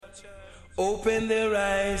Open their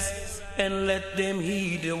eyes and let them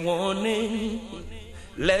heed the warning.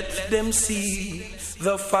 Let them see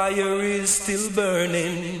the fire is still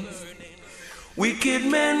burning. Wicked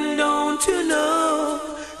men, don't you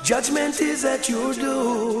know, judgment is at your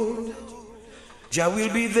door. Jah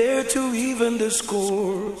will be there to even the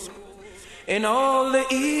score. And all the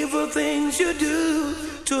evil things you do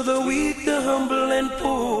to the weak, the humble and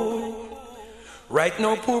poor. Right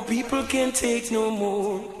now poor people can't take no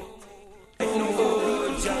more.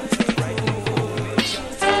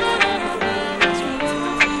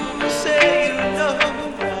 Say you know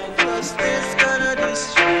righteousness gonna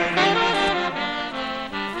destroy me.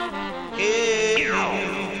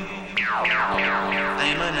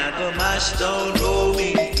 I'm gonna go mash down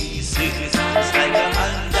rolling pieces. It's like a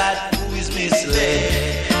man that who is misled.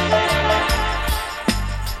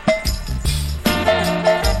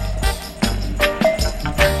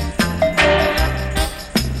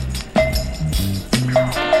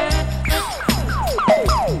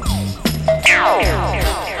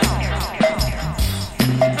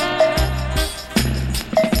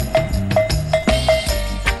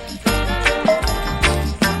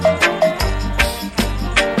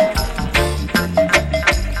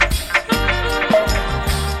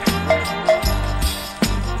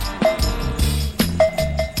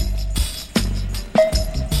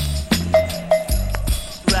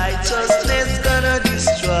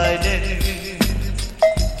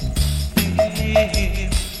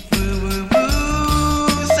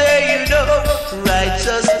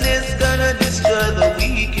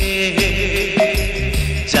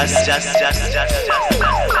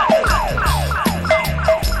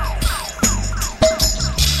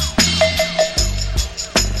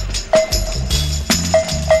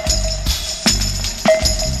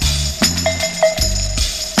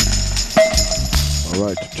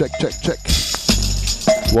 Check.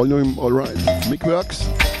 Volume, all right. Mic works.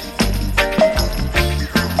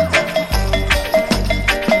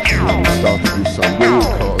 Start to do some roll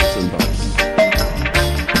calls and ups.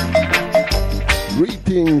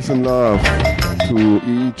 Greetings and love to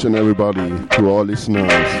each and everybody, to all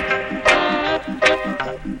listeners.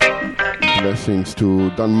 Blessings to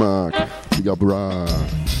Denmark. Big up Ra.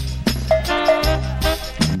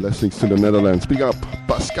 Blessings to the Netherlands. Big up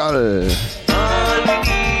Pascal.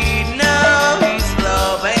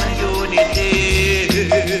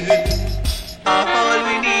 All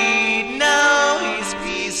we need now is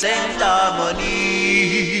peace and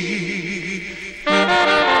harmony.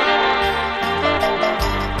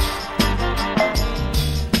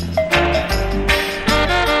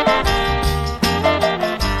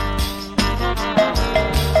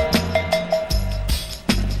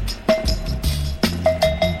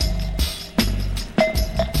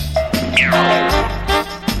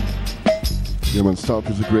 Yeah, man, start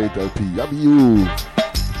with a great LP. Yabiu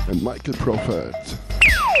and Michael Prophet.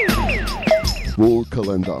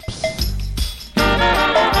 Vocal and ups.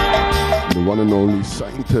 The one and only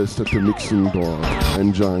scientist at the mixing board,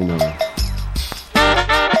 Angina.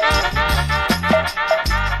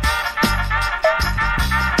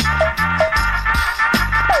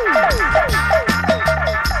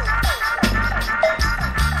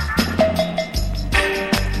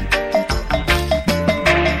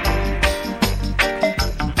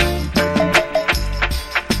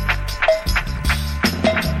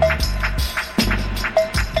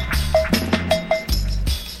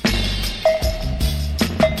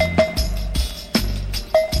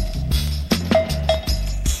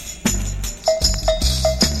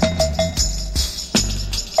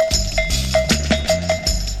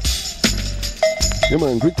 Yeah,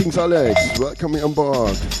 man, greetings, Alex. Welcome on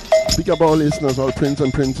board. Big up all listeners, all prince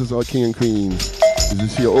and princess, all king and queen. This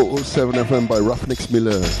is here 007 FM by Ruffneck,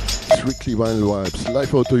 Smille. Strictly vinyl vibes.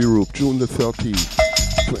 Live out to Europe, June the 30th,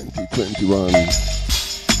 2021.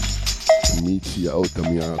 Meets here Outta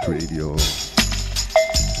Miat Radio.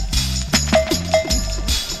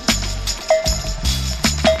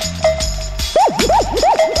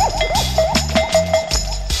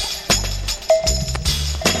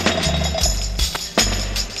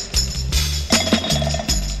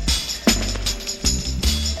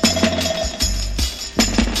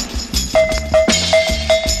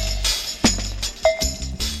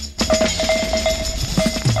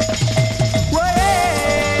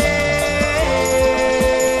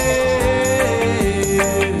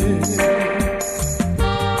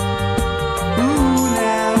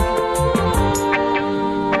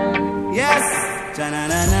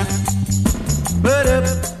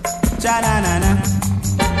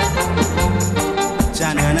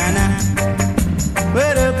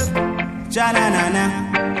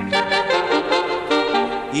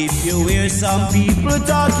 If you hear some people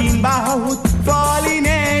talking about fallen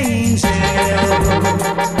angels,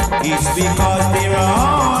 it's because they're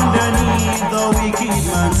underneath the wicked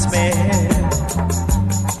man's spell.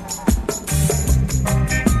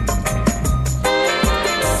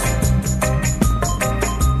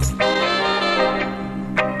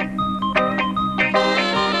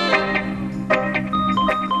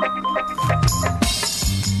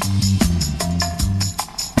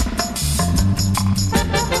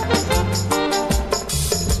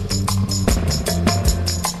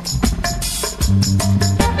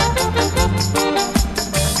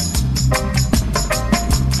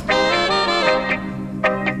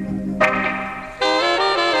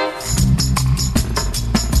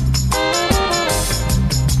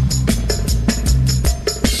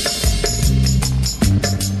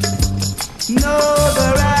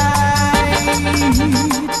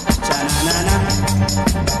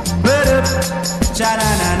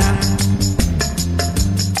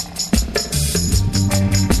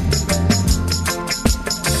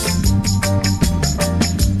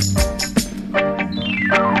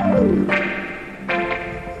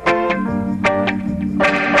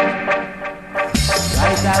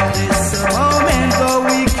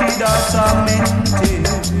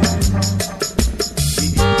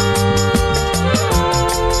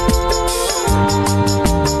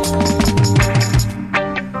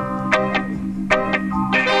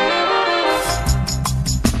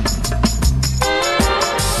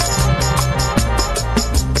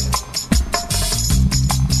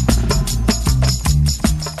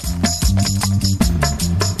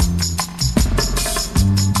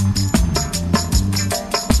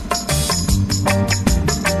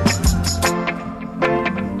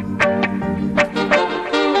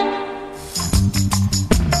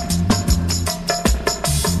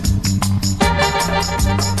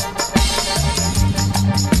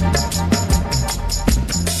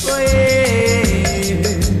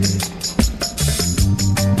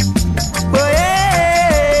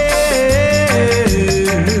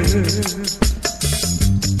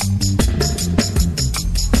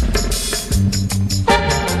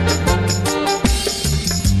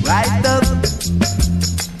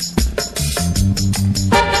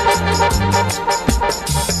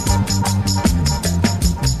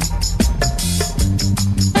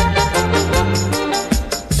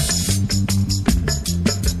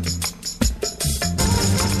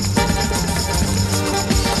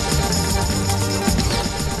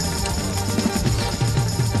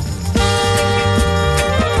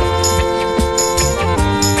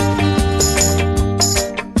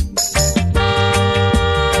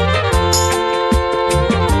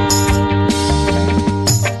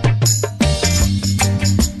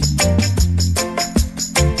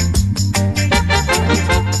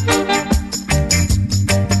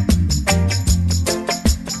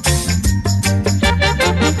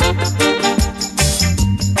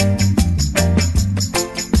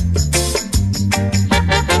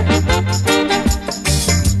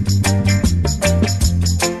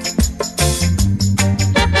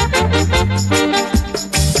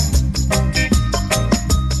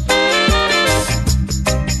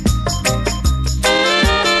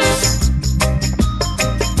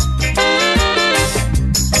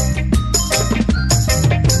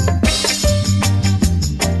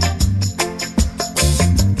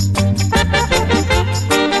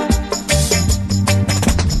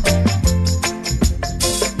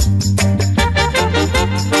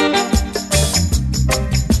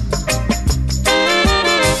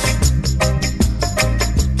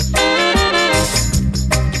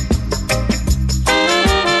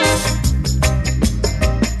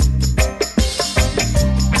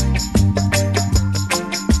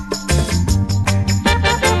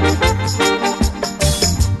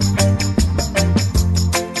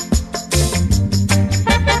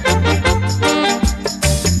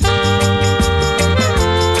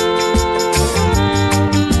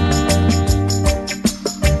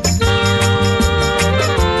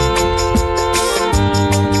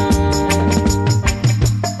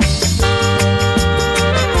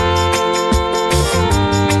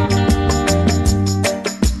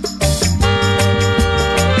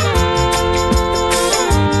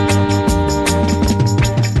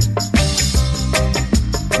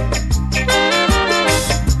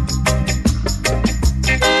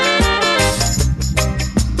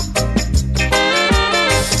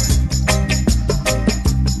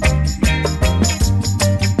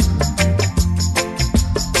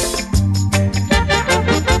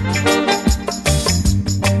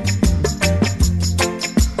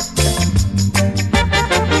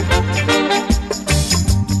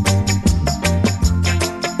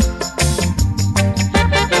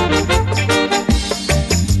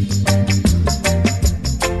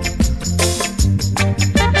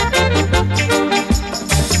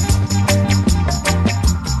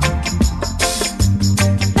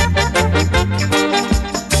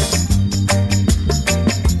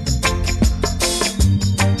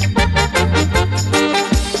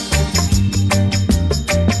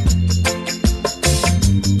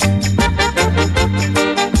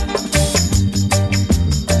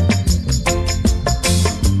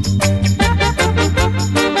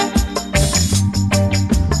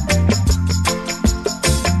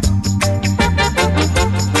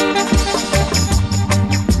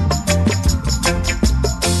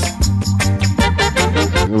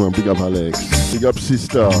 man, big up Alex. Big up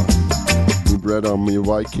sister. My brother, my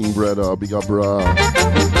Viking brother. Big up Ra.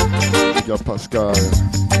 Big up Pascal.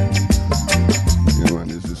 Yeah man,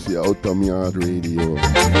 this is the Outta Yard Radio.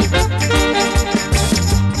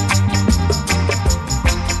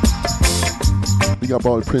 Big up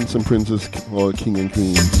all prince and princess, all king and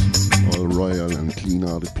queens, all royal and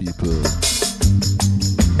clean-hearted people.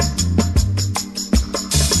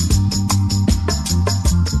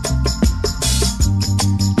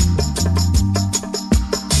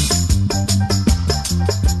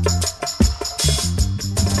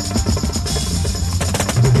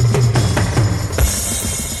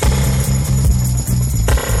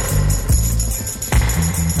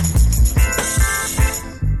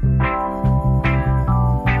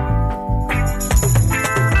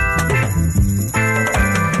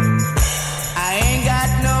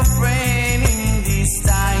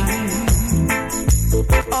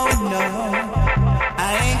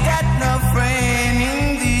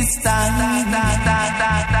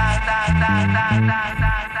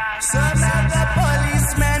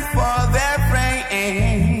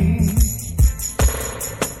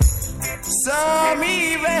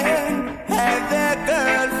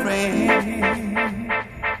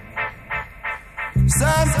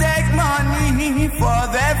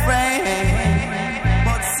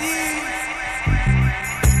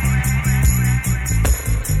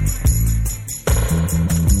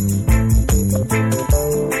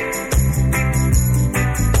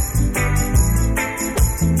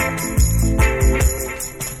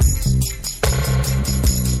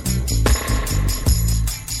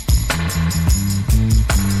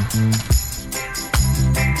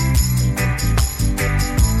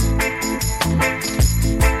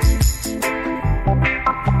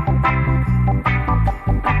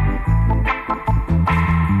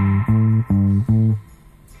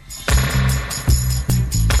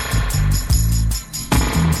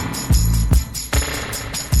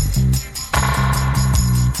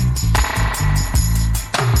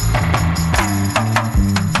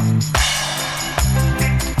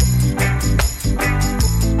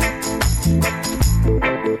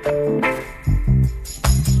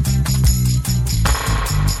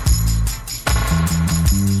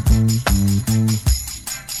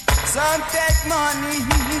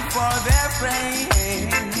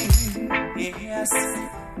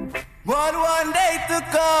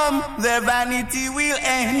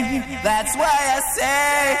 That's why I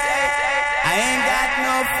say I ain't got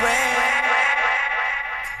no friend.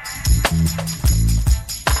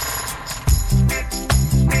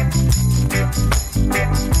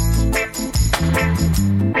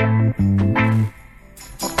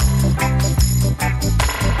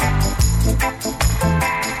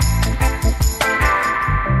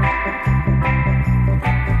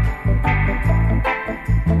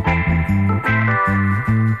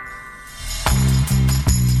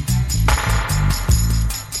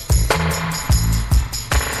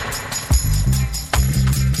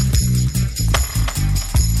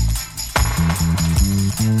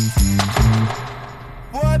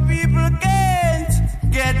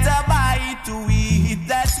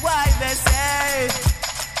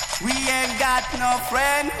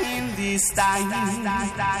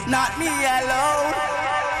 Not me alone.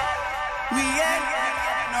 We ain't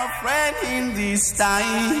got no friend in this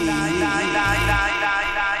time.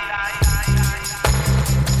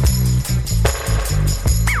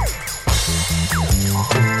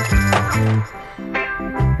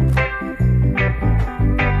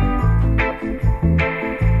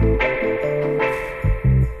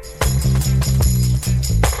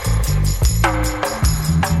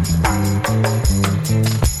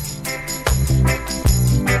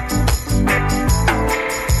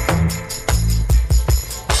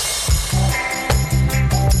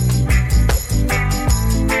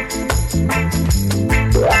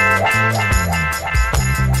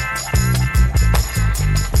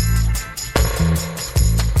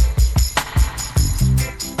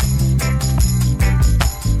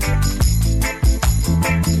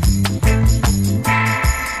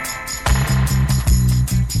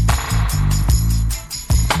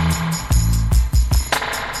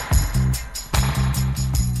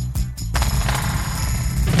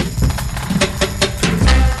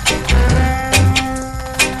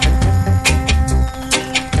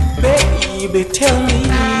 baby, tell me.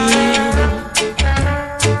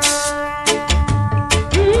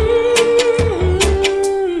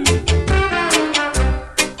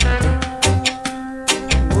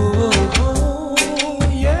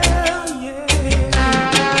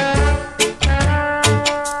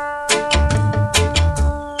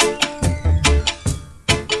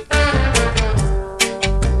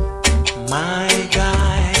 my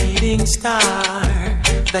guiding star.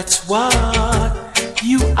 That's what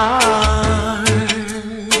you are.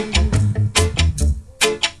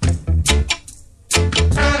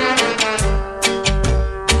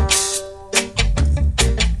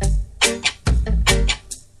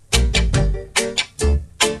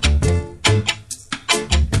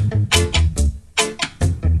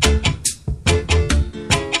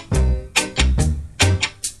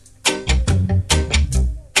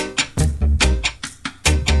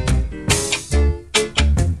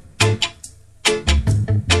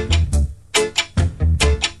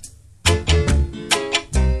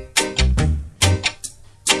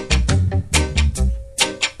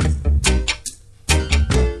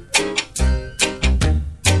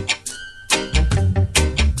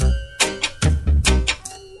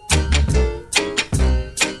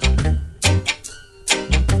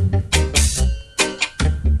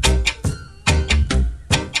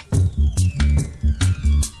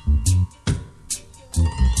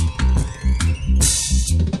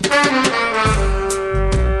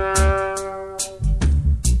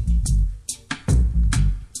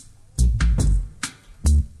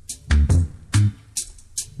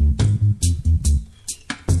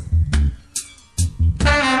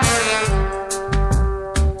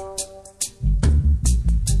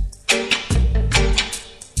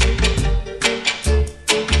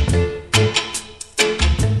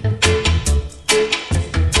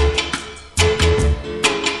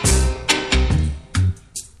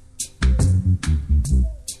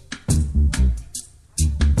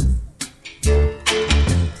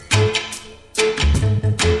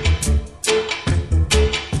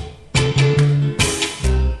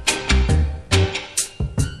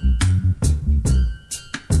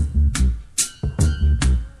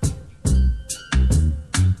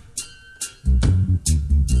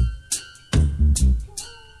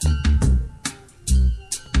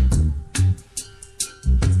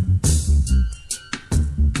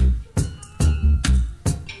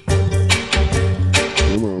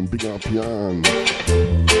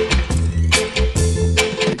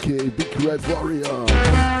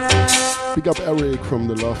 From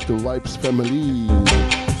the Love the Vibes family.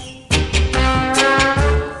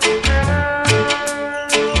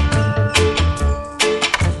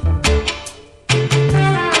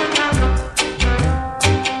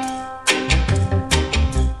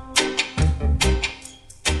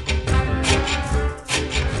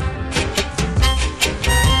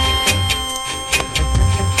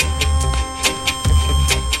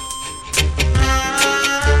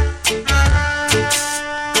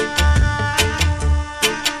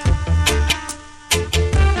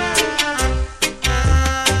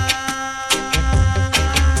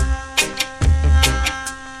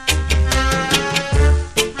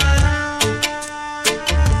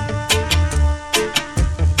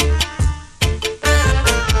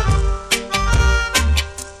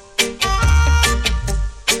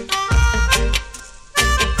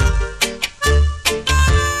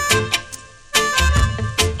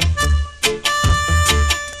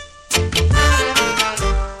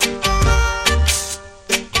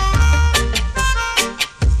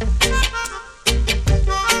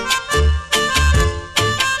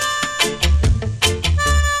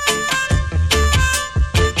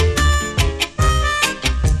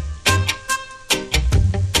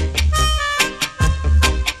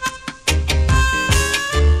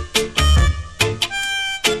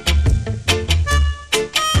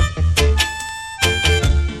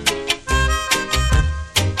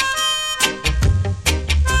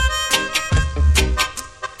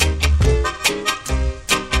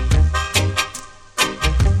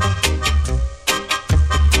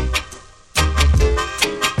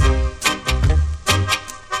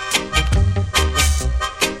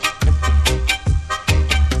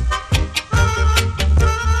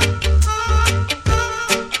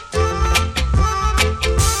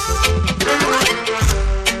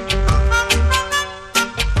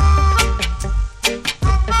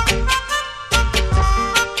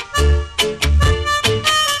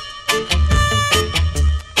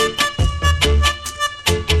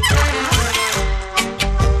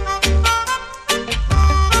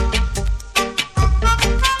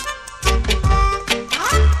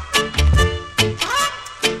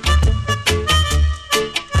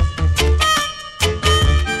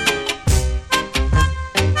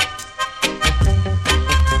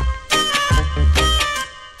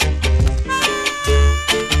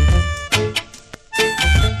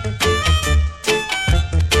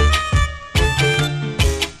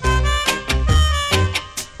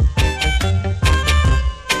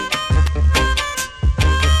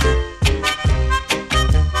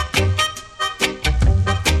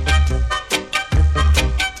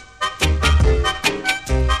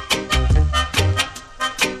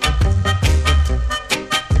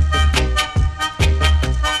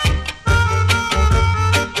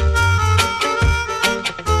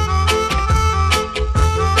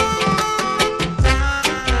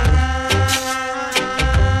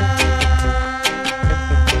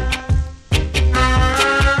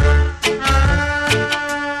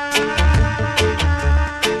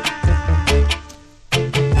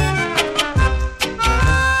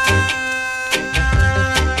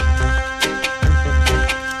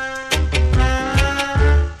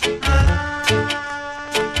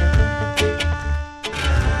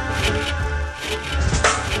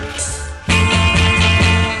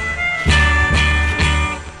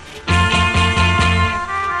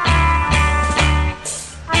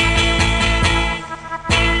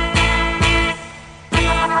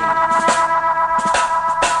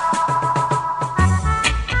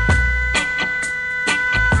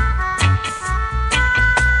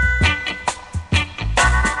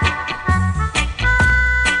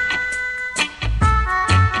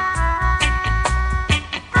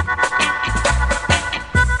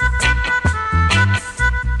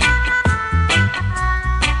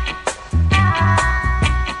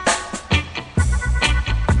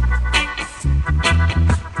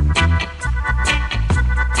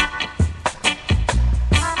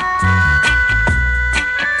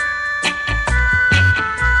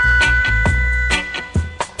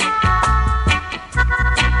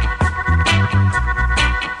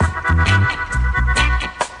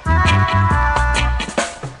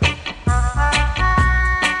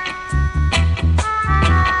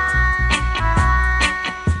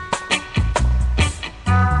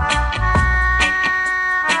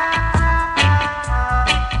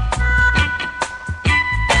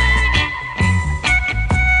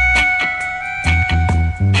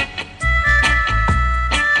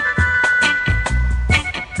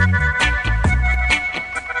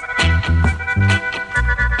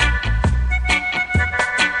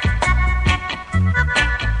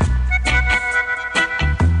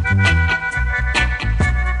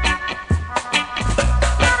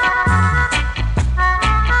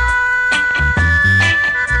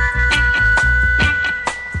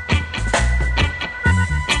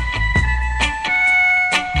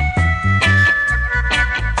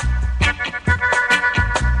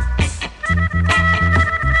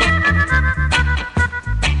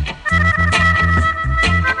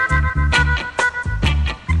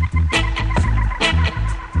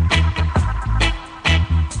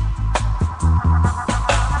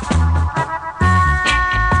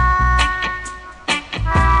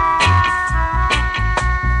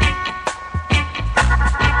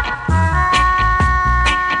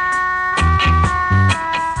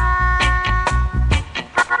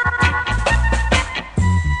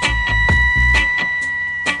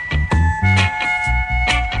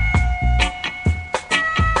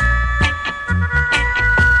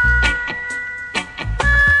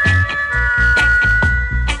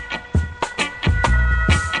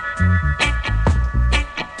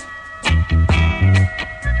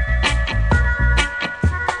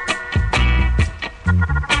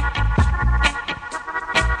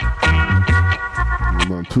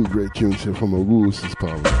 man, two great tunes here from a Roosters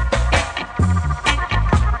power.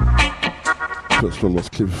 First one was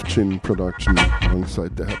Cliff Chin production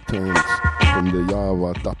alongside the Heptones from the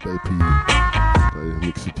Java DAP LP. I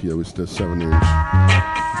mix it here with the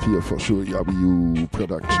 7-inch. Here for sure, Yabu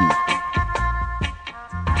production.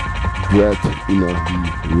 Red in the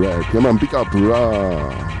red. Yeah man, big up Ra.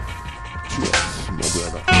 Cheers,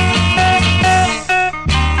 my brother.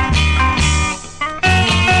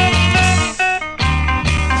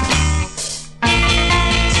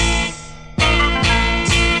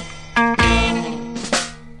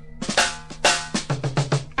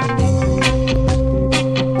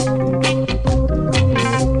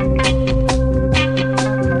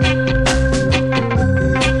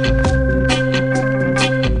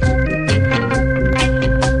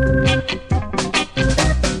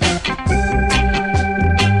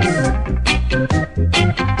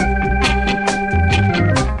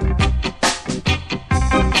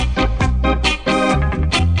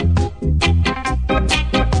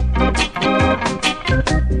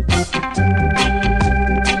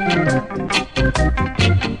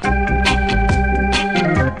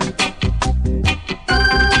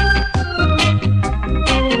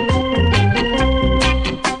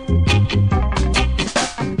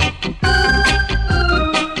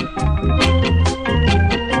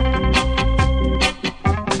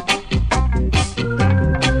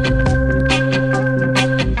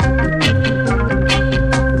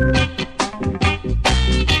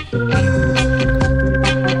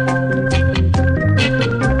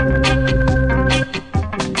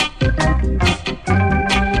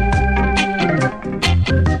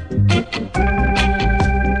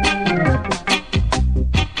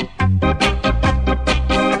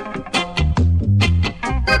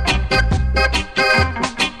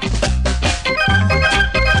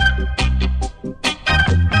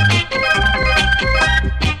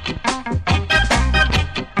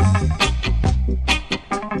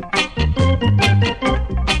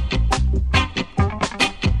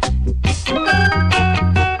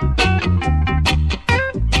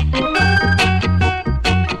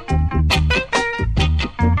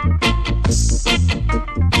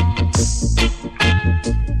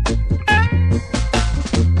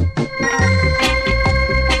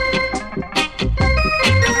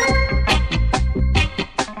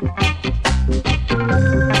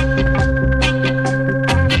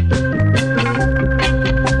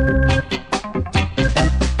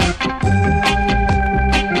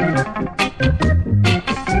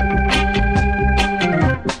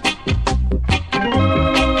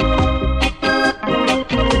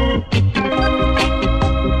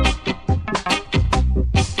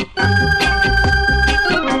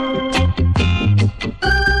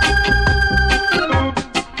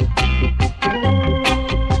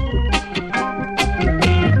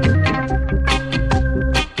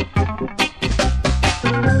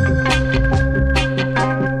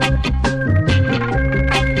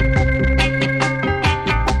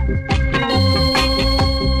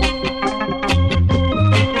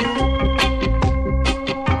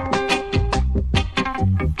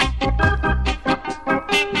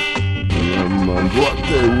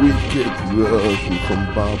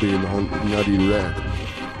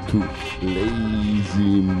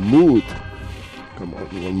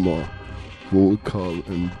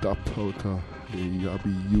 Outta, the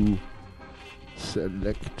Yabu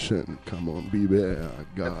selection. Come on, be there.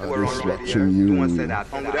 God is watching you.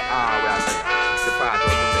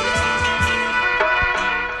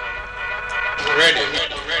 Ready.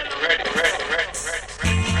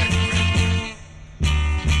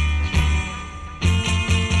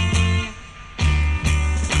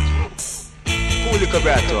 Cool little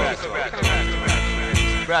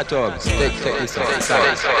Bratogs, take this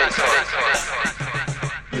outside.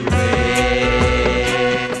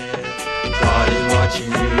 God is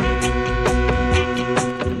watching you.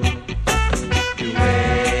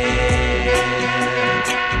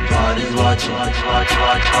 God is watching.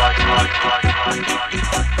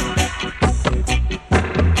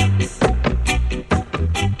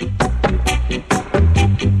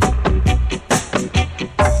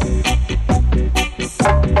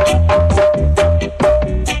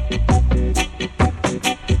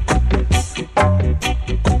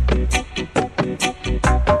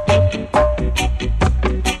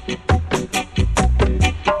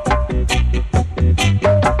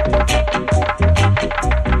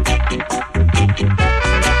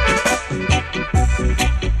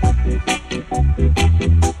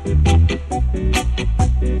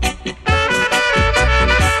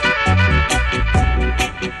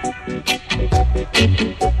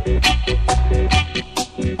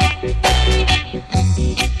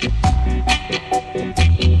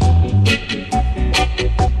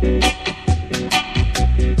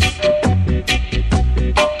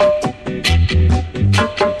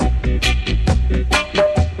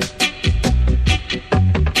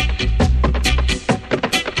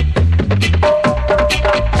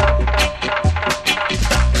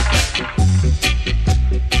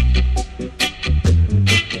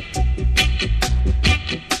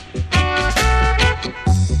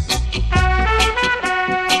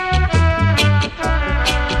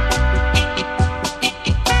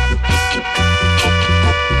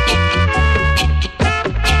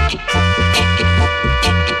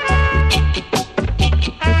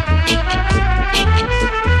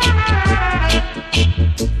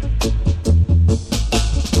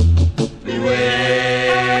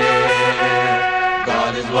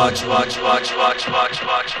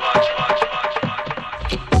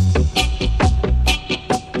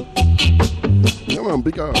 man,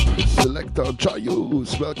 big up. Selector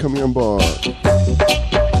Jayus, welcome on board.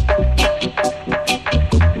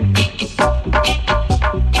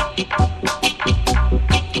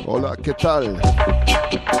 Hola, ¿qué tal?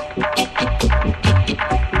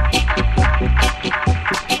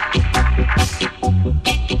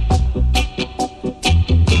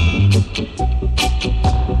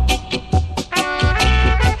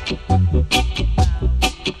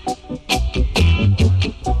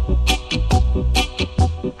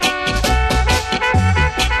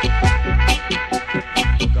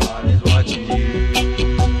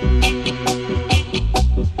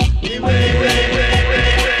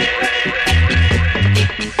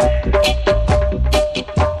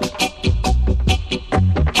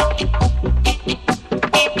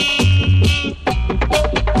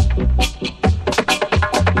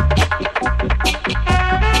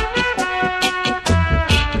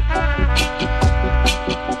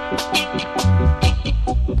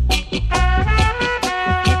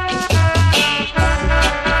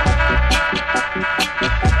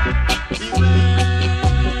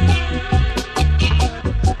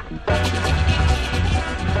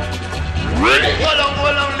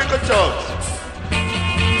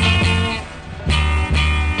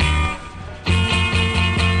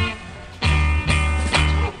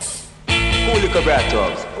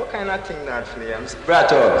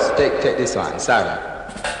 Bratos, take this one, sorry.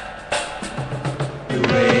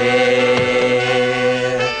 Beware,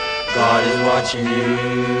 God is watching you.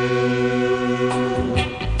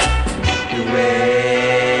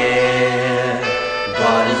 Beware,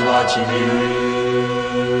 God is watching you.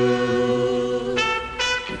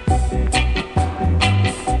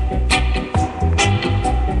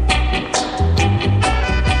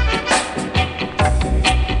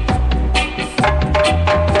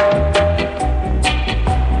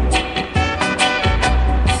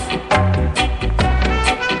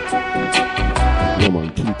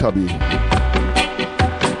 Tubby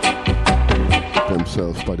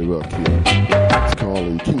themselves by the work here. It's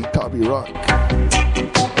calling King Tubby Rock.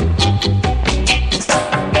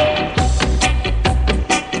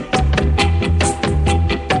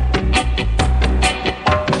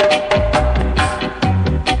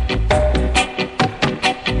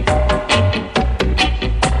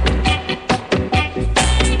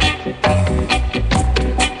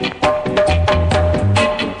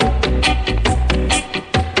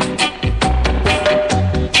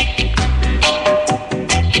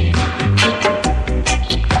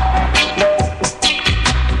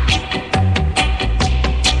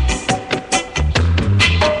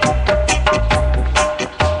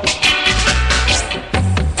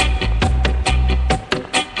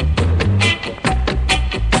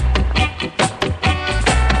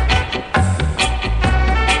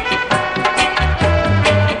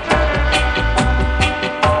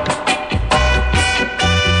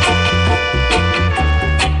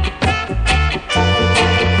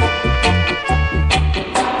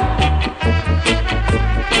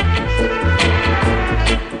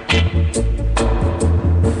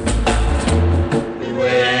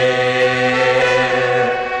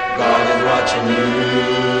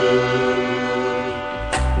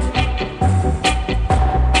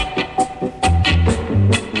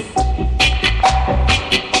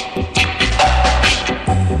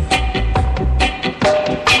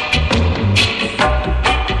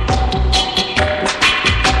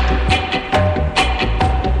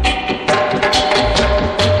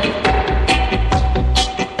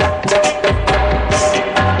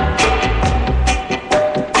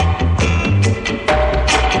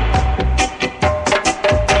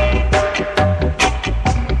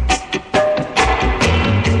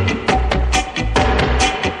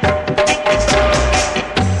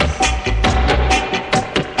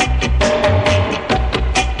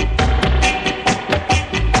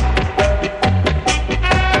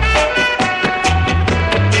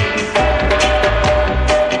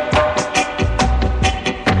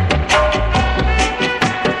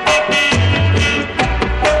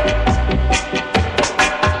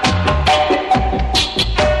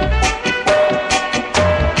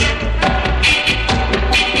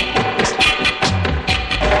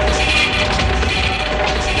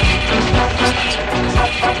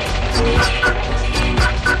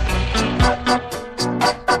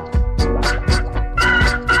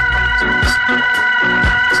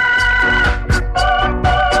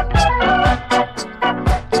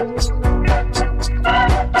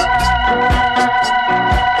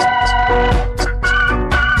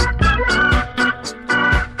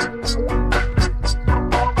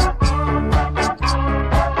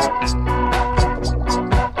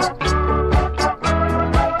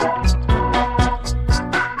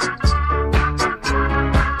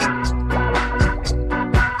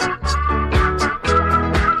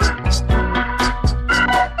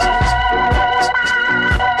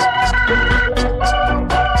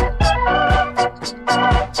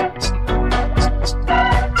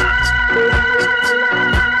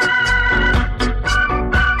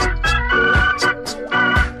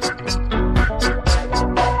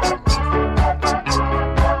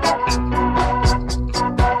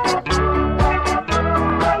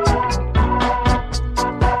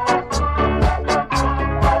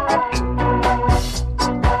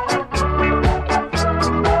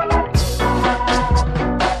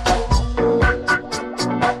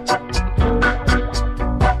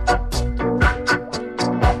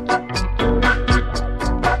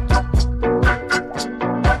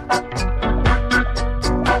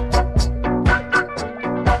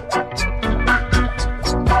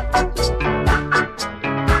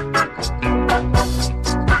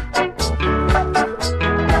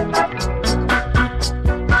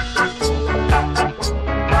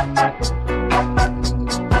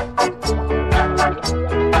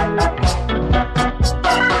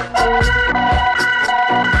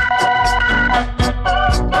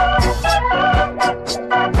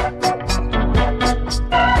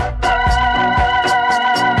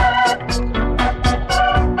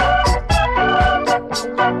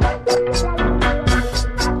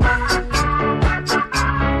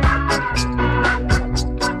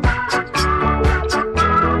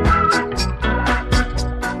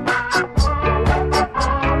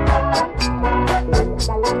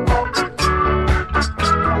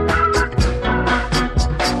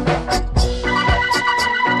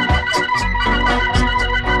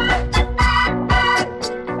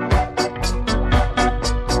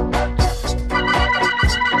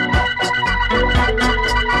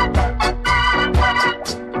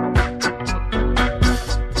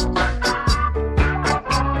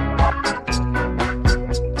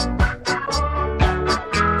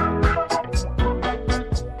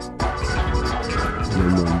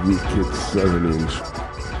 7-inch.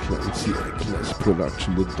 Clancy Eccles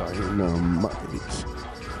production, the Dynamite.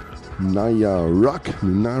 Naya Rock,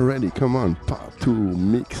 me not ready, come on. Part 2,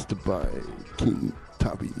 mixed by King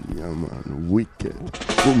Tabby. Yeah, man, wicked.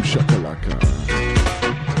 Boom shakalaka.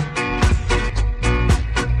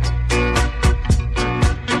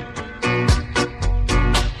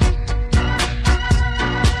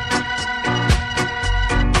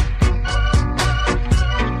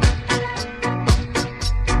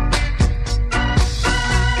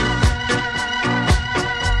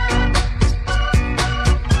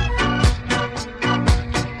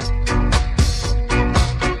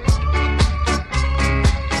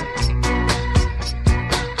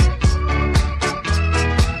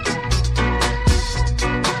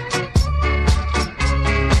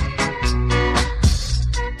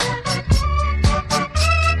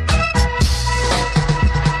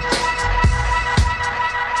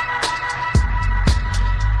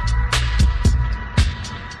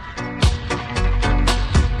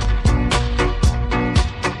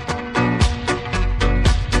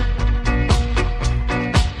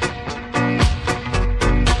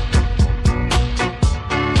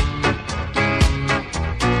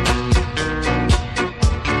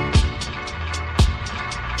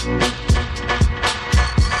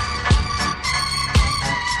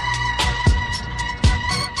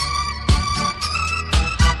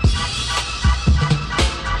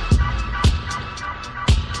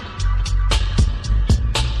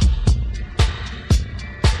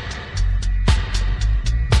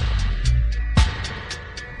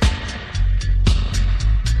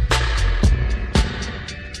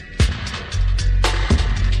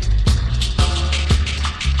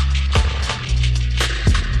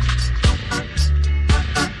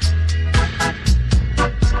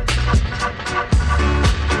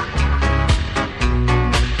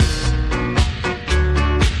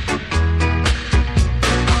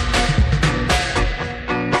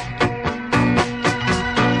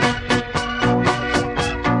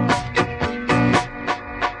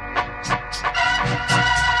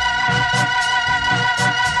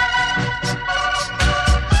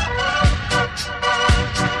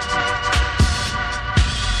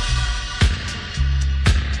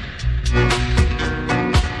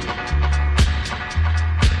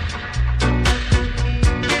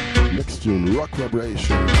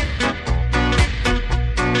 Vibration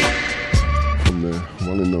from the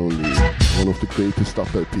one and only, one of the greatest up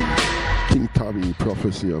LPs, King Tabby,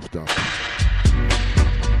 Prophecy of Dub.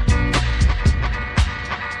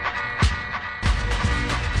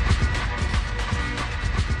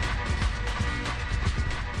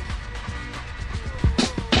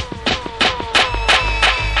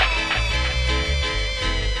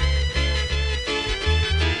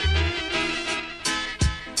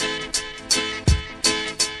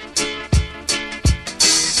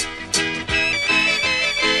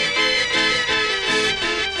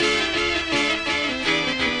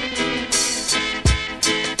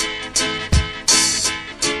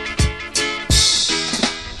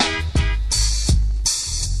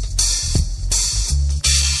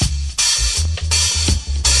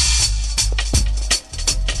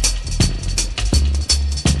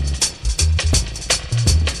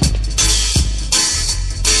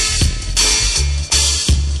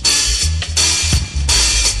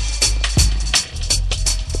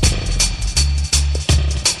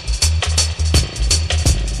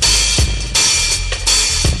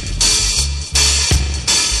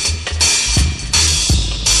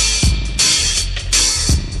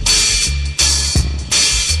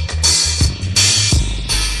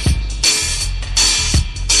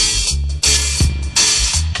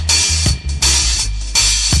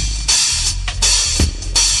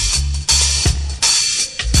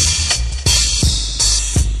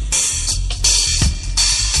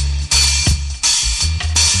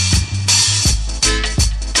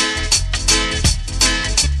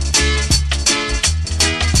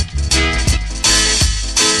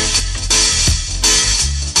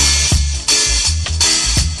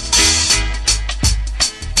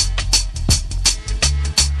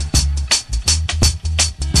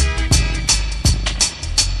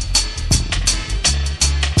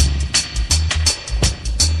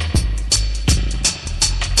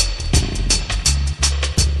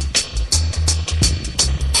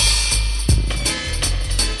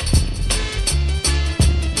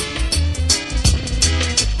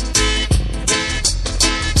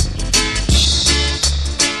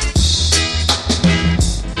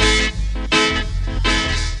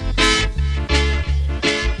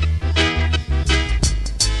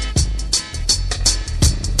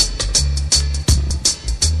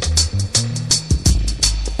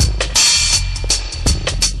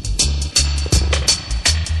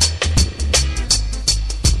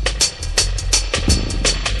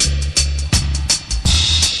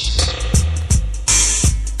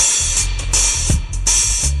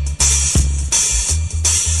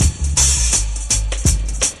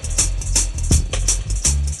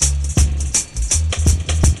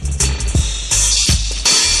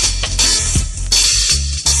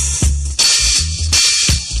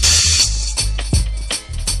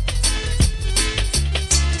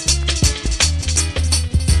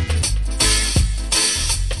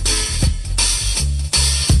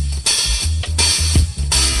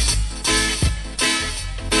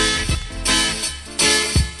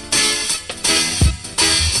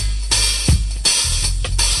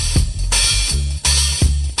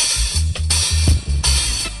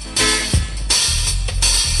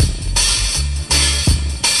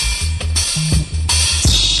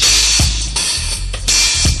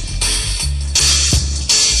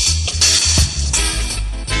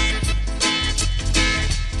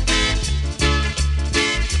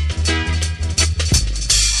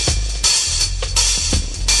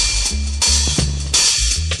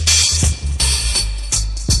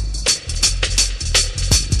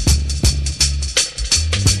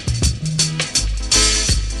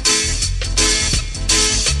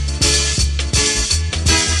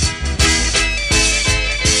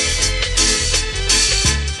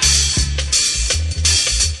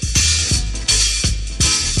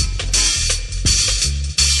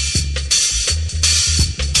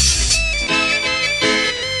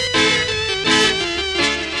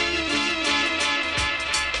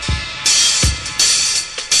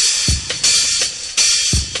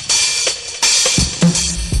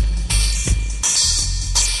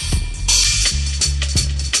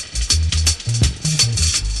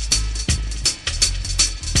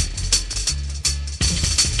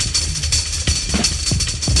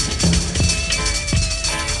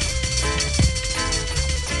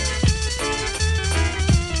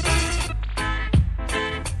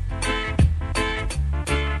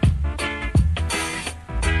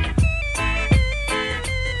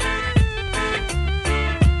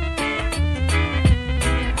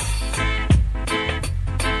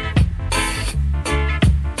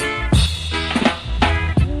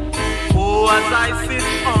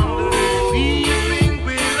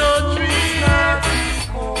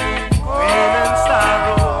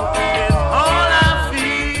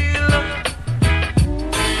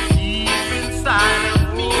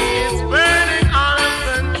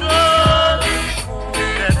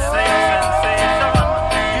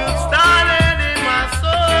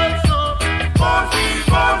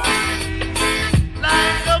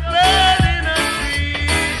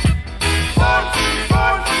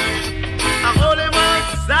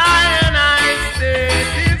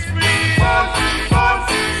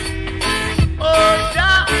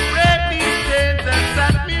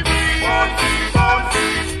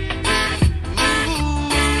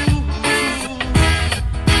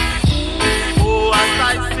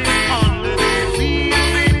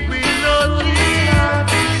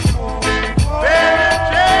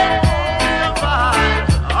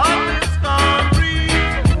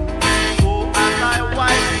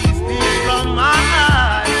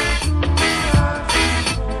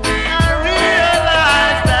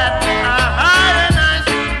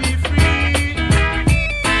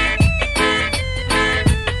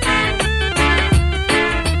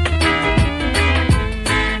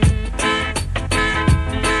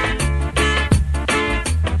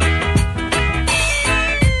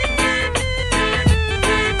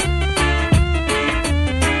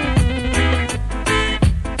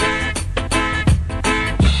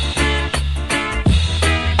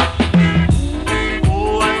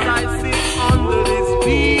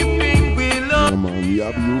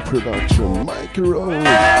 WU production, Michael Rose.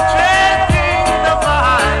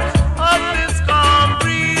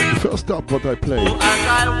 First up, what I played,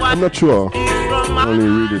 I'm not sure. I only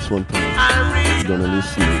read this one time. I'm gonna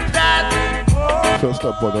listen it. First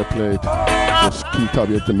up, what I played was King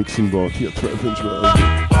Tabby at the mixing board here, 12-inch world,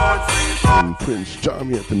 and Prince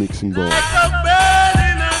Jamie at the mixing board.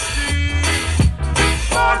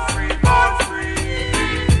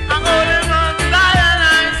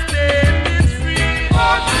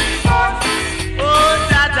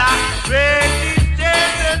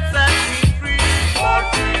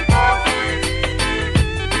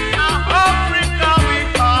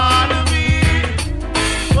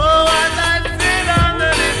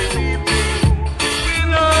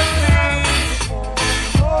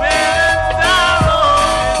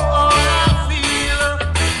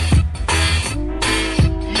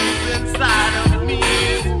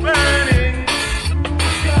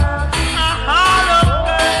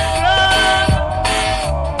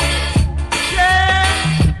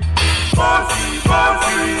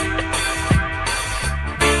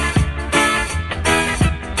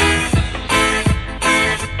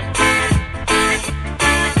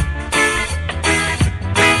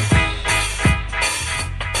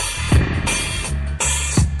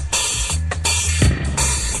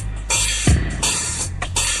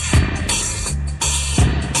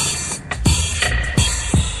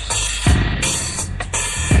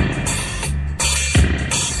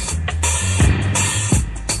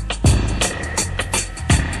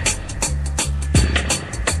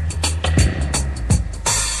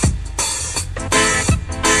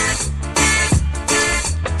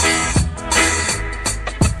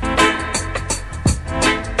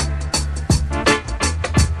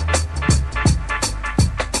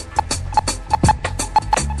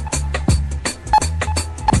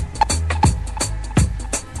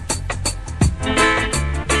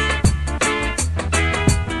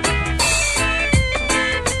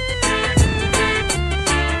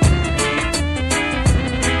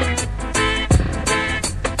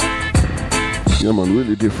 Yeah man,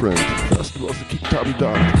 really different. First was the King Tabby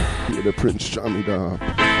dub, here the Prince Jamie dub.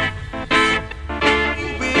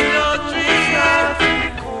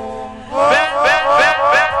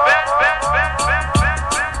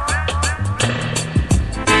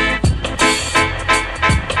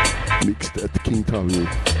 Mixed at King Tabby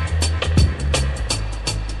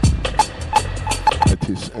at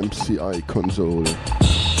his MCI console.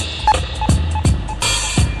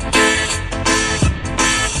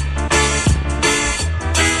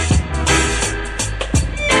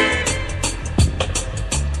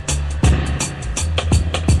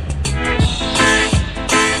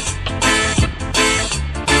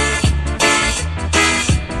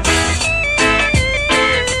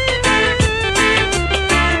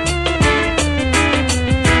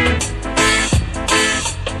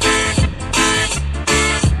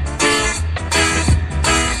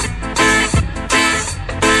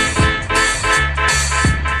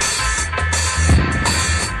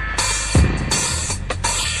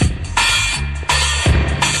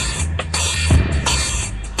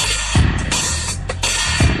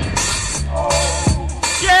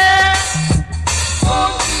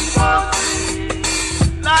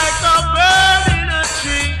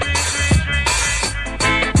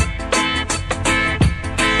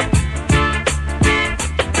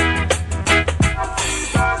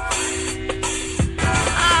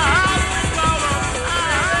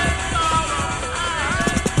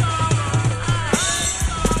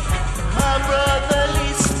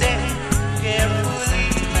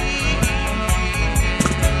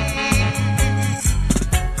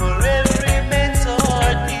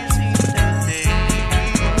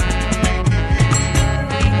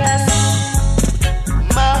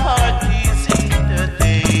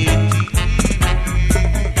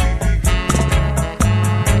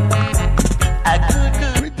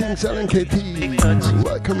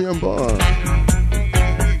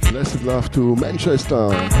 To Manchester.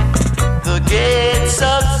 The gates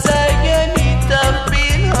of Zion have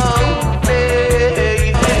been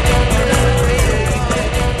opened.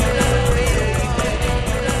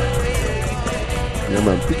 Yeah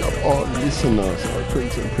man, pick up all listeners, our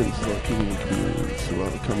prince and princess, our king and queens who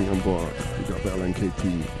are coming on board. Pick up LNKT.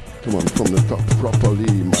 Come on, from the top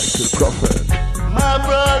properly, Michael Prophet. My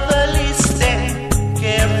brother, listen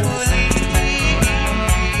carefully.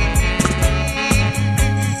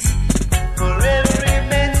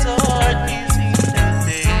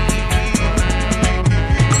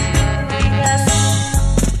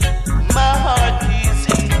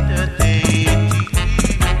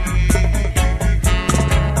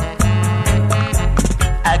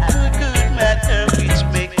 Good matter.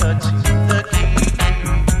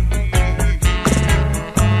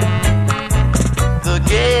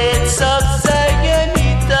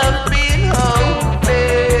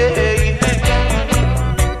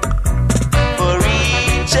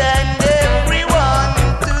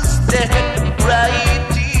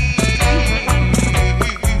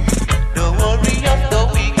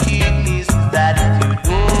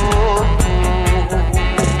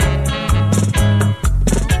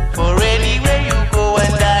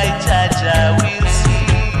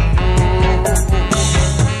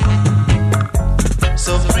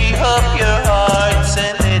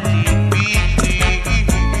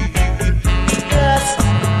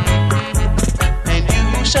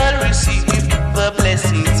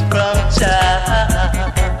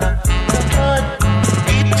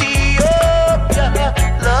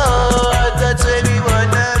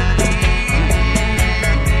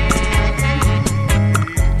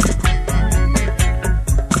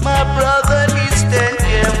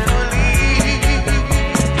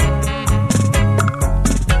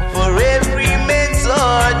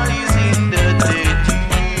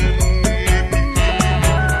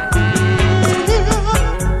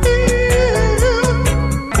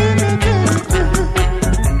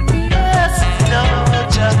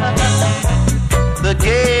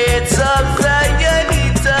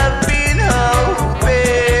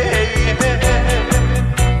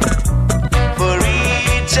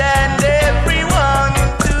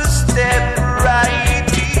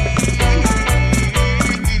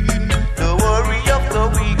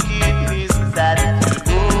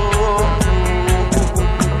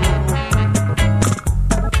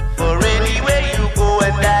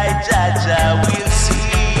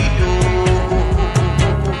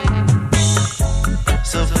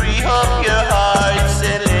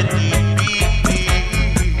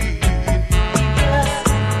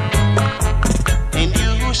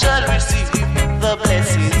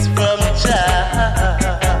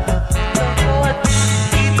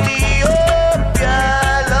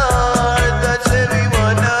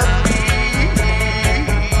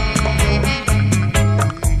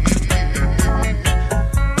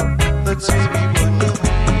 say we wanna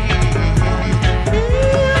win.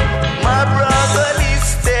 My brother,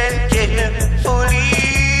 listen carefully.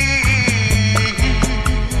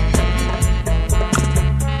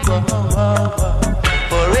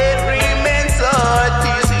 For every man's heart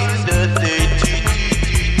is in the dirty.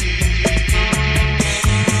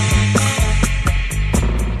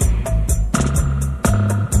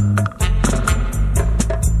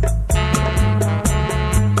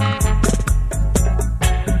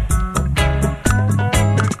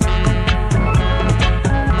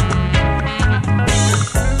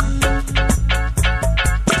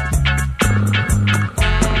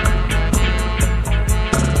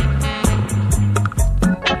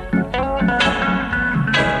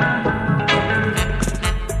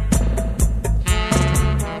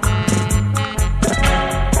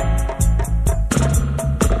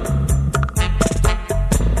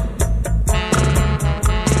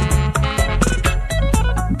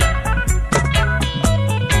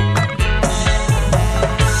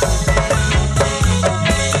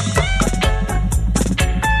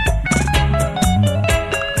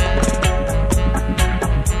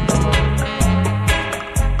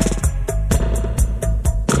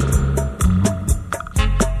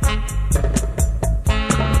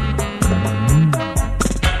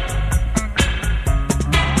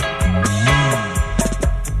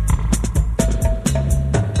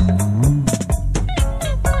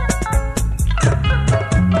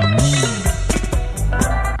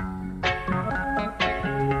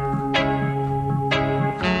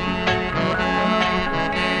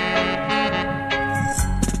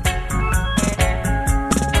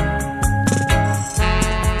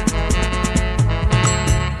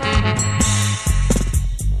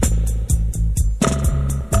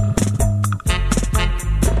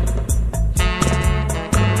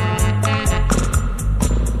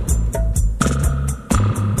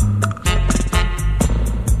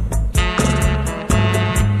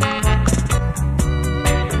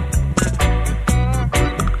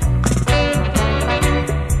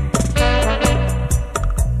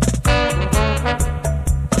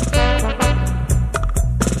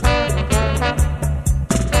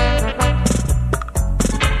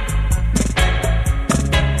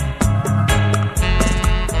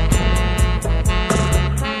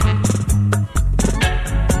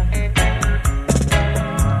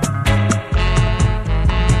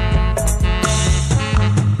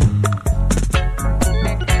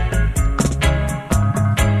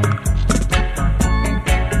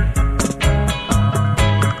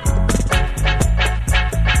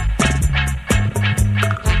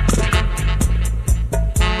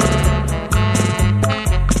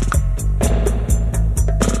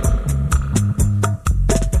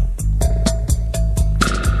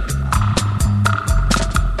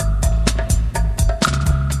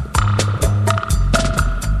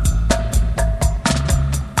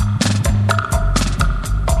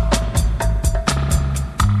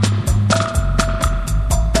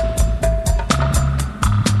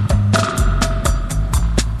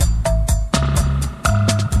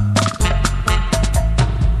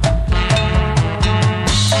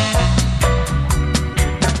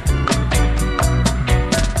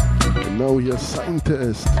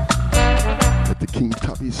 Scientist at the King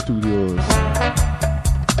Tubby Studios.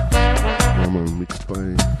 Yeah, man, mixed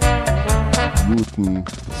by Newton,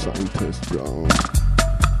 Scientist Brown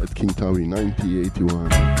at King Tubby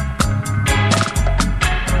 1981.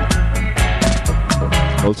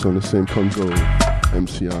 Also on the same console,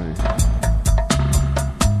 MCI.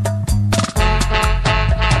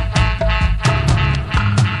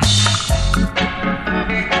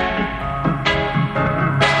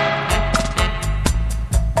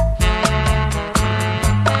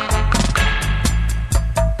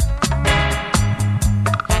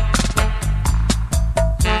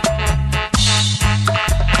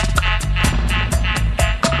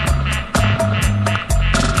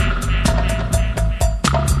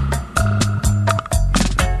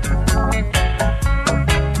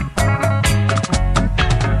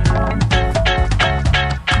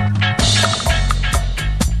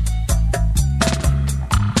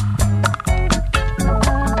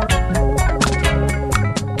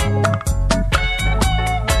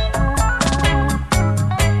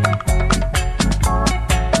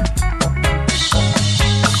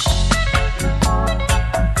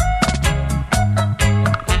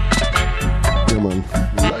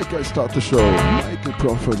 Start the show. Michael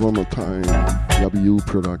Prophet one more time. W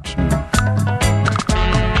Production.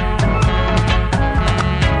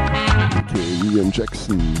 Okay, William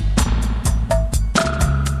Jackson.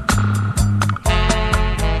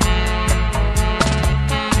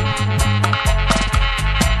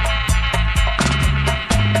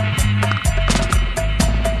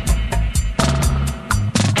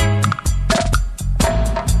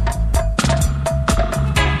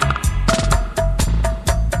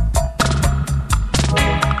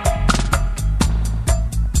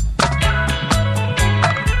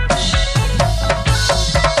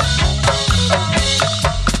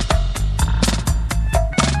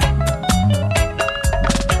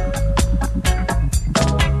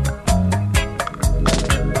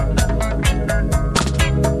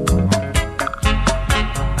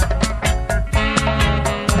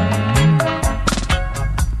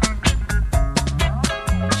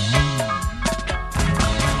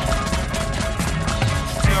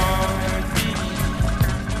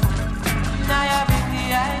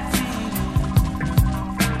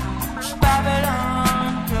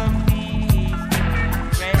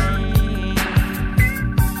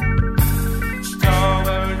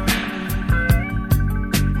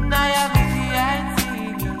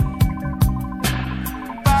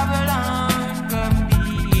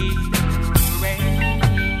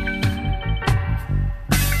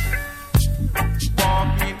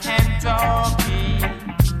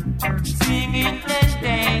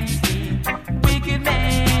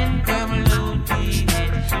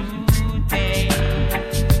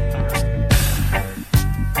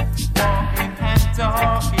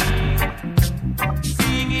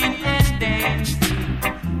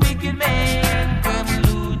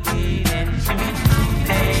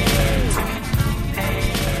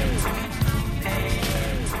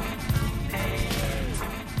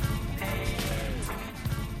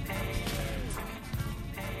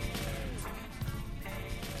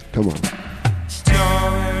 Come on.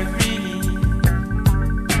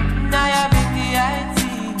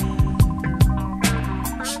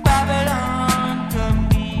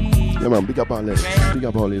 Yeah man, big up all this, big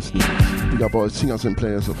up all listeners, big up all singers and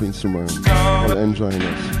players of instruments, all enjoying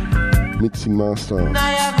us, mixing master,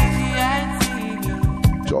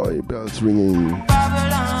 joy bells ringing,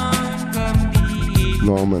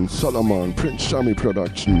 Norman Solomon, Prince Shammy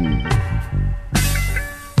production.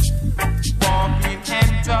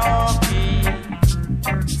 Talking,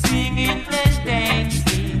 singing and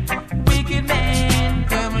dancing, wicked men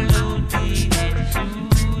come looting and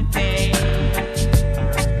shooting.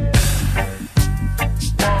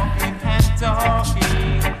 Walking and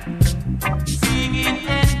talking, singing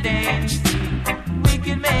and dancing,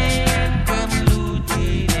 wicked men come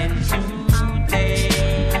looting and shooting.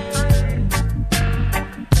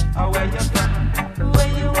 Where you come,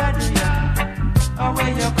 where you are, do ya?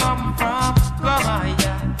 Where you come from, come on,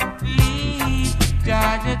 ya.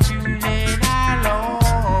 Georgia children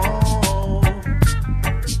alone.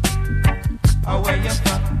 Where you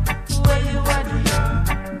from? Where you are, do ya?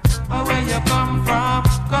 Where you come from?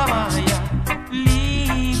 Come on, ya.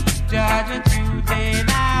 Leave Georgia children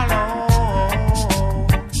alone.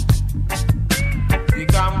 They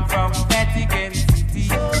come from Vatican City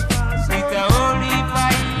with a holy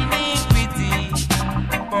iniquity,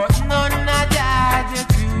 but none of Georgia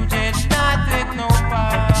children not take no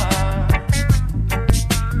part.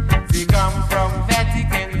 Come from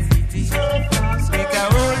Vatican City, make a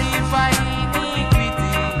holy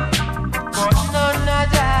iniquity, but none of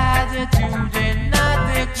the children not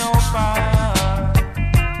take no part.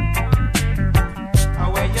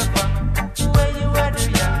 Where you come, where you are, do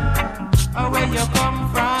ya? Where you come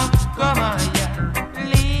from, come on, ya.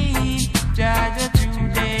 Leave the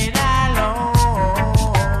children alone.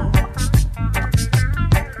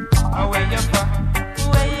 Where you from,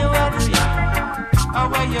 where you are, do ya?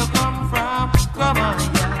 Where you come from, come on,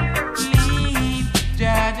 yeah. Leave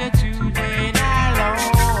Georgia children alone.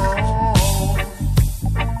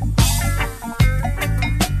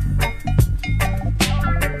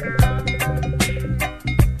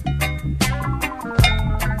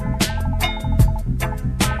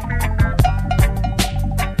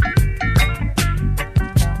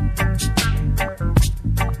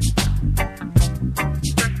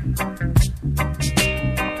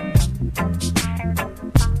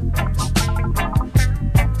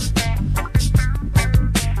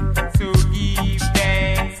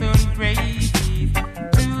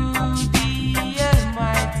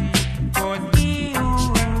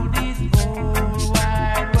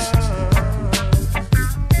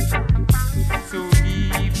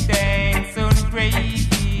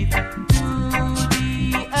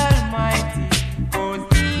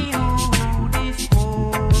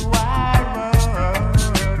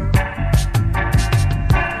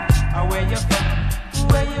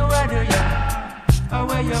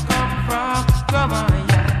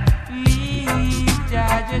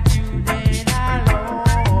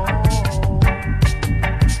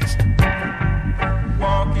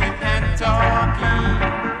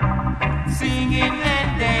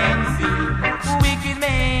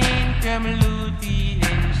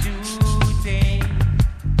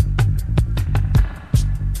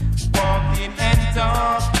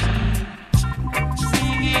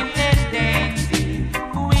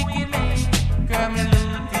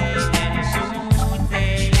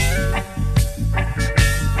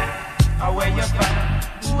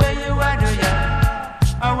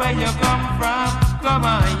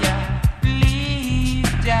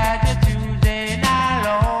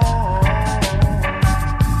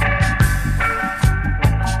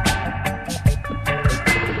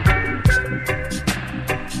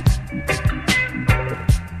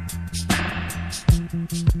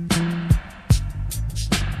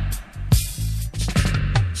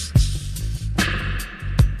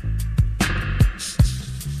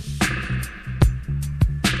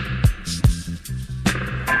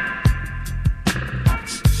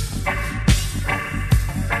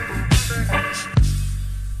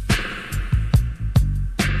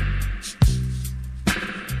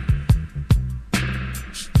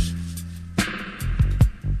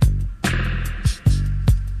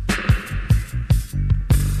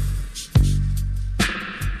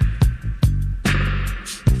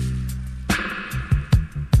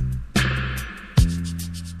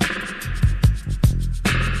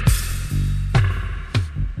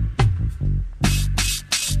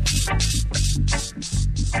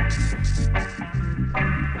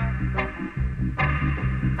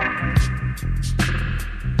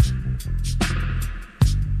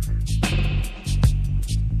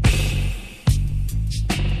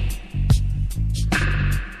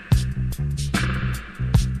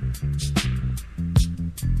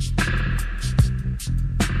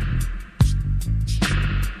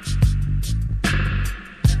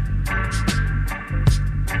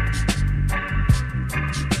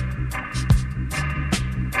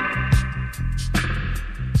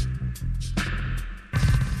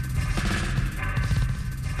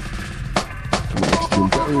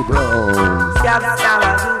 Brown.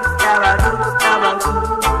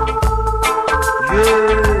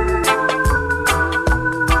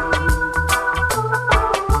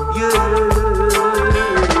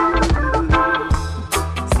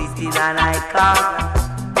 And I come,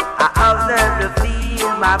 I observe the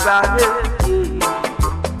field, my brother, yeah.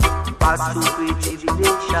 Pass through great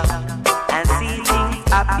tribulation and see things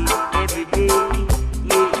happen every day,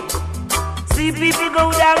 yeah. See people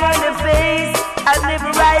go down on their face and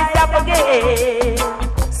never rise up again.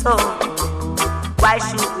 So why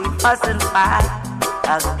should we fuss and fight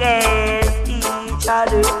against each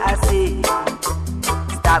other? I say,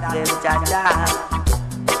 stop them, Jaja,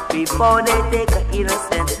 before they take an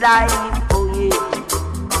innocent life, oh yeah.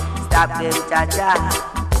 Stop them, Jaja,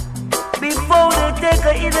 before they take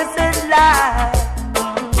an innocent life.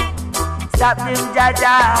 Stop them,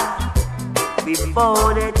 Jaja,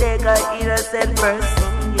 before they take an innocent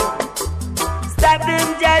person, yeah. Stop them,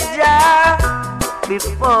 Jaja,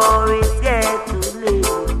 before it gets too late.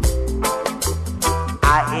 I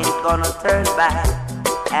ain't gonna turn back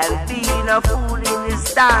and be no fool in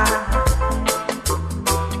this time.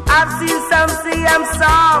 I've seen some say I'm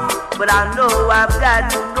soft, but I know I've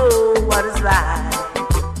got to know what it's like.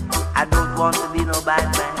 I don't want to be no bad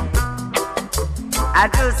man. I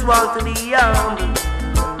just want to be young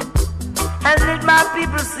and let my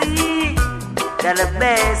people see that the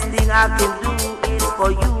best thing I can do is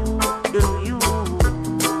for you and you.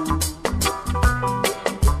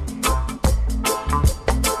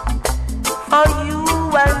 For you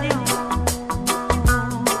and you.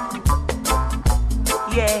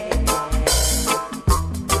 Yeah,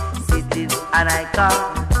 sitting and I come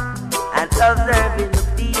and observing the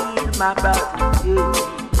field, my brother, yeah.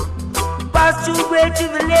 Pass through great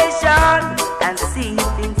tribulation and see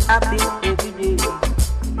things happen every day, yeah.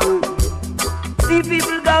 See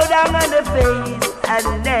people go down on their face and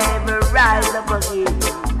never rise up again.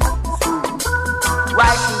 So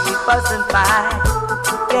why should we fuss and fight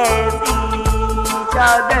against each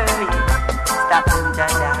other? Stop them,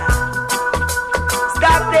 Jaja.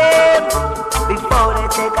 Stop them before they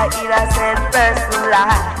take an innocent person's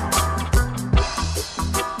life.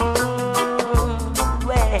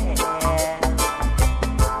 Well.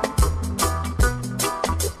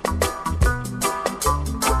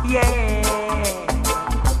 Yeah,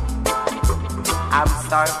 I'm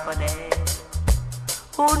sorry for them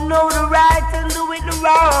who know the right and do it the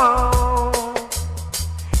wrong.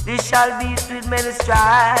 This shall be with many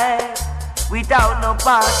stripes without no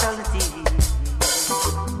partiality.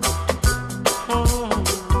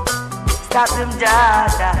 Stop them,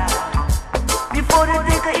 Jaja, before they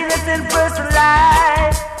take an innocent person's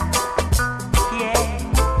life. Yeah.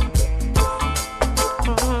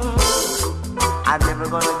 I'm never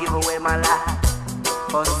gonna give away my life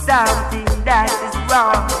for something that is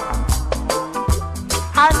wrong.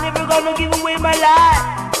 I'm never gonna give away my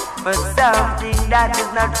life for something that is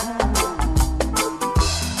not true.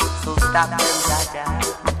 So stop them, Jaja,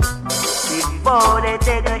 before they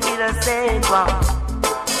take an innocent one.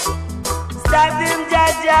 Stop them,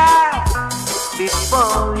 Jaja,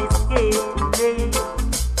 before it's too late.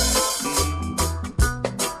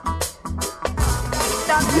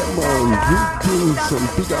 Yeah man, greetings and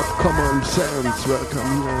big up common sense. Welcome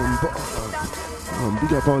here on board.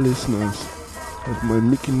 Big up all listeners. Have my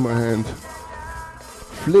mic in my hand.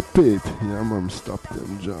 Flip it. Yeah man, stop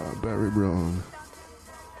them, Barry Brown.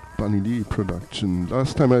 Bunny Lee production.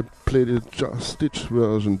 Last time I played a Just Stitch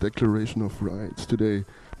version, Declaration of Rights. Today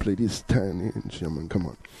play this 10-inch. Yeah man, come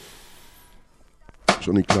on.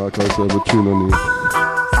 Johnny Clark has a tune on it.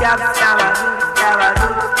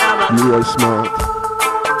 Leroy Smart.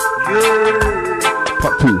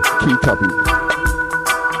 Part 2, King Tubby.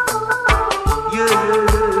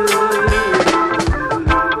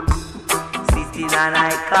 Sitting and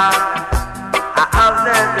I come, I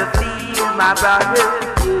observe the field, my brother.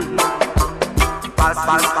 Pass.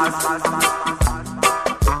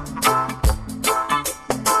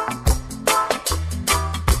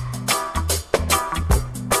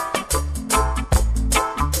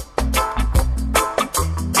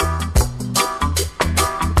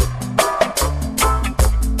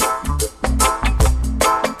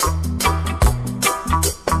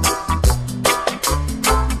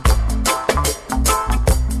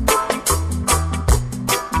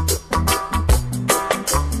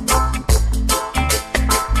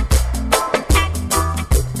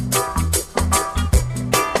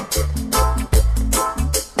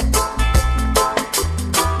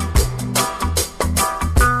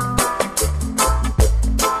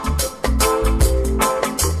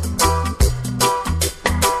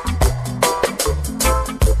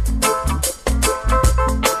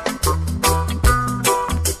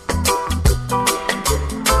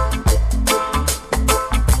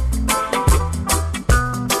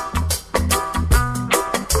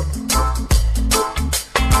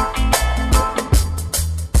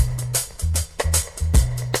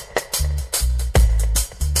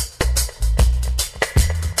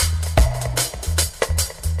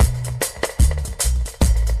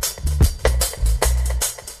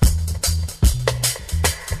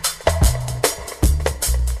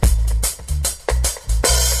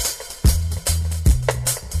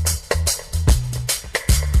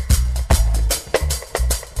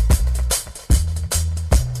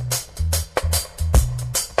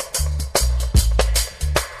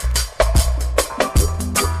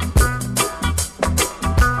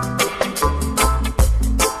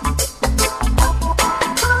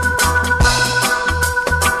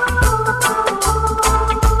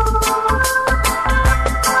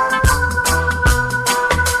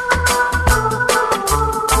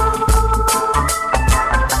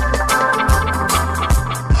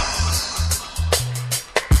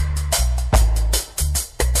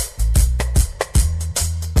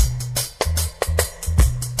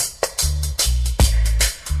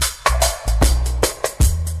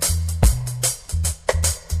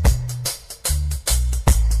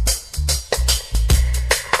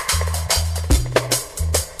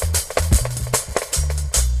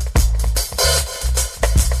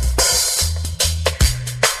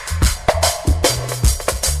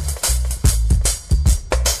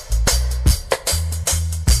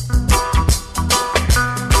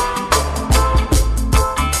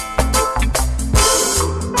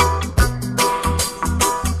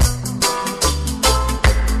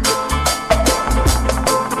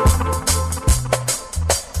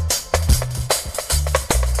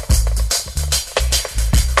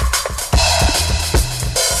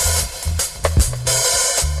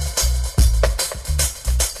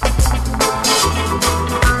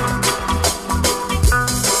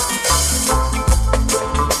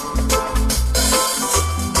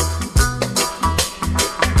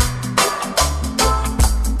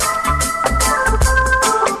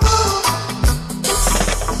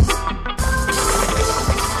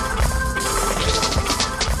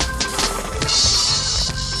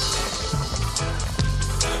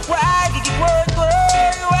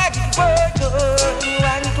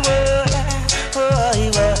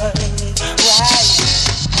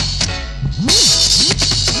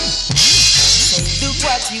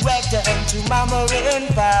 Mama and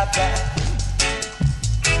Papa.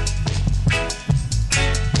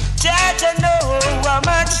 Judge, I know how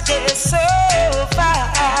much they so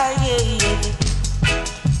far, yeah.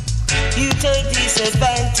 You take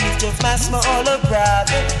disadvantage of my smaller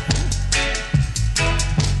brother,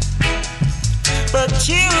 but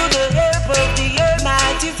you the help of the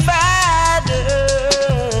Almighty Father.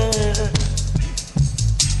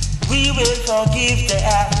 We will forgive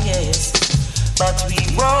them, yes, but we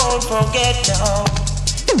won't forget no.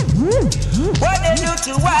 What they do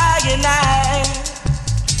to I and I,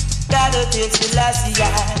 gotta take the last year.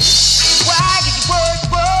 Why did you work,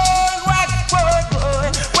 boy? Why did you work, boy?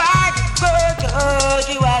 Why did you work,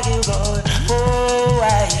 boy? Why did you go? Oh,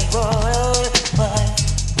 why did you go, boy?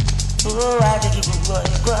 Oh, why did you go,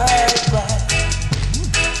 boy?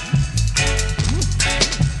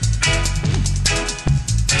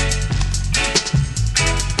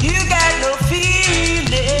 You got no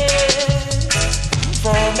feelings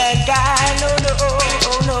for mankind, no, no,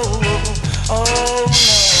 oh, no, oh, no.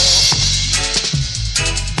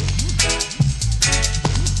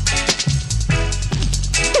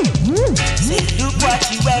 Say, look what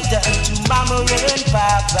you have done to Mama and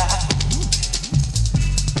Papa.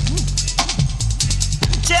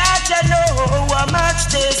 Judge, I know how much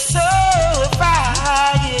they suffer,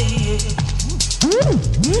 yeah.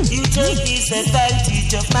 You take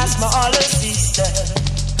disadvantage of my smaller sister.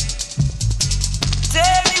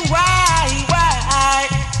 Tell me why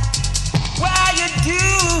you do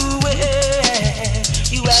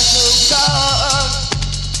it? You have no cause.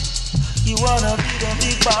 You wanna be the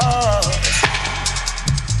big boss.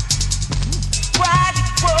 Why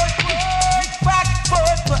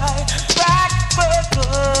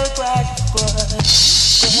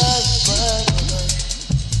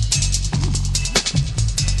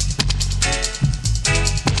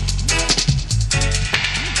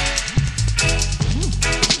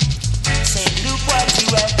say, look what you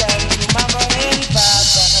have done to Mama and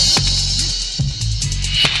Papa.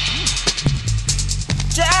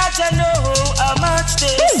 Judge, I know how much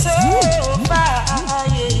they suffer,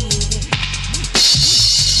 yeah.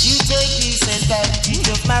 You take disadvantage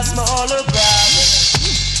of my smaller brother.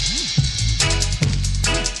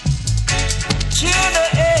 To the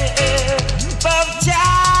help of Jah,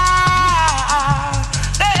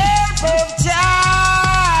 the help of Jah.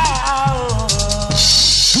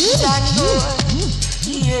 Johnny boy,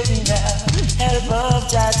 hear me now, help of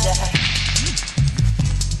Jah Jah.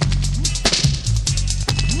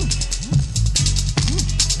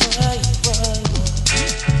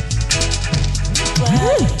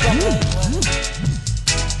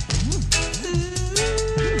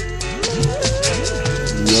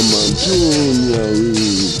 Junior,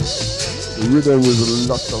 written with a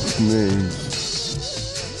lot of names.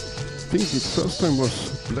 I think the first time was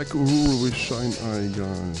Black Uhuru with Shine Eye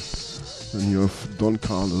Guy. Then you have Don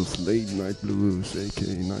Carlos, Late Night Blues,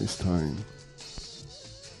 aka Nice Time.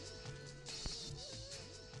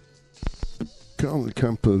 Colonel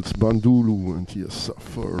Campbell's Bandulu, and here's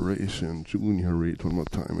Sufferation Junior Rate one more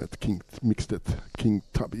time at King, mixed at King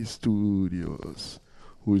Tubby Studios.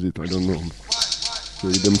 Who is it? I don't know.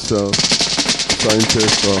 They themselves,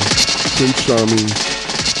 Scientist or Prince Charming.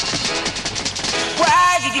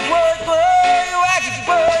 Why did you work, boy? Why did you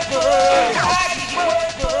work, boy? Why did you work,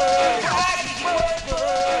 boy? Why did you work, boy?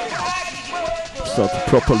 Why did you work, boy? Start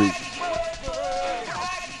properly.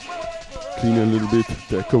 Clean a little bit.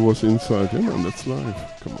 The echo was inside. Yeah, man, that's live.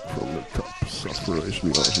 Come on, from the top.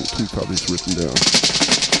 Sufferation version. King Tubby's written down.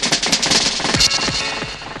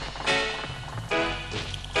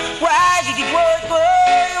 Why did you work, boy?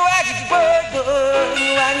 Why did you work, boy?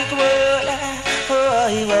 Why did you work, boy?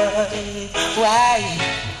 Why?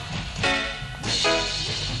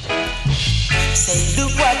 Say,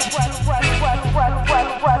 look what you Why did you work, boy? Why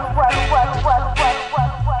did you work, boy? Why did you work, boy?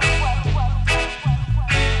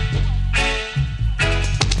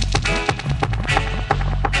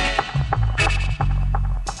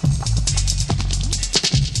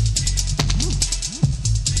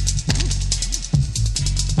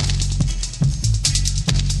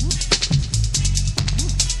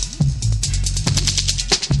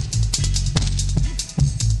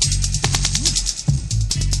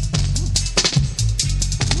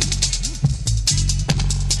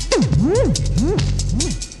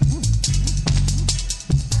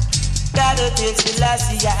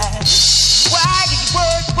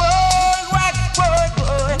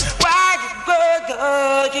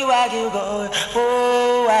 Why did you go?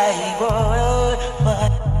 Oh, why, boy? Why?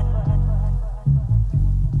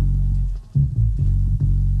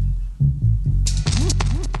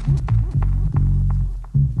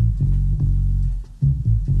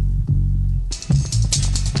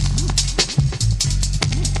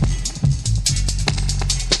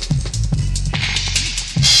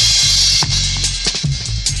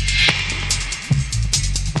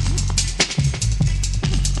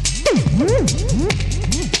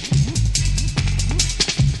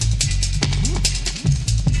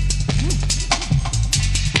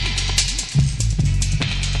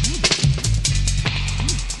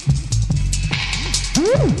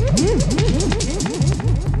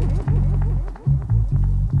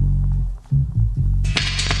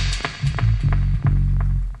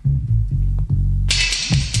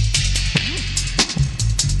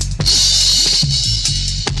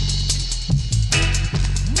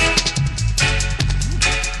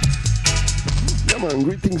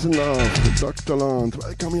 Greetings and love, Dr. Land,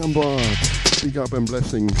 welcome on board. Big up and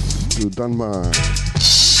blessings to Denmark.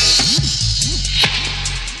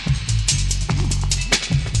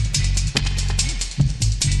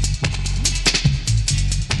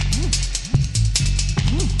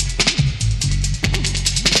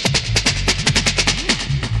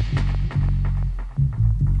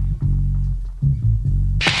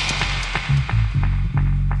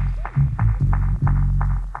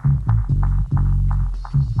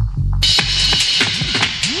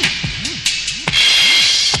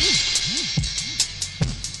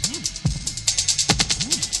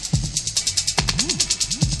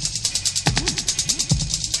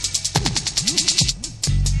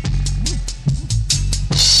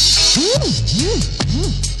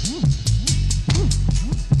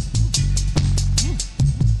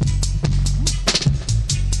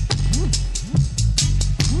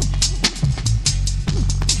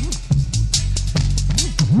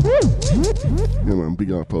 Yeah man,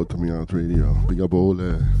 big up Outta Radio, big up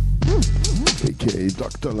Ole, aka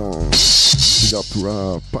Dr. Lang, big up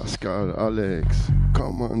Rob, Pascal, Alex,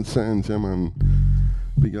 Common Sense, yeah man,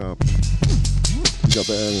 big up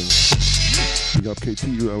Aaron, big up KT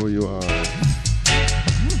wherever you are,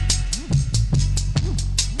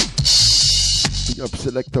 big up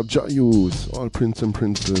Selector Jayus, all Prince and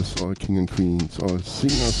Princess, all King and Queens, all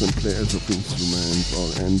singers and players of instruments, all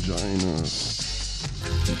anginas.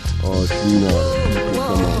 Oh, Tina,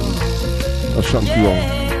 come on. Ashanti.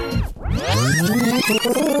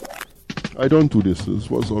 I don't do this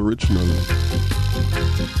was original.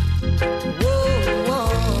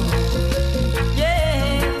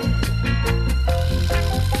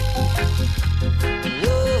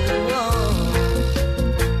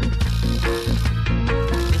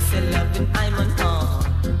 This a loving I'm on heart.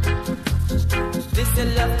 This a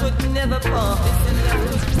love could never part.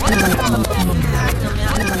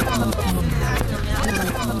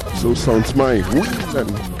 So sounds my wheel.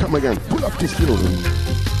 Come again, pull up this hill.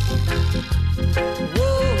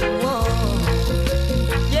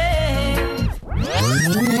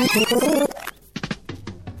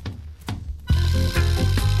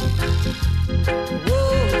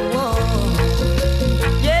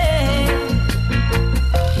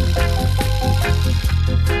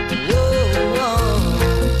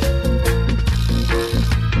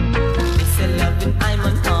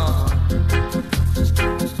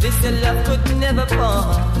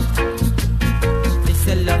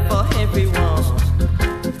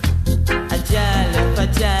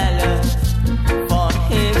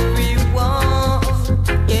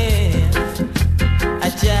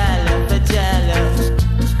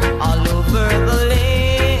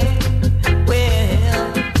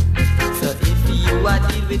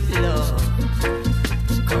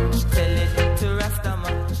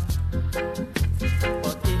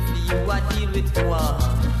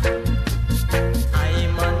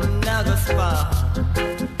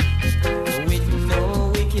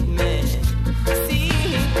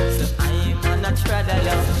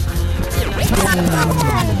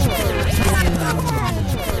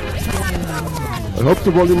 I hope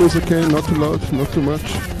the volume is okay, not too loud, not too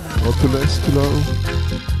much, not too less, too loud.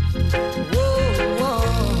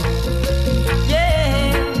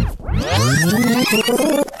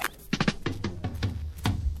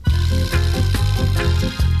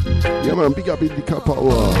 Yeah man, big up Indica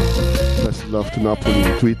Power. Best love to Napoli,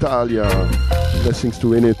 to Italia. Blessings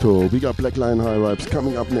to Veneto. Big up Black Lion High Vibes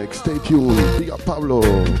coming up next. Stay tuned. Big up Pablo.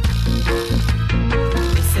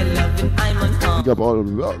 Big up all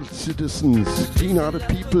world citizens, clean-hearted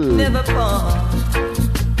people. Never part.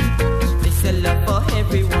 This a love for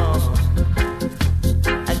everyone.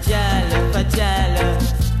 A jala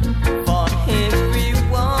for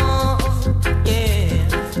everyone.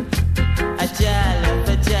 Yeah. A jala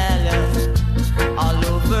all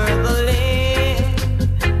over the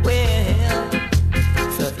land. Well,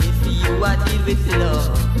 so if you are deal with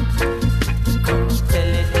love, come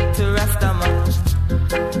tell it to Rastaman.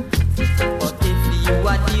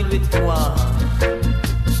 With war,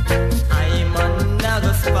 I'm on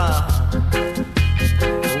another spot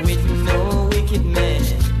with no wicked men.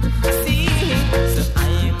 See, so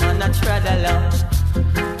I'm on a traveler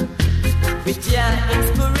with your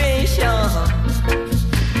inspiration,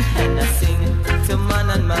 and I sing to man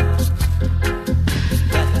and man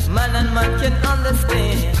that man and man can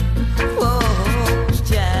understand. Whoa.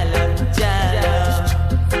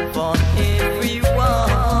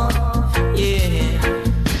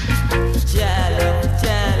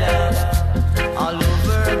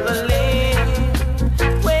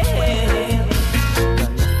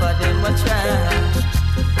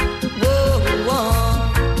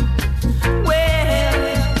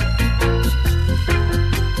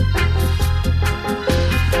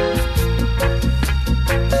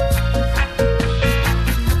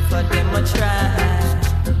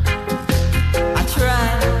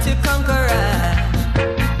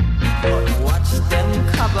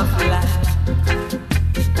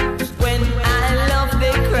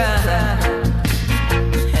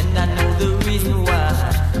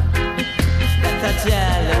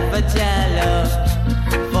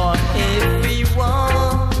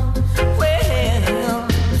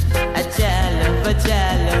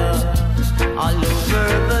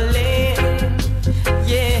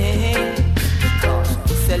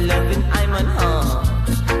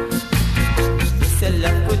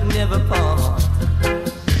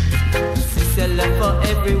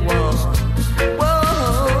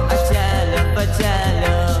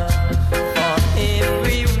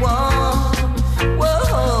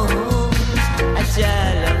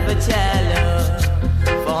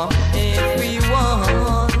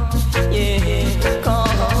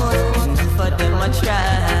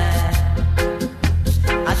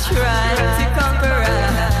 I try to conquer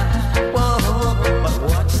her. Whoa, but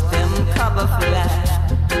watch them cover fly.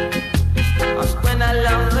 And when I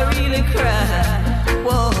love, I really cry.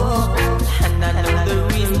 Whoa, and I know the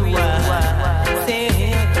reason why. Say,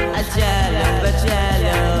 I jalo,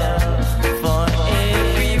 for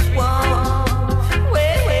everyone.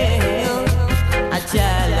 Well, I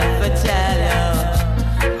jalo,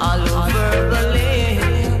 all over the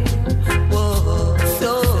land. Whoa,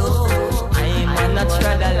 so I'm on a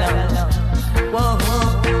treadle. Whoa,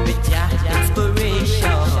 with your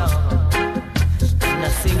inspiration. And I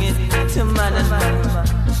sing it to man and man.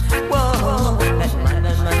 Whoa, that man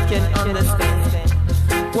and man can understand.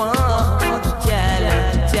 Whoa, jalo,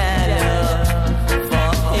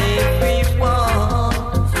 for everyone.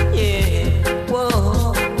 Yeah,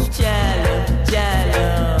 whoa, jalo,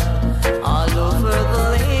 all over the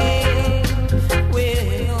land.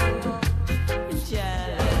 Well,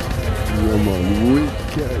 jalo. Yeah, man,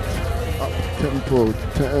 wicked. Up tempo,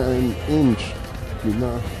 10-inch. You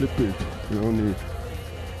now flip it. You only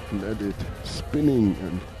let it spinning,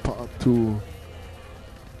 and part 2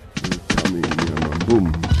 is coming. Yeah, man, boom.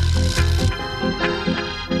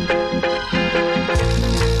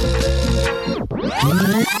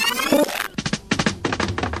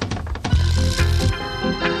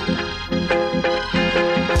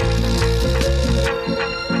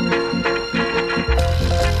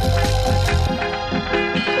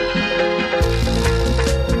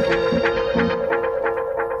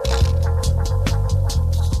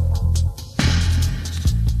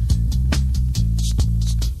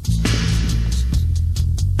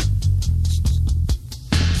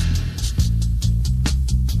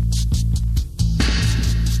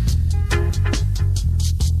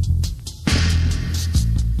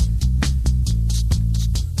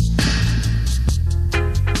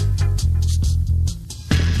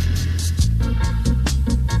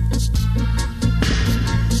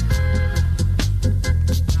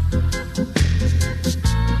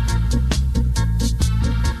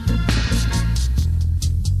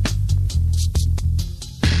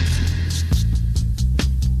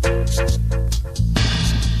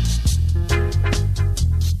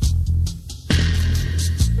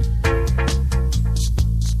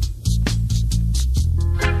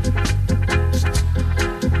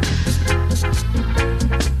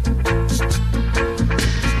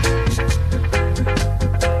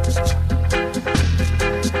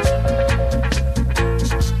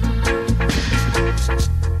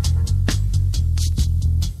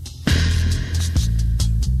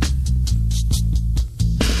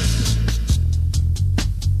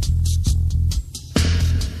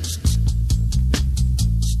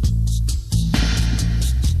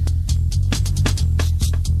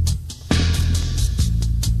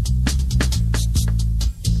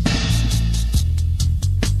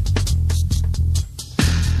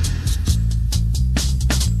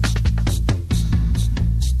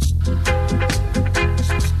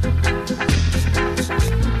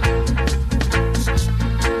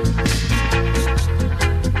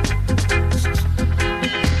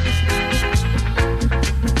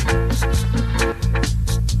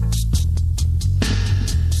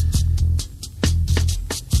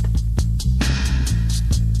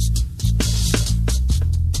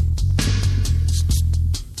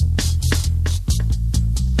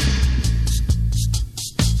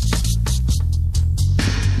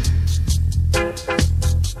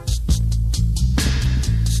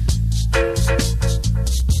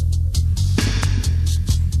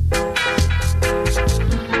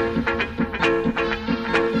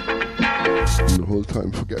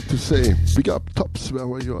 Say, big up tops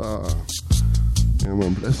wherever you are. Yeah,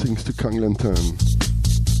 man, blessings to Conglanton.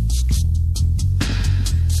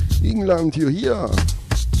 England, you're here.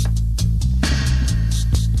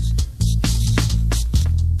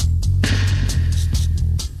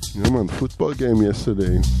 Yeah, man, football game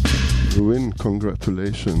yesterday. The win,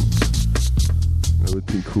 congratulations.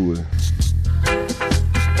 Everything cool.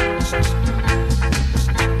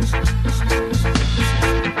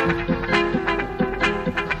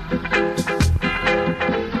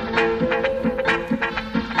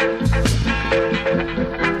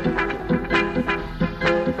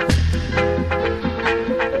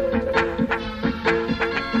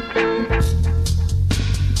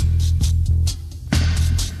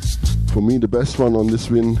 For me, the best one on this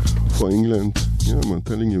win for England, yeah, I'm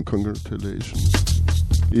telling you, congratulations,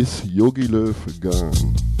 is Yogi Löw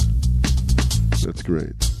gone. That's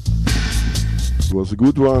great. It was a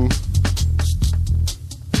good one,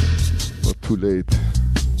 but too late.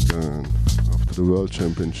 Gone. After the World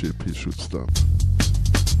Championship, he should stop.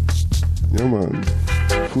 Yeah, man.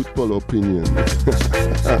 Football opinion.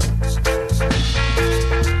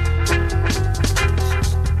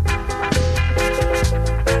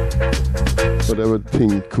 Whatever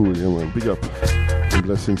thing, cool, yeah, man. Big up. And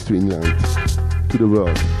blessings to England, to the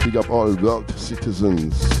world. Big up all world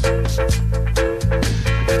citizens.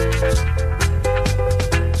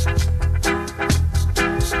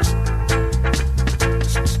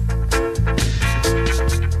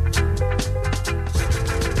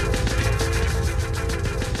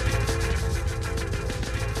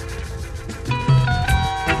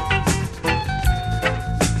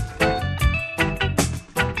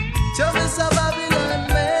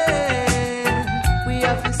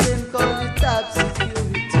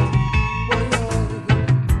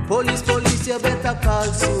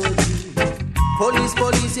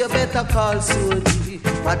 Call Soji,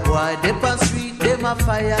 but why they on street, them a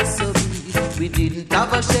fire so we didn't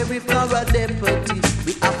have a sheriff nor a deputy.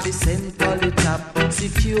 We have to send call it up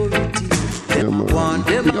security. Them a go on,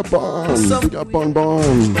 them a go on, big up on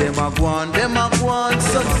bond. Them a go on,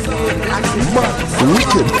 some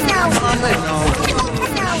wicked.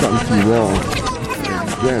 Shanty Wall.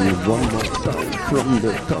 Again, one more time from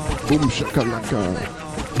the top. Boom shakalaka.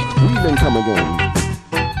 We then come again.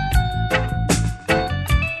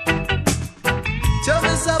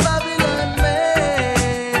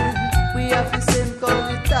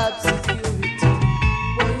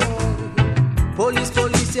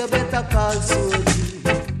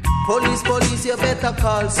 Police, you better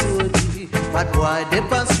call Soji. But why they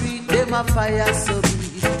on street, them a fire so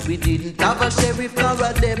we didn't have a sheriff nor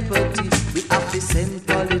a deputy. We have to send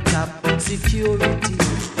call it up security.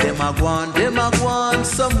 Them a go on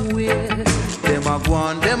somewhere. Them a go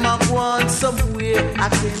on somewhere. I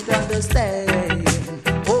can't understand.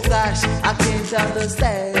 Oh gosh, I can't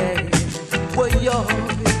understand. Boy, yo,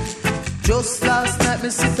 just last night me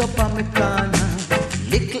sit up on my corner.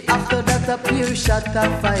 Little after that a pure shot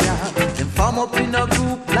of fire. Them form up in a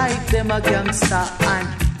group like them a gangster. And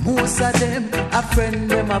most of them a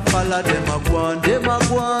friend, them a follow. Them a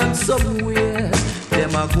go on somewhere.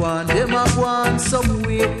 Them a go on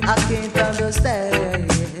somewhere. I can't understand.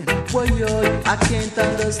 Boy, yo, I can't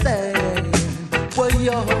understand. Boy,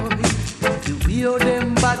 yo, the way of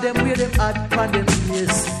them bad, them way them hard pan them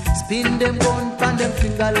ears. Spin them gun pan them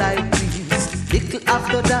finger like this. Little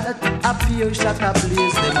after that, a pure shot a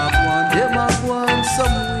blaze. Them a go on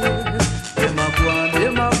somewhere. Them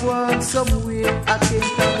a go on somewhere. I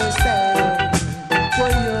can't understand.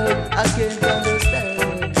 Boy, yo, I can't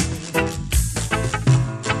understand.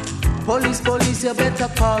 Police, you better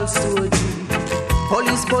call Soji.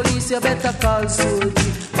 Police, you better call Soji.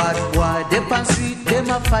 But why they on street, them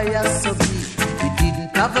a fire so we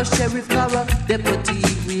didn't have a sheriff nor a deputy.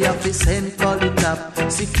 We have to send call it up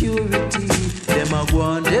security. Them a go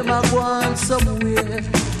on somewhere.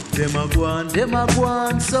 Them a go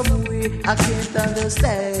on somewhere. I can't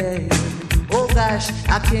understand. Oh gosh,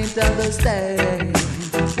 I can't understand.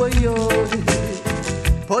 Boy, yo,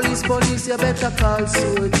 police, you better call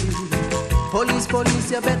Soji. Police,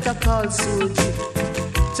 you better call Soji.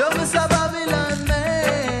 Show me some Babylon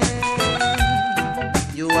man.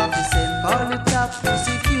 You have to send call it up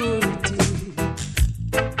security.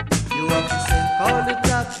 You have to send call it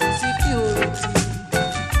up security.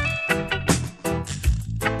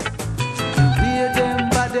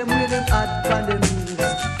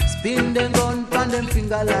 Spin them gun pan them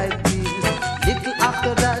finger like this. Little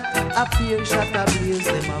after that, a pure shot a blaze.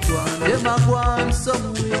 Them a go on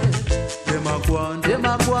somewhere. Them a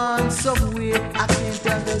go on somewhere. I can't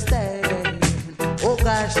understand. Oh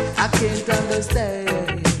gosh, I can't understand.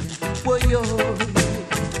 Boy, yo,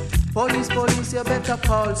 police, you better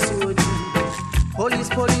call Soji.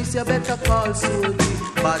 Police, you better call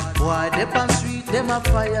Soji. But boy, they on street, them a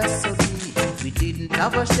fire so we didn't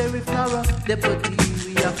have a sheriff nor a deputy.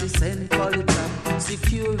 We have to send call it up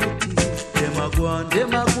security. Them a go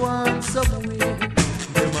on somewhere.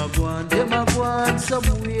 Them a go on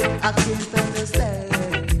somewhere. I can't understand.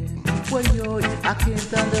 Well, yo, I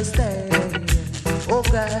can't understand. Oh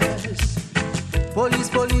gosh.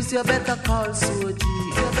 Police, you better call Soji.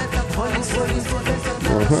 You better police, you better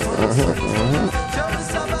call Soji.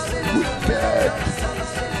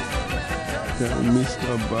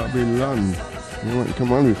 Mr. Babylon.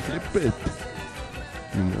 Come on, we flip it.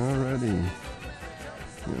 Already.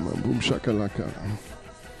 Yeah, man, boom shakalaka.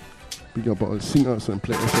 Big up all singers and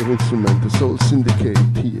players of instruments. The Soul Syndicate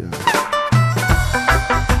here.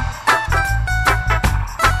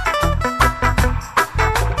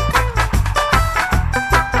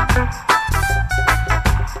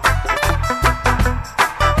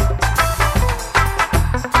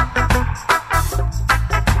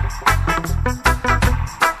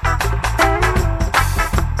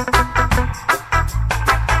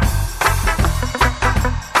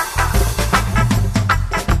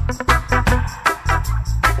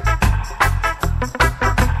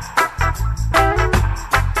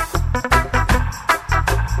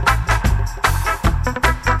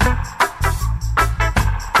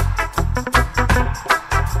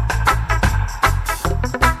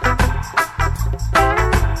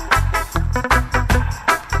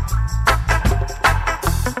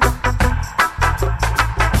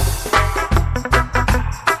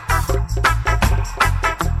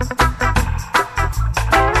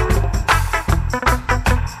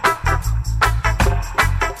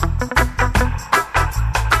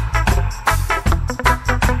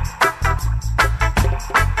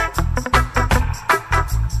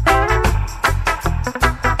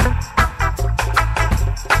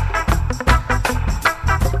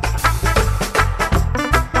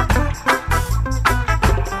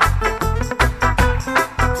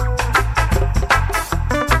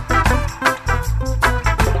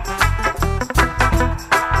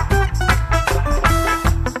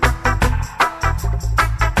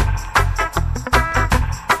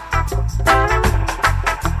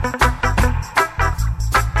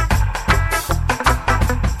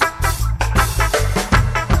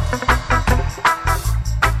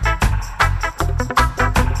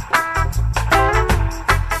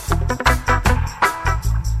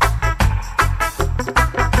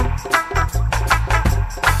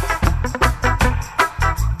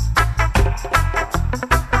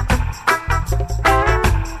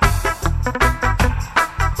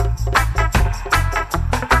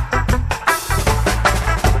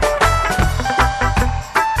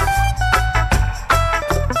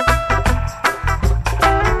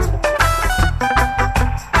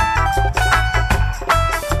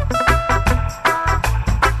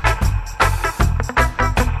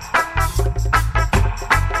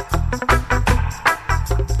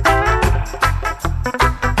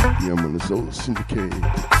 Syndicate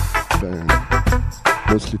band.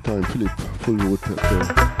 Mostly time Philip Fullwood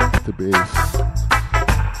at the bass,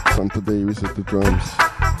 Santa Davis at the drums,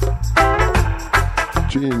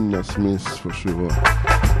 Gina Smith for sure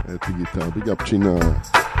at the guitar. Big up Gina.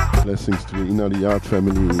 Blessings to the Inna the Yard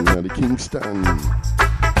family, Inna the Kingston.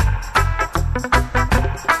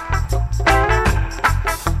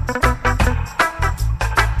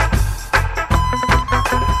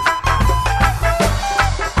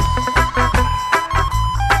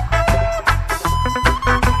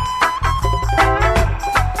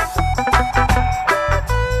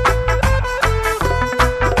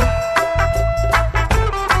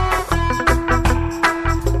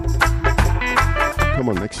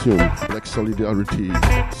 Black Solidarity,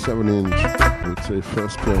 7-inch, I would say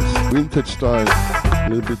first press, vintage style, a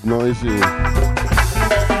little bit noisy.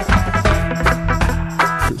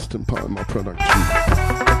 Kristen Palmer production.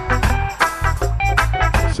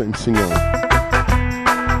 Same singer.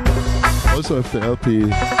 Also have the LP,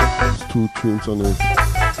 there's 2 tunes on it.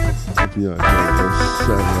 But yeah, there's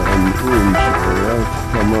 7-inch, yeah,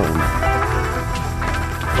 come on.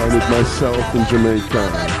 Find it myself in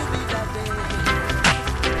Jamaica.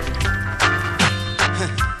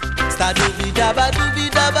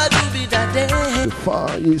 The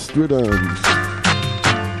Far East Rhythms.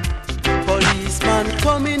 Policeman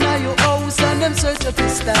come in at your house and them search up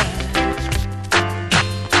his style.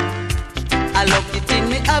 I love the thing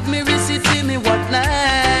me have me receipt for me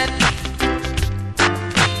whatnot.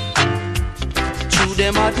 Through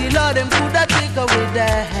them out the law them coulda take away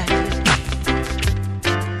that.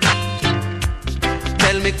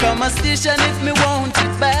 Tell me come a station if me want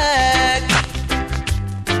it back.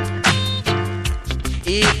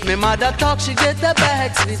 If me mother talk, she get the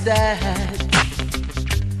bags with that.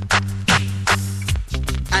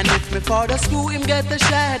 And if me father school, him get the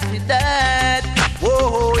shot with that.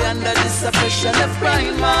 Whoa, under this oppression of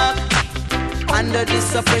crime mark. Under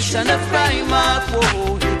this oppression of crime mark.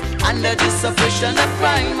 Whoa, under this oppression of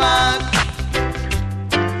crime mark.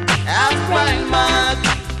 Of crime mark.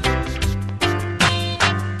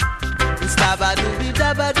 Stabba dooby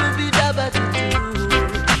dabba dooby dabba doo.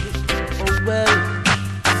 Oh well.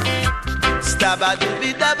 Stabba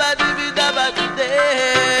dooby dabba dooby dabba doo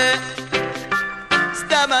day.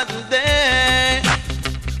 Stabba doo day.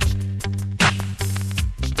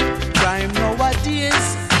 Crime nowadays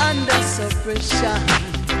under suppression.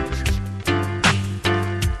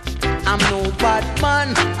 I'm no bad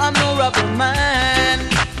man, I'm no robber man.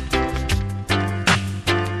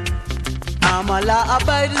 I'm a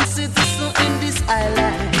law-abiding citizen in this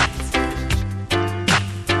island.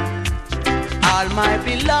 All my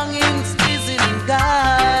belongings is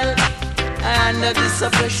illegal. Under the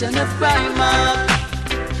suppression of crime,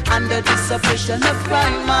 under the suppression of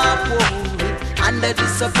crime, under the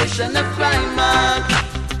suppression of crime,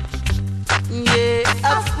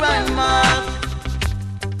 yeah, of crime.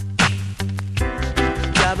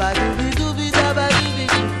 Dabba dooby dooby dabba dooby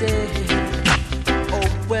dooby. Oh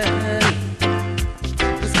well.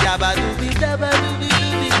 Dabba dooby dabba dooby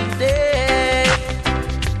dooby day.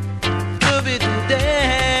 Dooby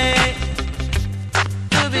day.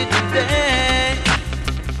 Dooby day.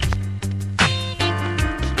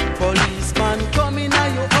 Policeman come in at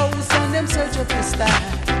your house and them search up your style.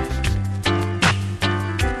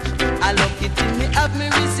 I look it in me, have me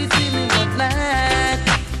receipt in me whatnot.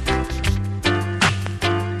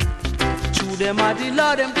 Through them are the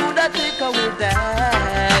law, them do that take away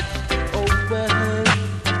that. Oh well.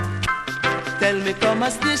 Tell me come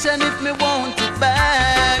a station if me want it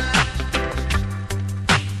back.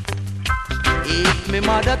 If me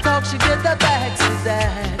mother talk, she get the bags with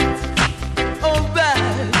that.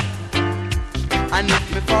 Alright. And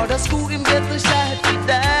if me father school, him get the shot with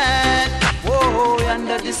that. Whoa,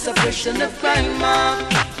 under the suppression of crime,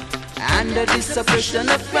 under the suppression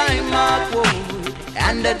of crime, whoa,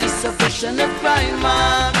 under the suppression of crime,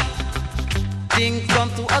 things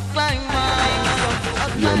come to a climb.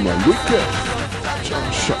 Yeah man, wicked.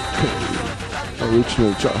 Joshua K.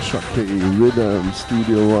 Original Joshua K. Rhythm,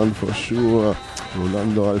 Studio One for sure.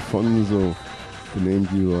 Rolando Alfonso. The name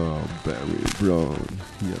you are Barry Brown.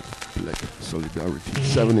 Yeah, Black Solidarity.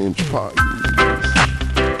 7-inch party.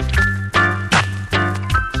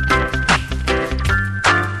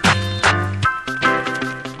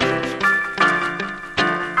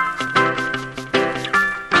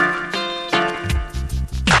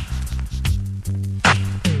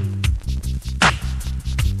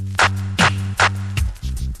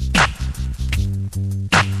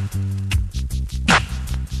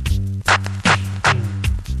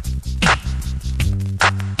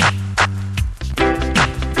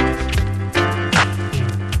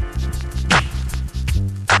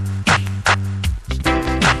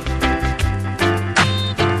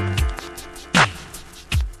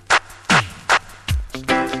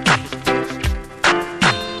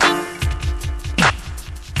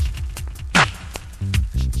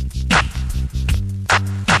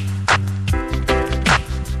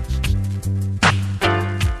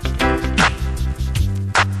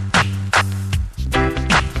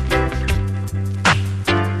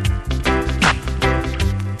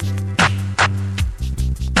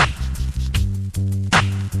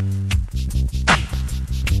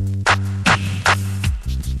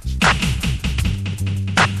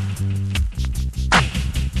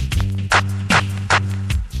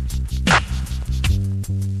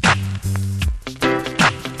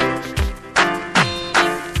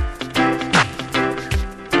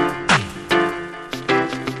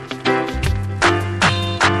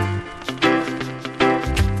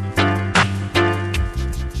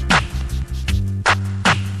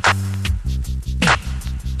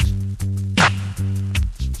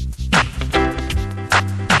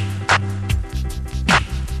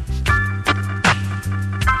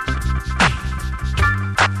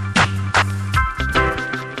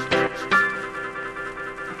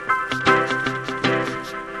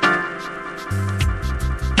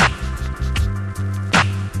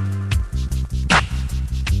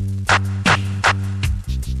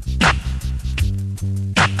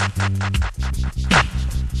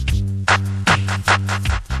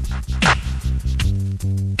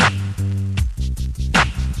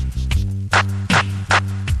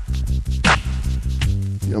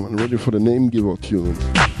 man, ready for the name giver tune.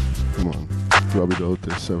 Come on, grab it out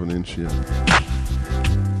there, 7-inch here.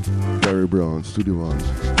 Gary Brown, Studio One.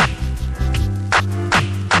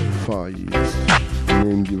 Far East,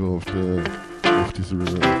 name giver of this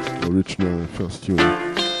original first tune.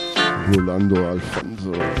 Rolando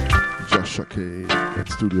Alfonso, Joshua K at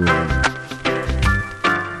Studio One.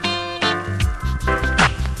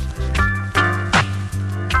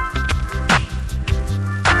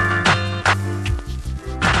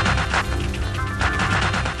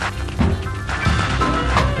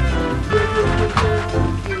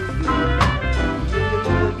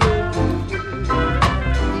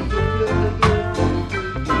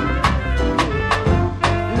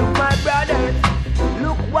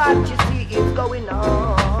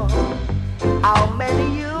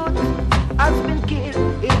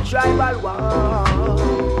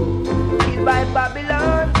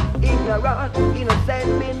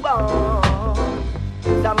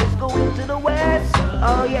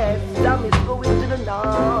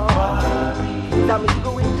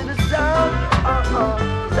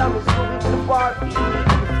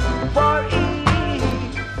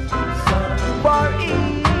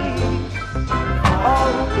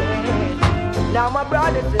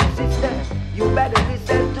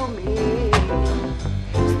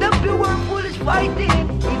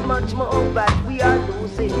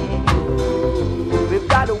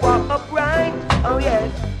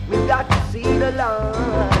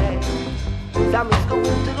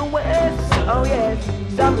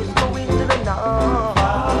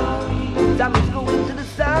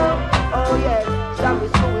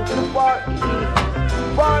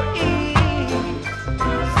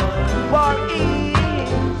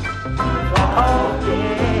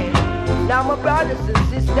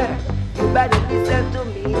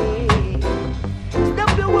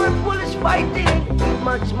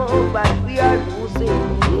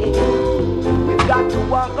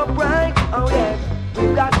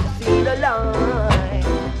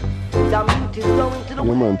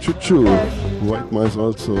 White Mice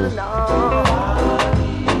also.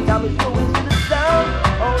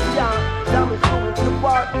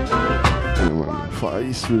 Far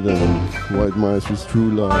East with them. White Mice with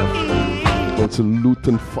True Love. Also Loot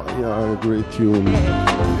and Fire, a great tune.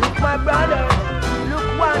 Look my brother, look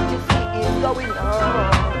what you see is going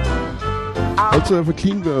on. Also have a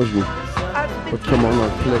clean version. But come on, I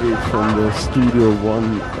play it from the Studio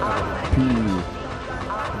One LP.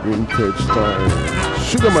 Vintage style.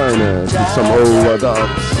 Sugar Miners with some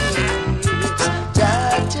overdubs.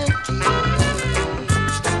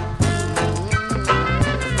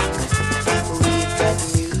 We've got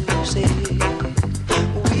music,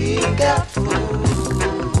 we've got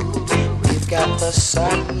food, we've got the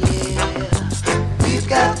sun, yeah, we've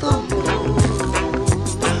got the moon,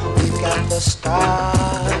 we've got the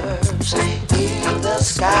stars in the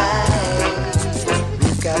sky,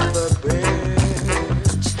 we've got the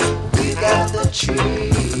birds, we've got the trees.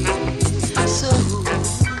 So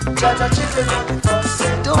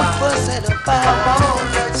don't fuss and fight.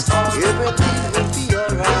 Everything will be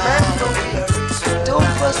alright.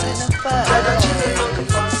 Don't fuss and fight.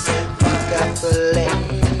 We've got the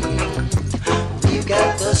land, we've got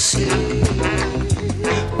the sea,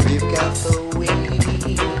 we've got the wind,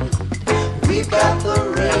 we've got the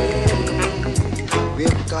rain,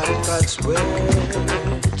 we've got God's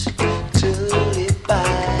word to live by.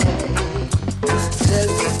 Tell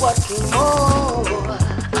me what more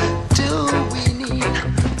do we need?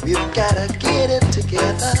 We've gotta get it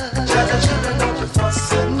together.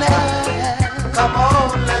 Now, come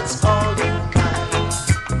on, let's all be kind.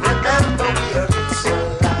 Remember we are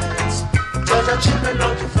Israelites. Judge our children,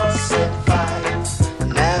 don't you fuss and fight.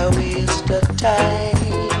 Now is the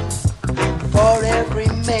time for every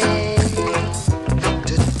man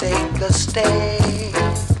to take a stand,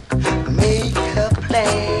 make a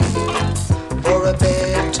plan for a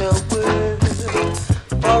better world,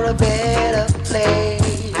 for a better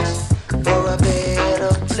place, for a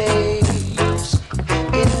better place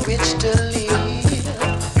in which to live.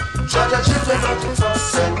 Judge our children, don't you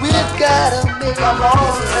fuss and fight. We've gotta make come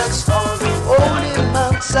on, let's all hold him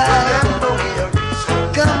outside.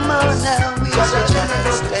 Come on now, we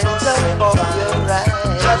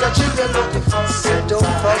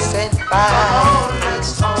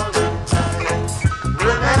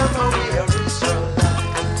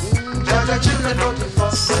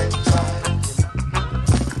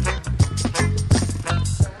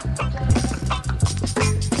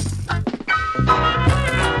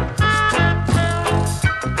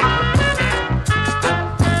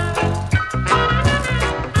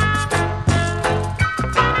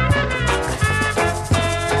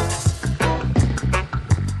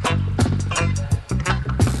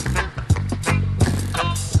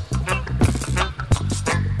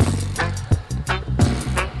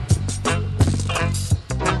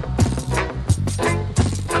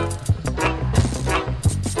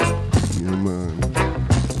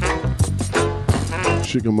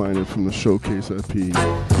Sugar Mined from the Showcase LP.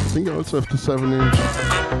 I think I also have the 7-inch.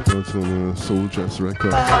 That's on a Soul Jazz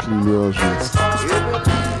record, clean version.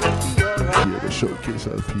 Here, the Showcase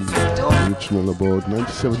LP, original about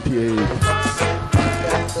 1978.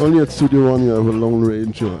 Only at Studio One you have a Lone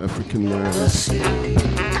Ranger, African Land,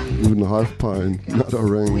 even a Half Pint, not a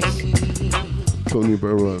ranks. Tony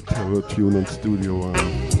Barrett have a tune on Studio One.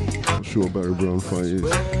 For sure Barry Brown Fire is.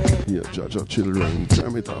 Here, Jaja Children,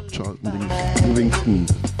 Jam It Up, Charlton Livingston.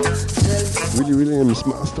 Willie Williams,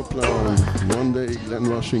 Master Plan, One Day, Glenn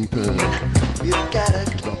Washington.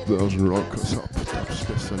 Dub version Rockers Hop, Dub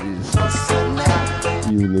Specialist.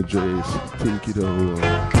 Even the Jays, Think It Over.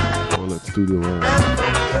 All at Studio One.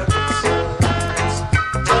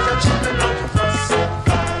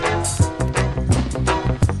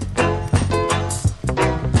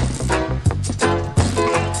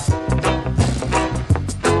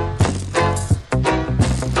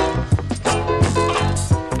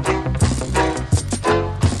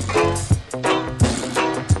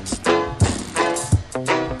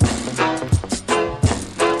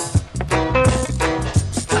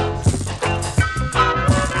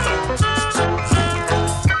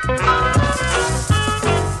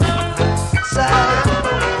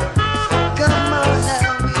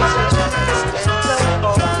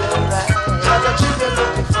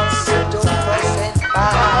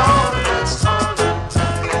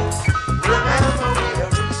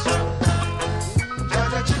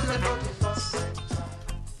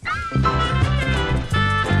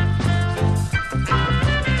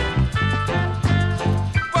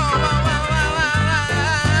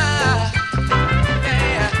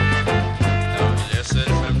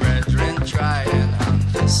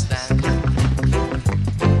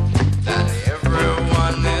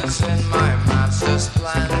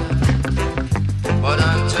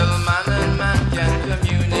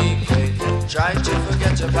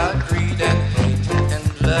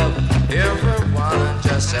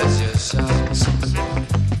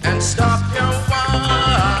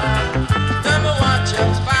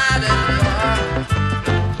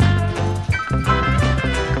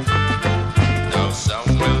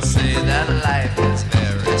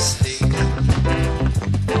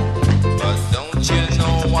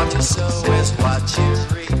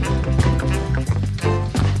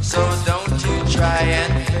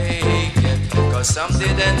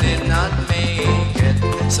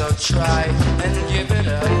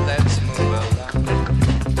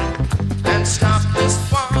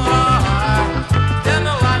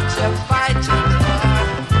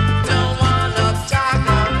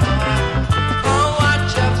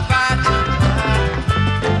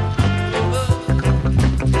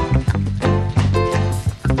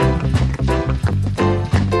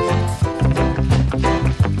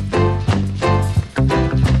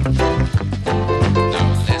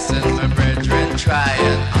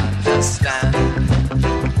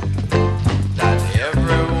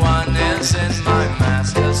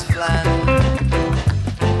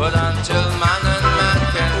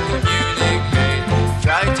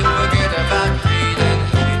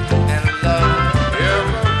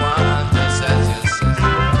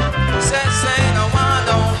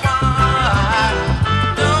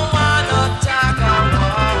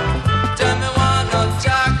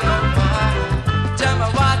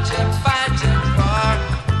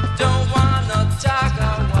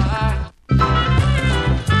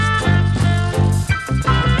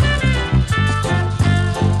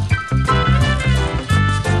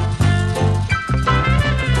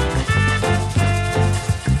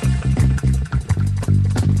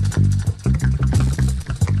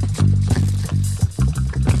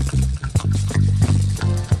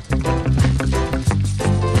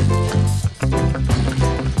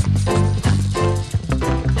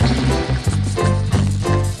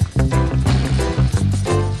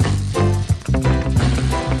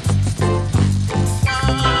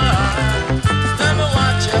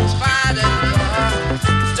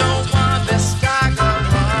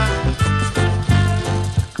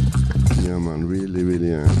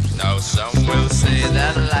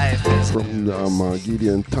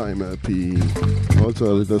 Gideon Time LP,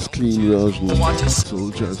 also this clean version,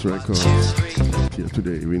 Soul Jazz Records, here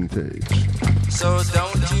today, vintage. So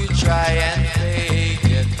don't you try and fake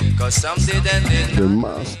it, cause some didn't. The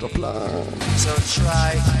Master Plan. So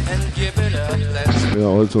try and give it up, let's yeah,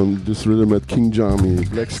 also on this rhythm at King Jammy,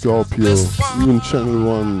 Black Scorpio, even Channel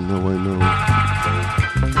 1, now I know.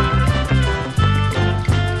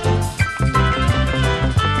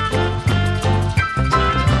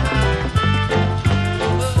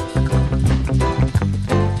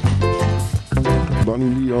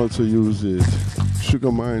 Bonnie Lee also use it.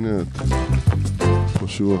 Sugar Mined. for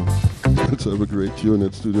sure. Let's have a great tune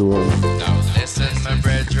at Studio One. Now listen, my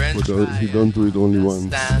brethren, But he don't do it only once.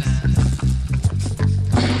 That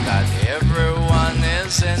everyone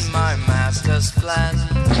is in my master's plan.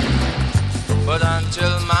 But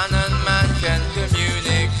until man and man can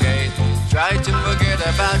communicate, try to forget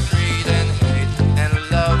about greed and hate and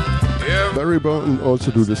love. Barry Burton also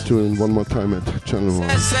do this tune one more time at Channel 1.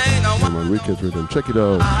 Come on, Wicked Rhythm. Check it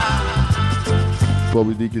out.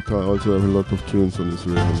 Bobby D Guitar also have a lot of tunes on this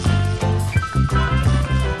rhythm.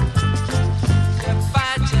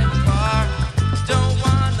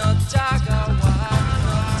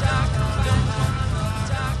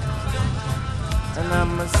 And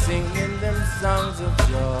I'm singing them songs of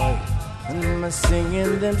joy, and I'm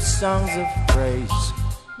singing them songs of praise,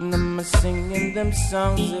 and I'm singing them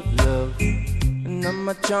songs of love, and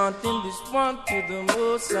I'm chanting this one to the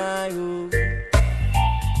Most High. Oh,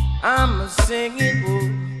 I'm singing, oh,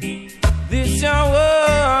 this your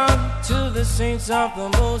word to the saints of the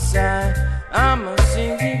Most High. I'm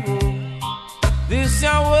singing, oh, this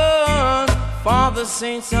your word for the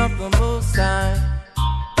saints of the Most High.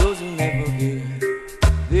 Those who never give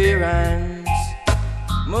their hands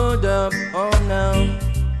moved up, oh no.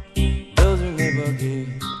 Those who never give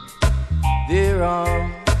their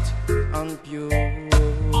heart unpure.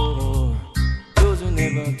 Those who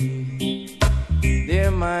never give their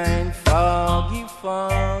mind foggy,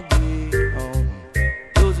 foggy. Oh,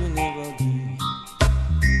 those who never give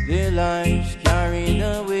their lives carried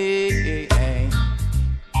away.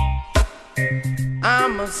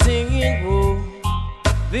 I'm singing, oh,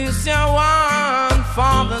 this your one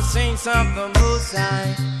for the saints of the Most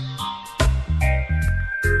High.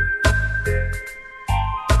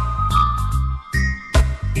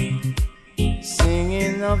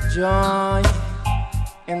 Singing of joy,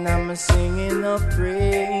 and I'm singing of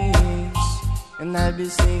praise, and I'll be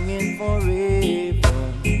singing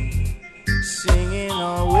forever, singing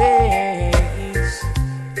always.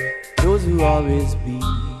 Those who always be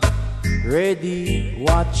ready,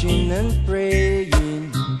 watching and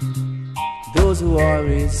praying. Those who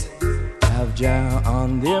always have Jah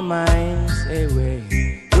on their minds, away.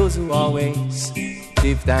 Those who always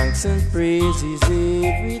give thanks and praises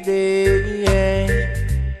every day, yeah.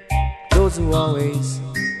 Those who always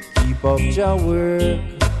keep up Jah work,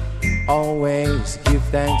 always give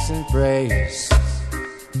thanks and praise.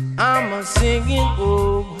 I'm singing,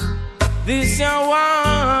 oh, this your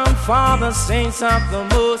one for the saints of the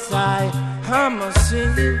Most High. I'm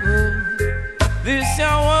singing, oh, this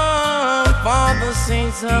your one for the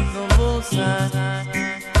saints of the Most High.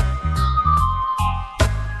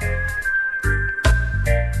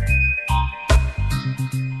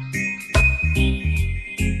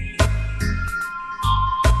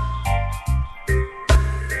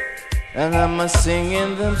 And I'm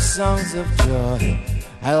singing them songs of joy.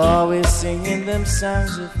 I'll always singing them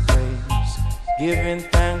songs of praise, giving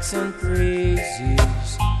thanks and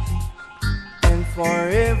praises, and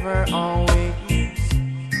forever always.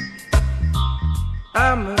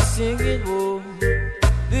 I'm singing, oh,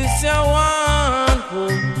 this your one,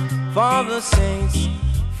 oh, for the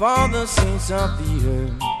saints of the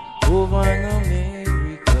earth, over in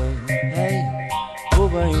America, hey,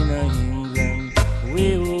 over in England,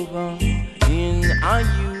 way over in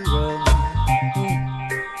Europe,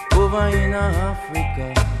 over in Africa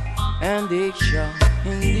and Asia,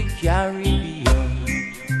 in the Caribbean,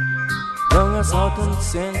 down in South and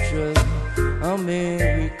Central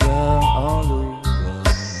America, all over.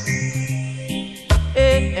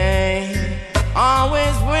 Hey, hey,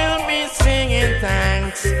 always will be singing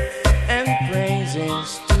thanks and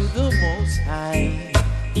praises to the Most High.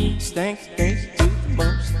 Thanks to the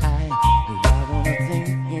Most High. I wanna thank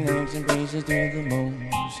thanks and praises to the Most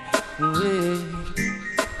High.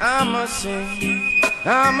 I'm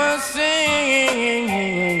singing,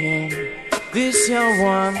 this your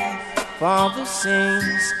one for the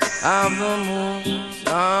saints of the Most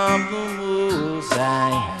High.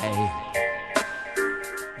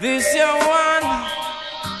 This your one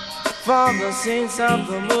for the saints of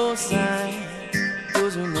the Most High.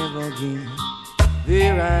 Those who never give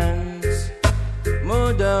their hands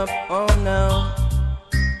moved up, oh no.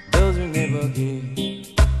 Those who never give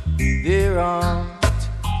their heart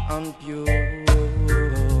unpure.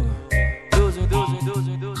 Those who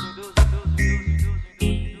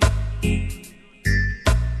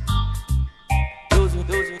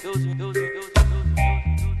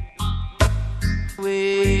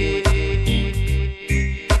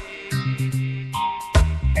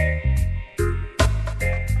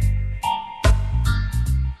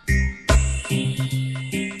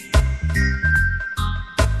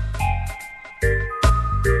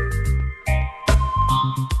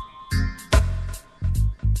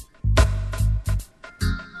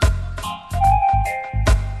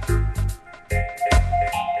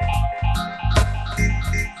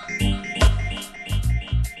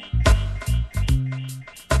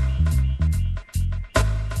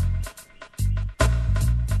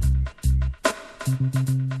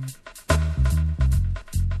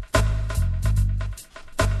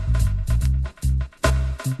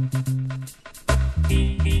Yeah,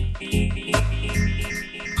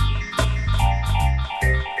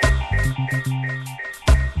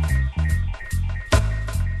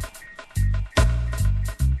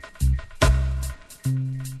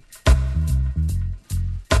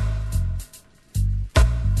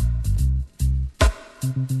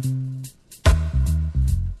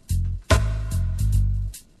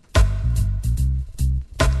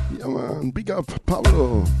 man. Big up,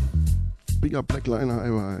 Pablo. Big up, Black Line High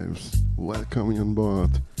Vibes. Welcome on board.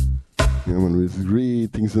 Yeah, man, with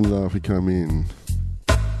greetings and love, we come in.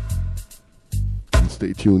 And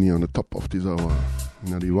stay tuned here on the top of this hour.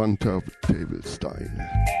 Now the one table style.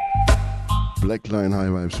 Black Line High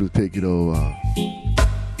Vibes will take it over.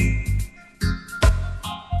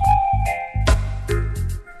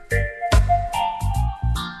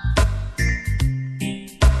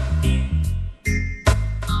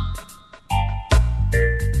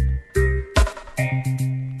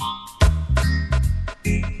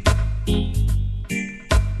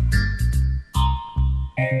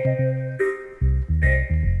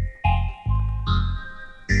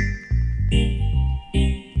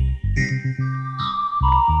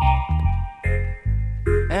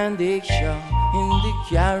 And they shot in the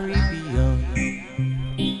Caribbean.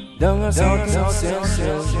 Down a south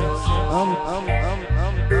central.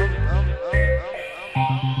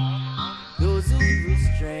 Those who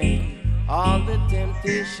restrain all the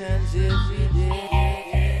temptations every day.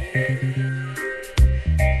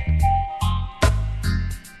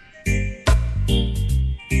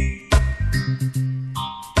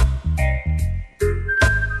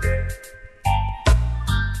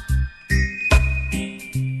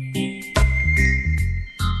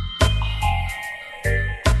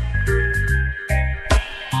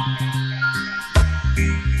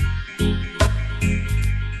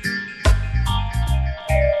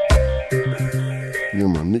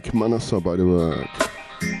 Nick Manassa by the work.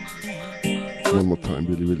 One more time,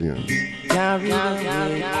 Billy Williams.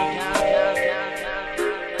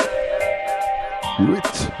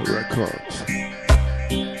 Wit Records.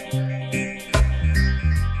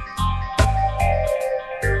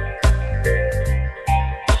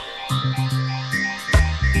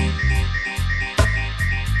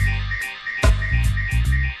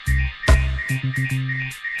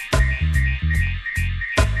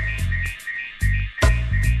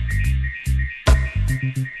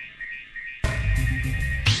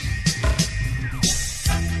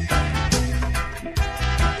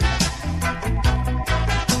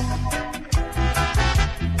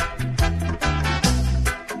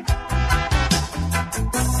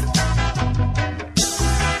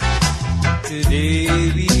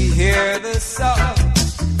 Today we hear the song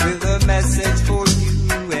with a message for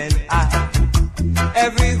you and I.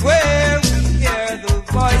 Everywhere we hear the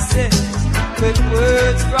voices with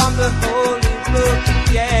words from the Holy Book,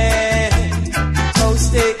 yeah. Oh,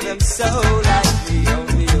 take them so lightly,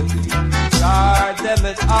 only a few regard them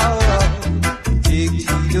at all. Take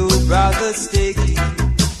heed, oh brothers, take heed.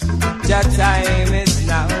 Your time is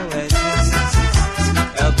now at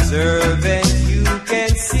hand. Observe and you can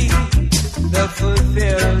see the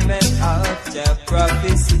fulfillment of the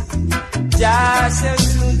prophecy. Jah shall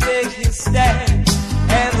soon take his stand,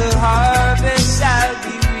 and the harvest shall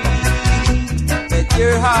be reaped. Let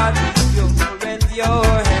your heart be pure and your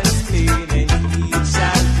hands clean, and he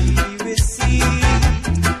shall be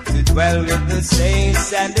received to dwell with the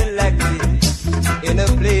saints and elected in a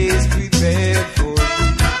place prepared for you.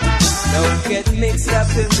 Don't get mixed up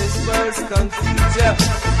in this world's confusion.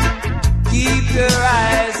 Keep your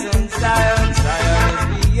eyes on Zion.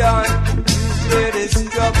 Zion is beyond usual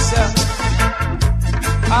destruction.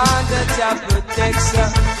 Under your protection,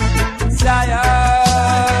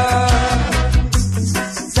 Zion,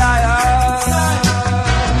 Zion.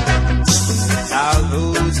 Now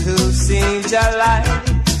those who sing your life,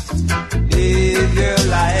 live your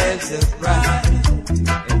lives upright.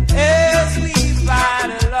 And as we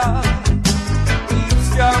fight along, keep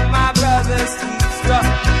strong, my brothers, keep strong.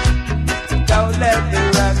 Don't let the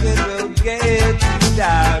rocket road get you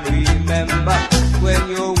down. Remember when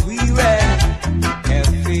you're weary, have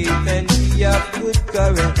faith and be of good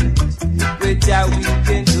courage. With our we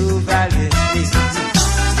can do valiant things.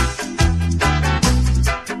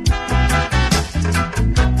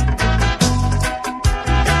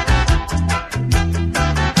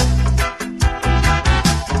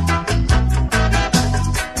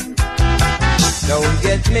 Don't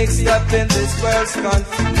get mixed up in this world's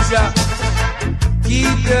confusion.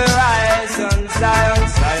 Keep your eyes on Zion.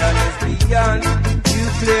 Zion is beyond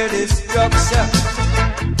nuclear destruction.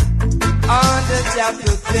 Under your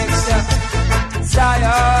protection,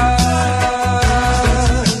 Zion.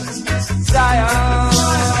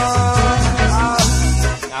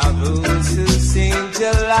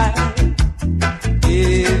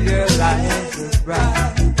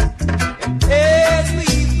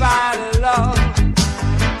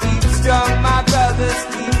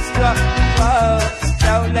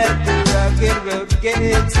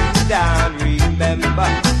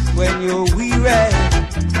 when you're weary.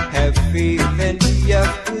 Have faith and be of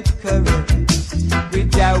good courage.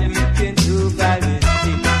 With Jah we can do valiant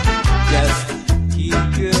things. Just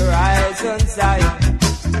keep your eyes on Zion.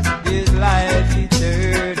 There's life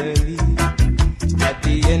eternally. At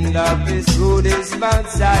the end of this road is Mount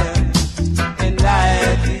Zion, and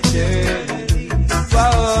life eternally.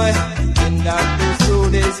 Whoa, end of this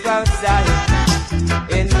road is Mount Zion,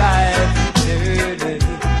 and life eternally.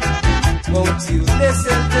 Won't you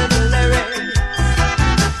listen to the lyrics?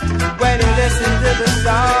 When you listen to the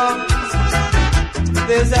songs,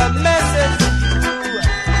 there's a message for you.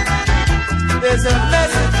 There's a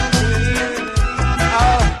message for you.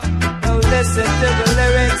 Oh, listen to the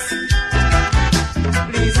lyrics.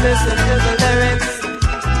 Please listen to the lyrics.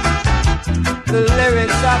 The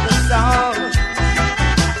lyrics of the song.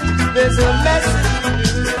 There's a message for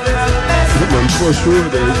you. There's a message. Come on, for sure,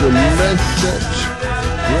 there's a message.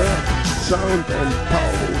 Yeah, sound and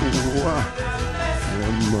power.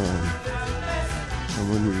 Yeah, man. And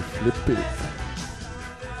when we flip it,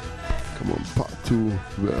 come on, part 2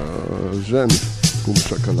 version. Boom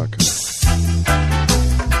shakalaka.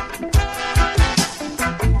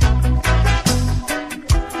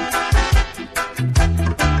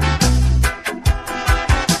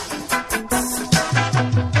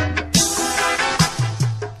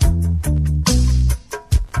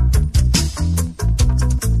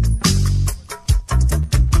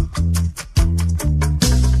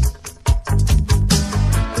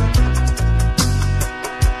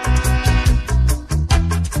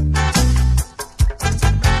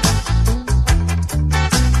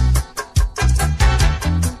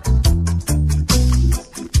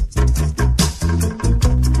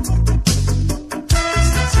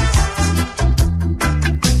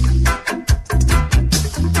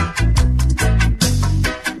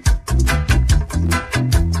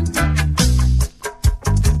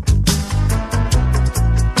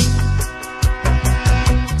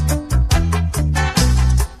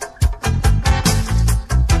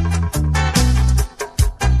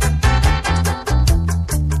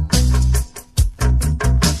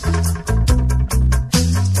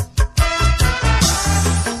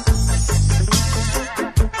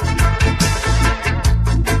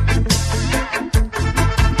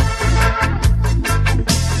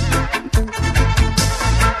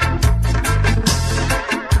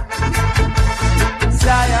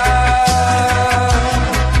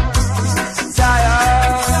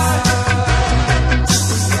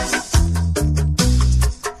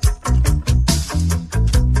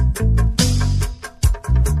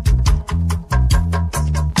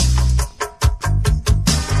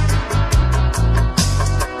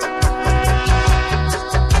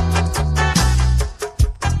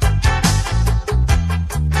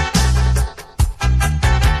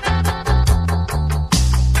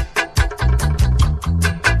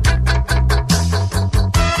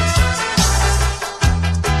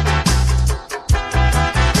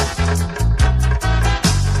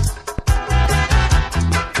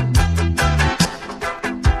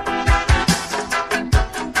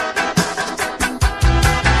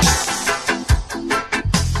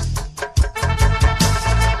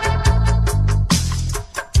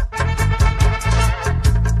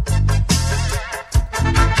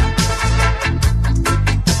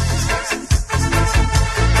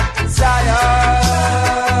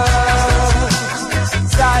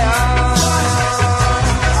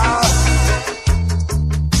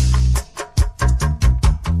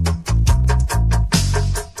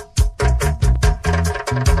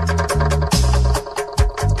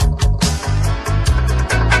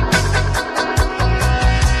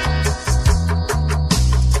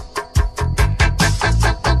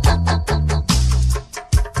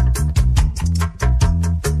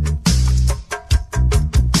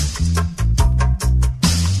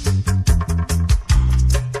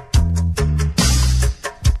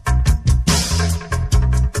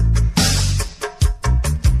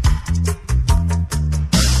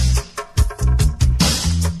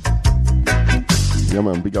 Yeah,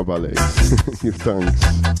 man, big up Alex. Give thanks.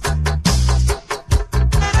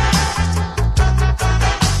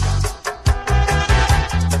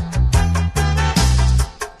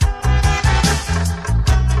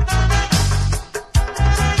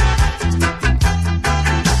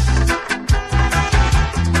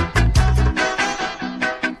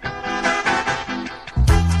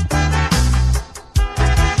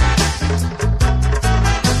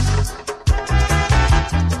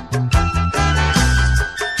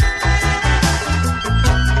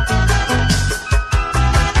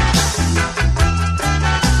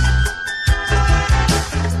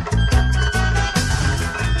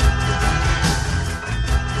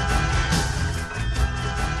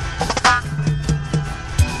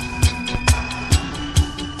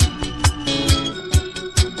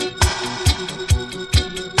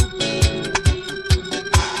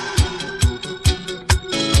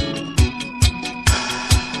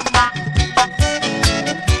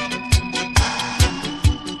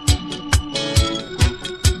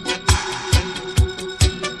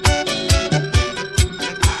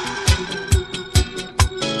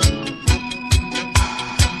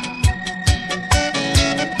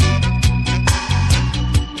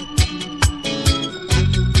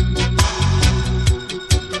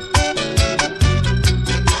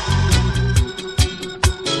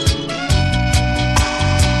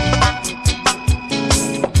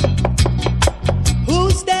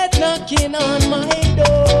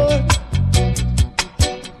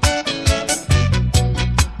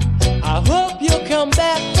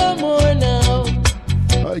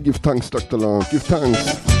 thanks, Dr. Long. Give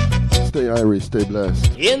thanks. Stay Irish, stay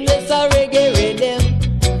blessed. In this reggae rhythm,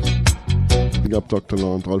 big up Dr.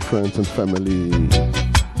 Long, all friends and family.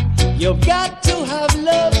 You've got to have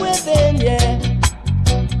love within you.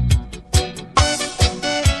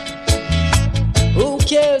 Who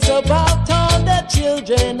cares about all the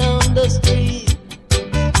children on the street?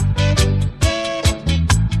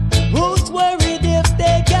 Who's worried if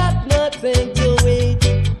they got nothing to eat?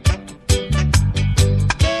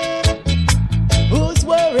 Who's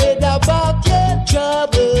worried about your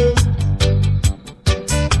trouble?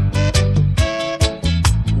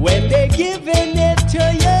 When they're giving it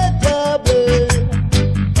to you double.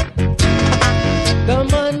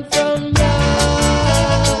 Come on from ya,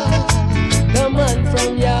 come on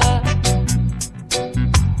from ya,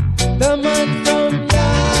 come on from ya,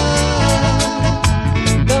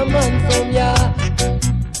 come on from ya,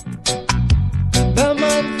 come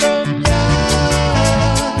on from ya,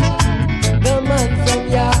 come on from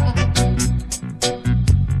ya,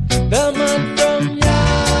 come on from ya,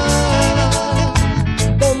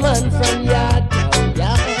 come on from ya,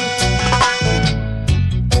 ya.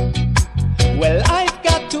 Well, I've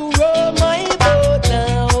got to row my boat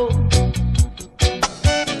now.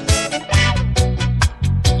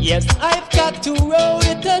 Yes, I've got to row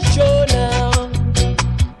it ashore now.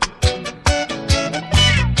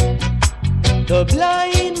 The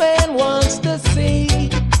blind man wants to see.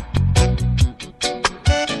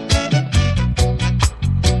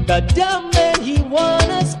 The dumb man, he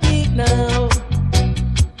wanna speak now.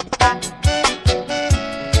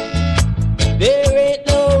 There ain't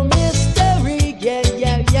no mystery, yeah,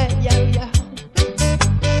 yeah, yeah, yeah, yeah.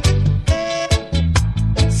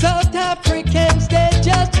 South Africans, they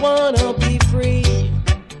just wanna be free.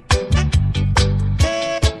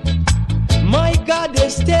 My God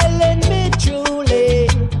is telling me truly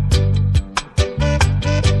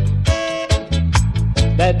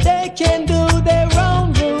that they can do their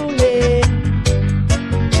own ruling.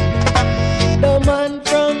 The man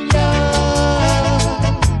from ya,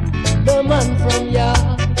 the man from ya,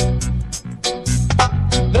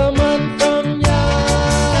 the man from ya,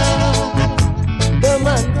 the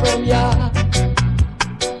man from ya,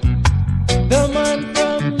 the man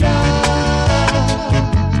from ya,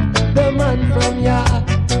 the man from ya,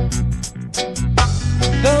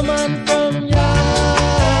 the man from ya,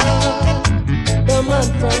 the man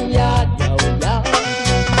from ya, yo, yo.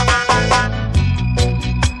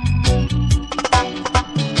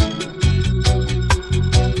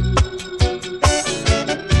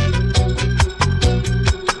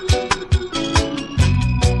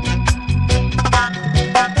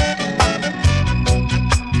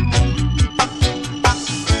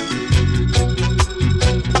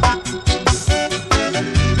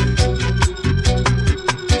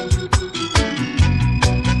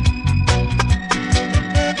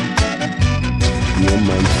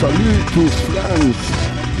 Salute to France.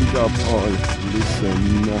 Big up all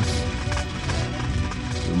listeners.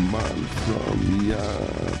 The man from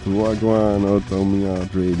Yard. Wagwan out on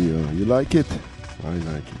Yard Radio. You like it? I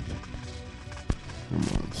like it. Come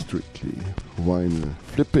on, strictly vinyl.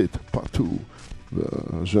 Flip it, part 2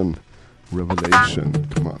 version. Revelation.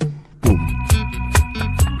 Come on. Boom.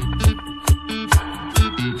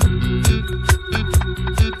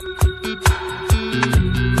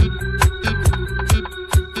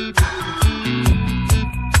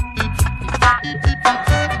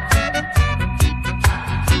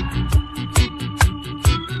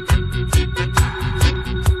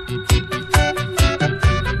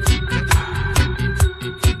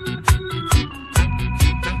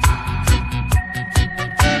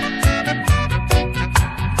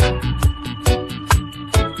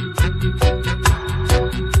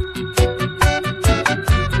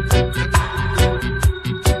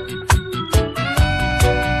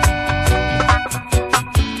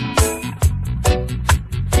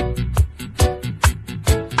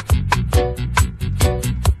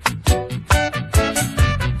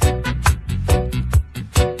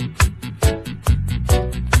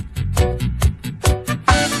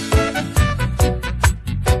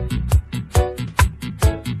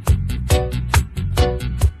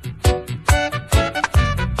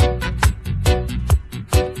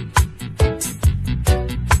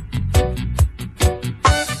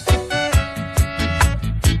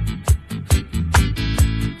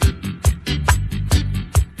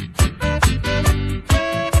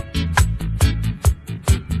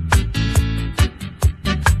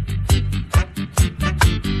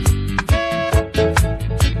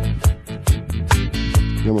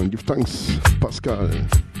 Thanks, Pascal.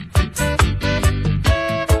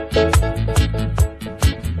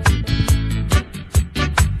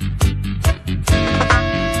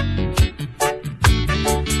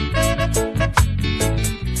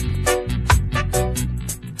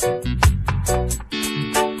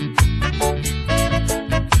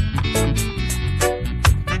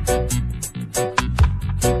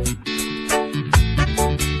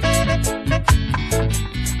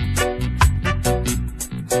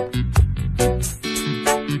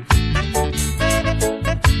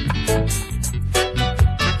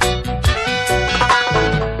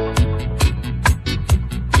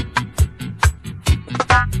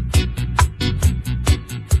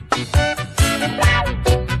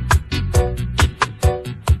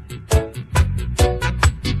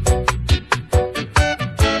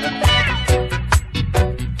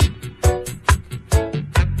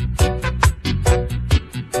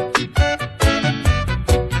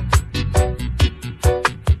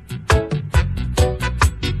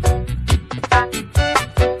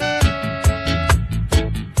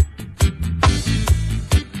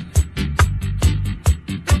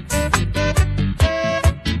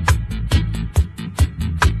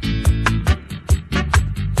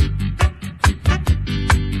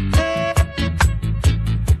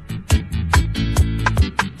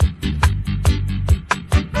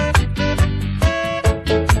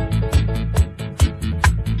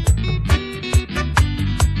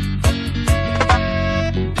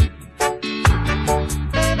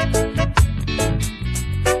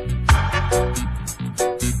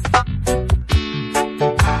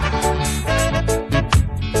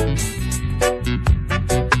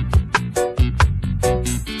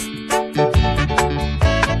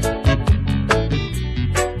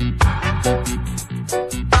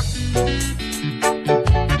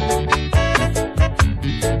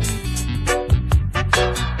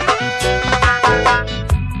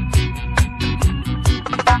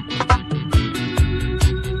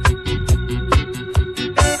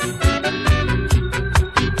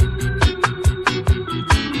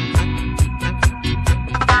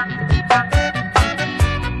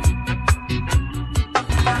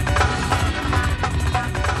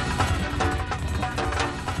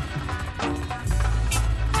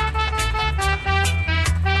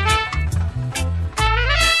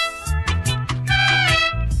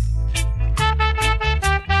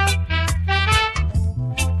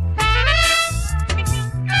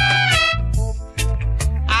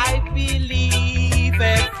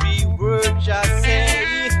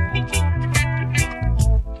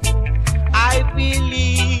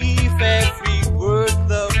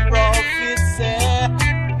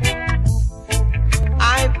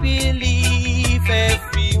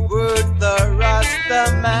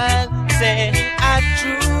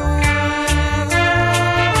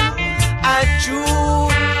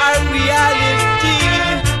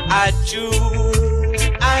 true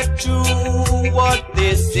what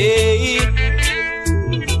they say.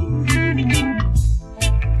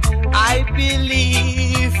 I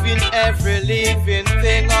believe in every living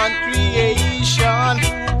thing on creation.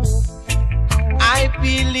 I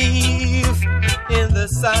believe in the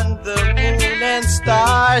sun, the moon and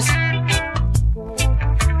stars.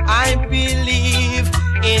 I believe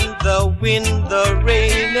in the wind, the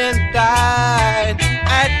rain and tide.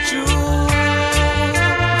 I true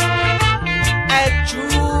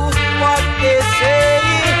what they say.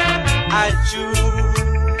 I true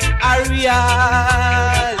a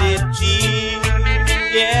reality.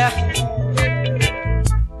 Yeah.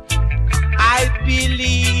 I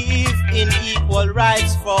believe in equal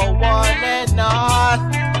rights for one and all.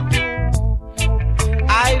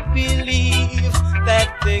 I believe that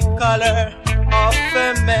the color of a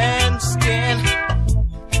man's skin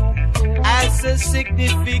has a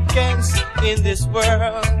significance in this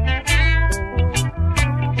world.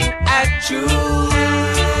 I true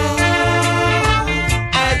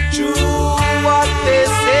what they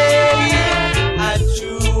say. I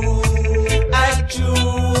true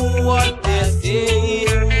what they say.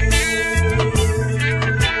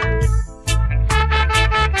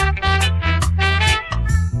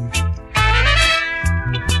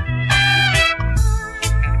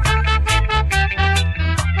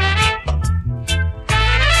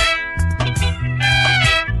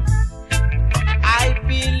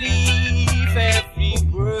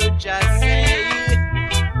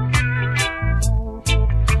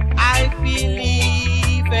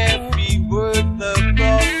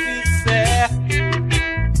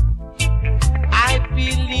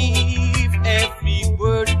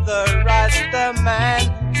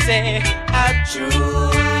 I true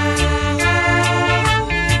what they say.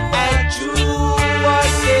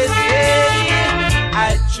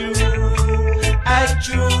 I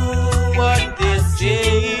true what they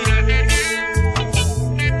say.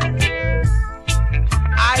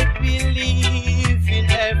 I believe in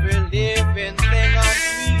every living thing on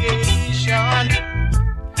creation.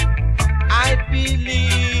 I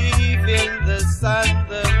believe in the sun,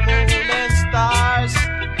 the moon and stars.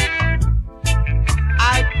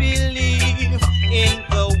 I believe in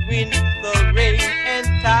the wind, the rain and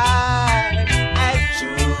tide. I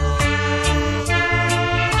true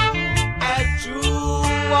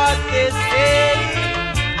what they say.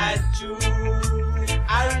 I true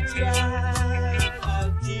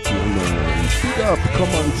Big up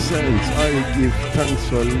Common Sense. I give thanks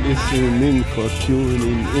for listening, for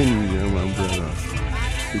tuning in, yeah, my brother.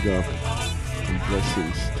 Big up and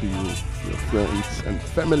blessings to you, your friends and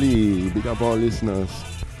family. Big up all listeners.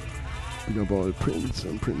 Big up all prince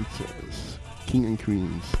and princess, king and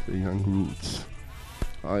queens, the young roots.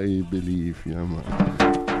 I believe, yeah man.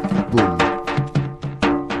 Boom.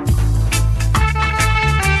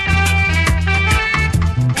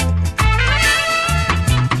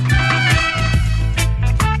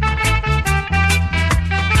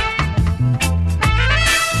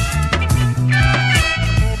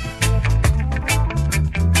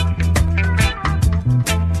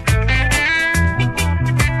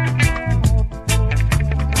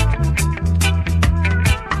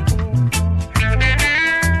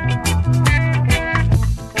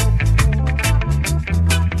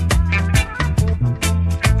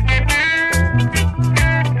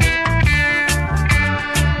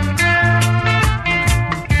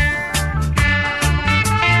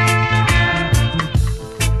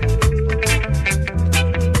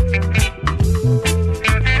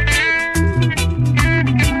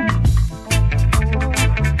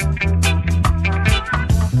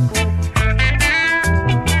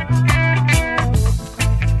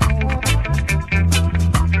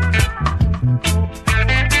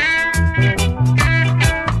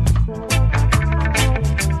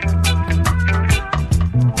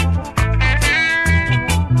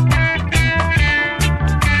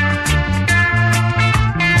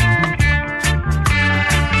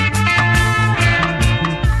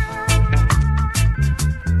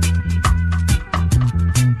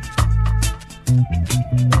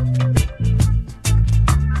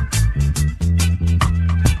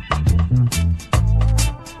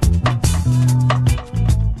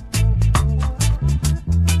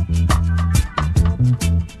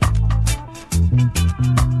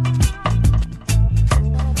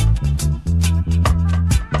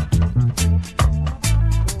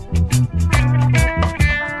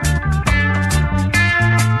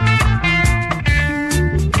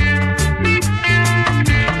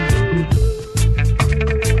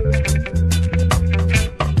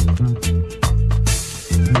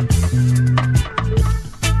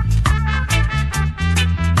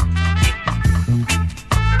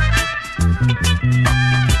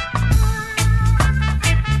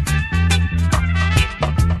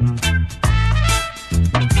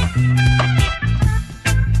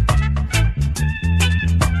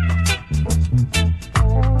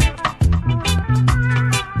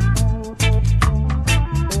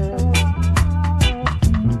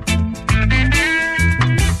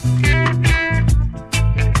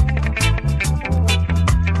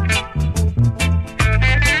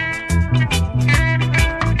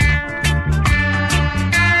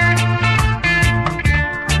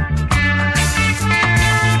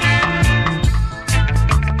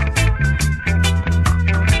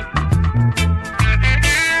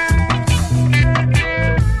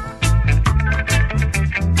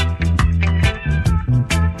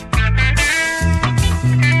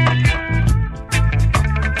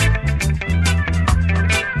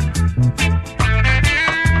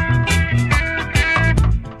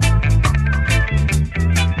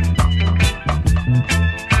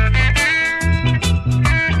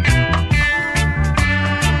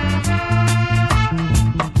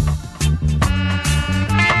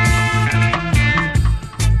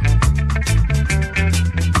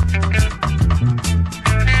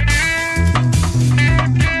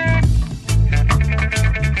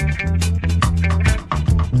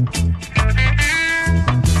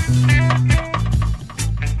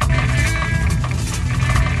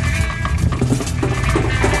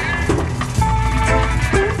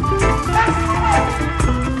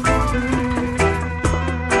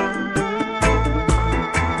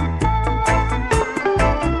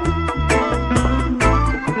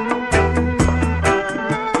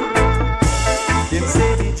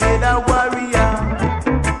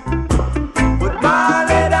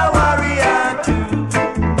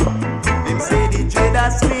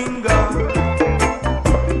 sling gun,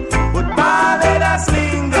 but Ballad a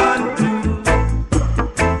sling gun too.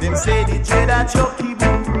 Them say the dread a chucky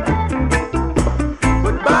boo,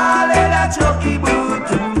 but Ballad a chucky boo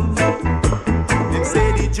too. Them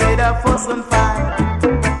say the dread a fuss and fight,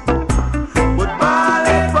 but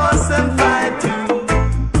Ballad fuss and fight too.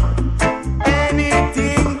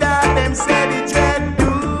 Anything that them say the dread do,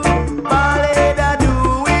 Ballad a do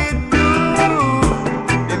it too.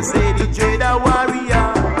 Them say the dread a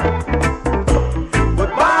warrior, but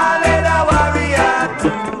Ballad a warrior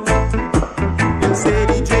too. Them say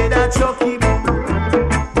the dread a chucky boo,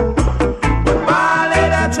 but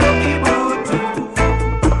Ballad a chucky boo too.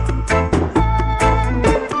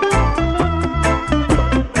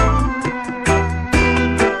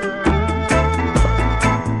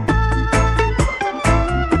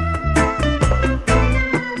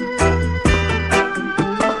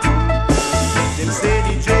 Them say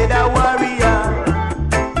the dread a warrior,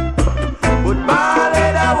 but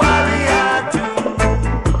Ballad a warrior too.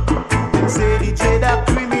 Them say the dread a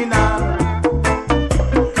criminal,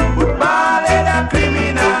 but Ballad a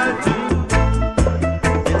criminal too.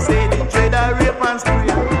 Them say the dread a rape and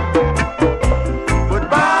spray, but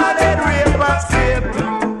Ballad rape and scrape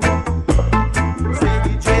too. Them say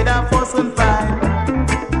the dread a fuss and fight,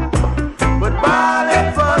 but Ballad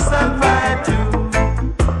fuss and fight too.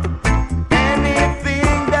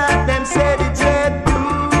 Anything that them say the dread do,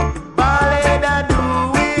 Ballad a do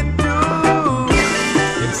it too.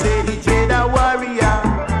 Them say the dread a warrior,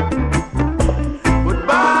 but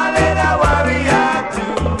Ballad a warrior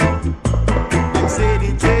too. Them say the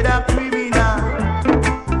dread a criminal,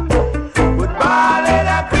 but Ballad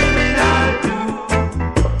a criminal too.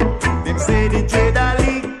 Them say the dread a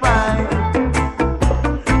leak pipe,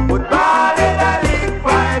 but Ballad a leak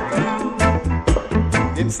pipe too.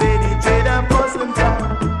 Them say the dread a fuss and fight.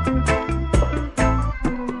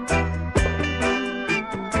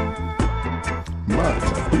 Matt,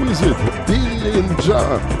 who is it?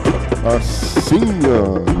 Dillinger, a singer,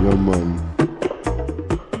 yeah man.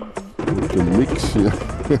 With the mix here.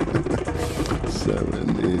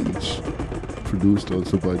 7-inch. Produced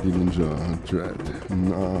also by Dillinger, Dread,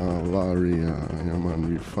 Laria, yeah man,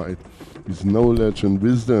 we fight with knowledge and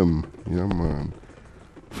wisdom, yeah man.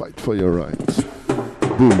 Fight for your rights.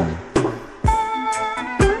 Boom.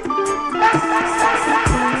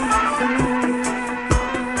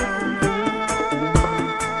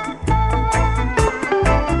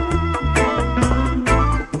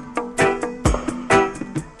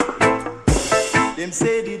 Them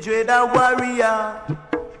say the dread a warrior,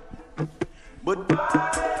 but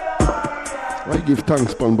Why give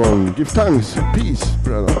thanks, Bonbon? Give thanks. Peace,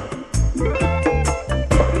 brother.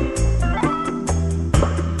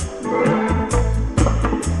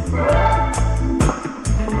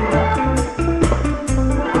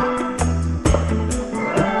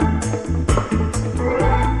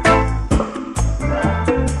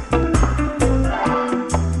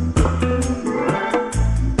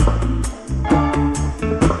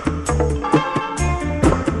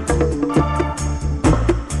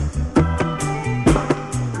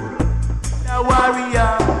 a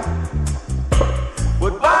warrior,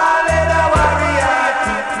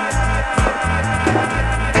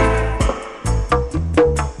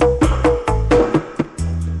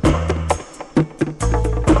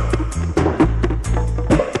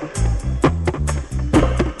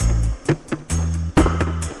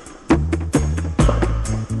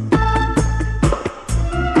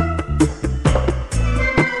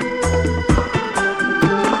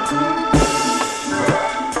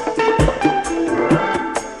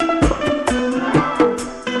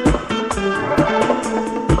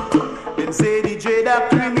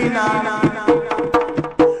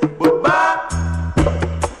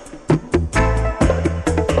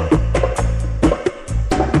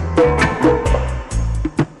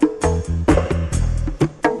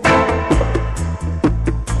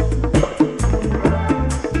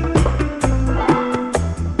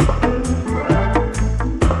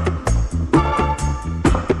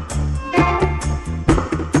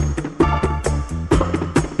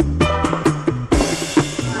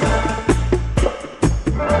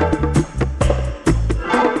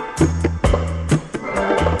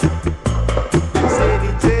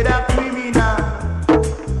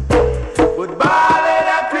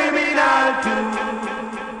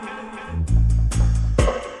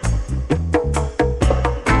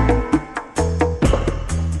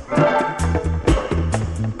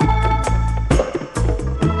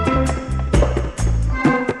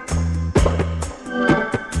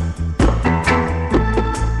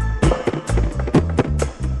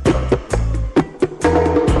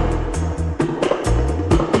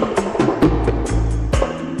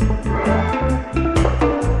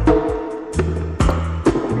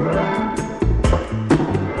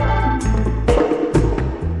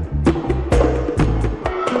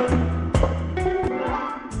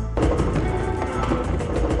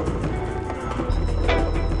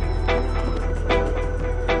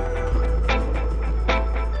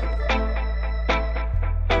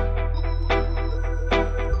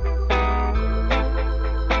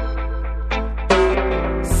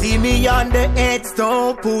 the edge,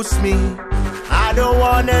 don't push me. I don't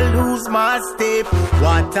wanna lose my step.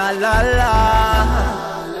 What a la la,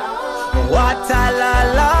 what a la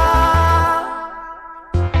la.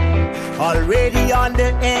 Already on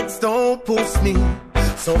the edge, don't push me.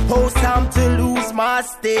 Suppose time to lose my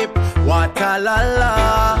step. What a la la,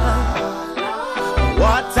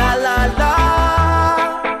 what a la la.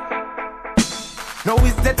 Now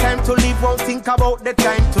is the time to live, won't think about the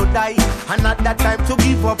time to die. And not the time to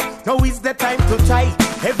give up, now is the time to try.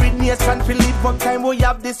 Every nation feel it, but time we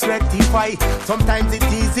have this rectify. Sometimes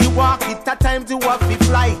it's easy walk it, at times you have to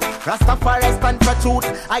fly. Rastafari stand for truth,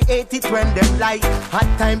 I hate it when them lie. At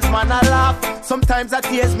times man I laugh, sometimes I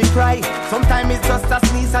tears me cry. Sometimes it's just a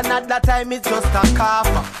sneeze and at that time it's just a cough.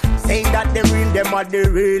 Saying that the real, them are the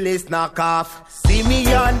realest knockoff. See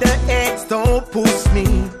me on the edge, don't push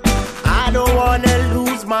me. I don't wanna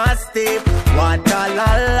lose my step. What a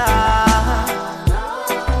la la,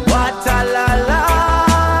 what a la la.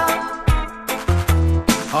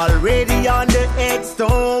 Already on the edge,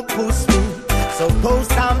 don't push me. Suppose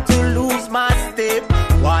time to lose my step.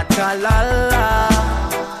 What a la la,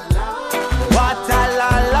 what a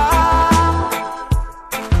la la.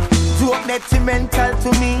 Too detrimental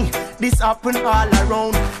to me. This happen all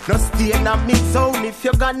around. No stay in a mix zone if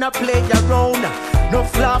you're gonna play around. No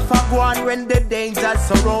fluff a go on when the dangers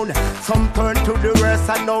surround. Some turn to the worst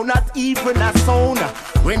and now not even a sound.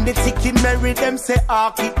 When the chicken marry them say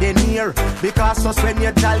keep them near. Because just when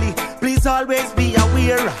you're jolly, please always be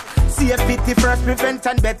aware. Safety first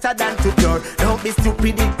prevention better than to cure. Don't be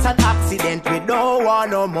stupid, it's an accident, we don't want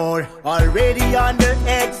no more. Already on the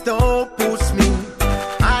edge, don't push me.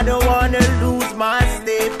 I don't wanna lose my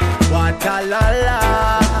step. What a la la,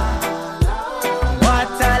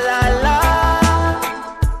 what a la la.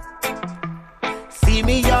 See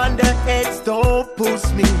me on the edge, don't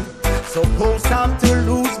push me. Suppose I'm to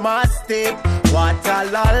lose my step. What a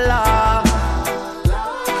la la,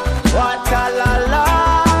 what a la la.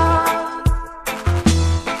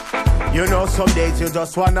 You know some days you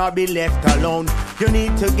just wanna be left alone. You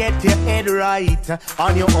need to get your head right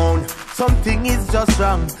on your own. Something is just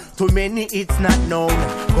wrong, to many it's not known.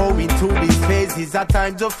 Going through these phases at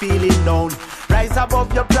times of feeling down. Rise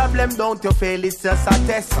above your problem, don't you fail, it's just a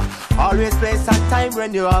test. Always place a time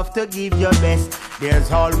when you have to give your best.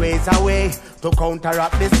 There's always a way to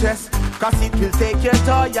counteract the stress, cause it will take your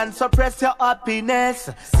joy and suppress your happiness.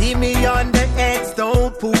 See me on the edge,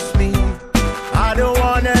 don't push me. I don't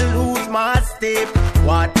wanna lose my step.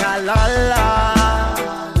 What a la la,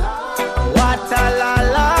 what a la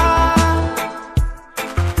la.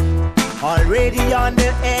 Already on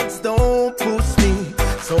the edge, don't push me.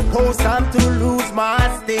 Suppose I'm to lose my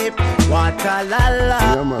step. What a la la.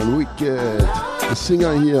 Yeah man, wicked. The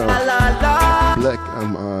singer here, la, la. Black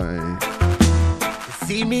Am I.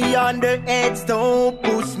 See me on the edge, don't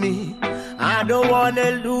push me. I don't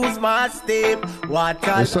wanna lose my step. What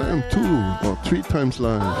a Yes, I am 2 or 3 times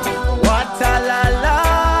live. What a la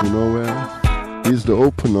la. You know where? He's the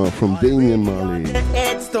opener from Damian Marley. The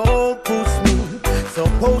edge, don't push me.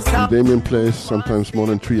 Suppose I'm Damien plays sometimes more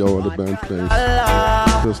than 3 hours the band plays.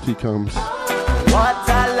 First he comes.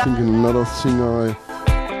 Thinking another singer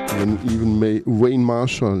and even Wayne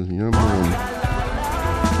Marshall, yeah man.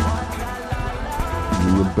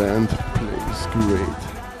 And the band plays great.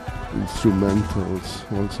 Instrumentals,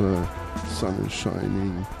 also Sun is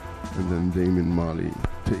Shining, and then Damien Marley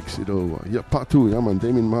takes it over. Yeah, part 2, yeah man,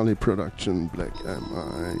 Damien Marley production, Black Am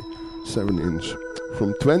I, 7-inch.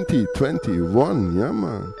 From 2021, yeah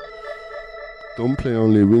man. Don't play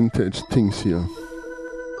only vintage things here.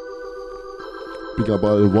 Big up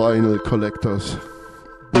all vinyl collectors.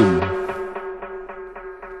 Boom.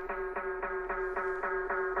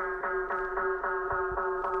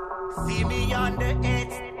 See me on the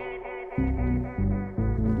edge.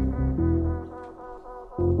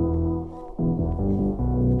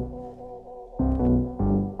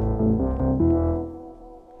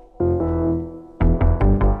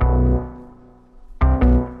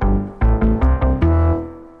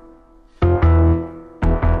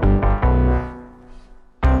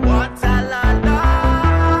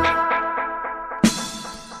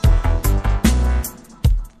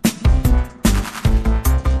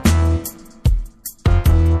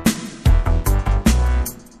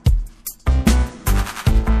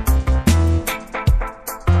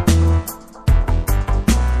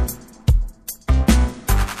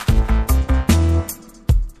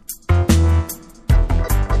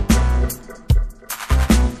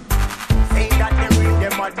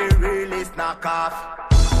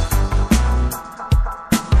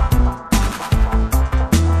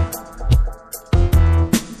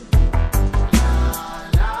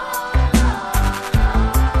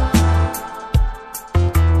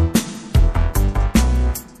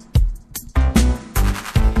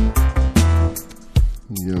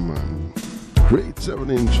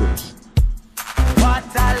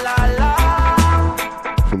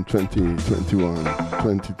 from 2021,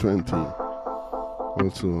 2020.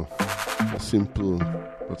 Also a simple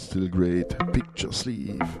but still great picture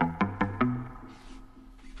sleeve.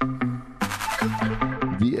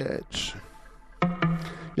 The Edge.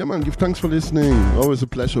 Yeah man, give thanks for listening. Always a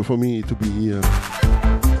pleasure for me to be here.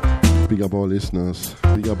 Big up all listeners.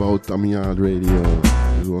 Big up Outta Radio.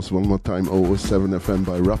 This was one more time 007 FM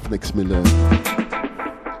by Ruffneck Smille.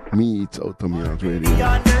 Me, it's Outta Radio.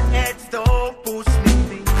 Beyond the edge, don't push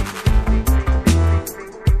me.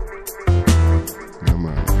 Yeah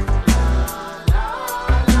man.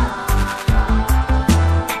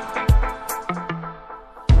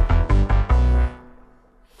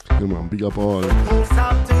 Yeah man, big up all.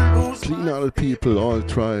 Clean all people, all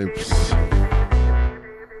tribes.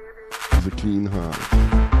 With a clean heart.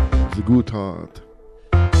 With a good heart.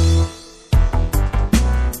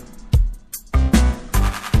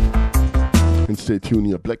 And stay tuned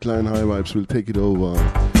here. Black Line High Vibes will take it over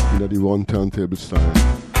in the one turntable style.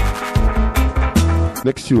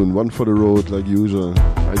 Next tune, one for the road like usual.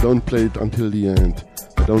 I don't play it until the end.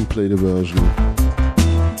 I don't play the version.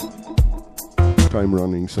 Time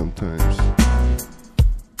running sometimes.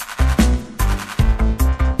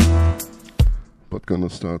 But gonna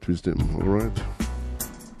start with them, alright?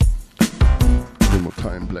 One more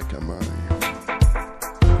time, Black Am I.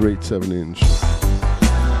 Great 7-inch.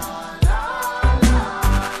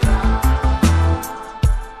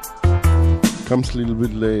 Comes a little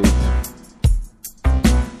bit late.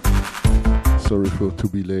 Sorry for to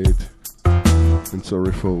be late. And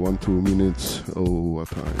sorry for 1-2 minutes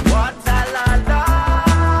overtime. What a la la.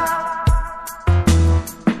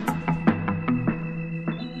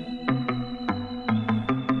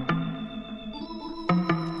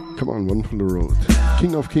 Come on, one for the road.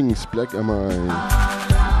 King of Kings, Black Am I.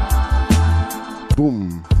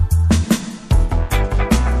 Boom.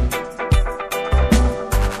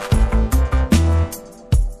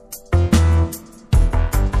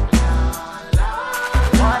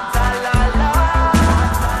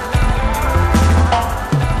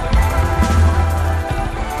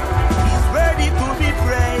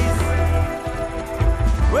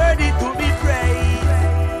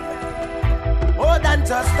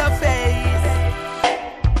 Just a face.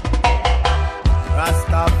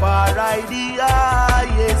 Rastafari, the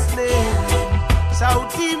highest name.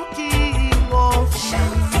 Shout him King of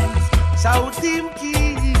Kings. Shout him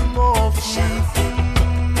King of Kings.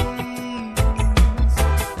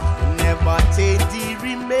 Never change, he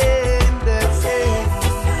remain the same.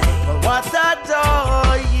 But what a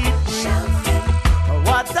joy it brings.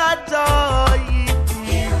 What a joy it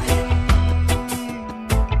brings.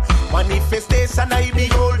 Manifestation, I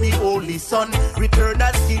behold the Holy Son. Return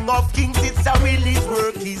as King of Kings, it's a will his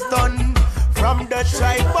work is done. From the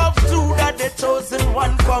tribe of Judah, the chosen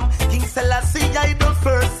one come. King Selassie, I the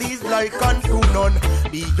first is like unto none.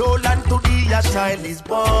 Behold, unto thee a child is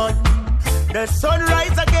born. The sun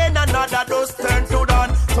rise again, another does turn to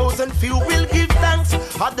dawn. Thousand few will give thanks,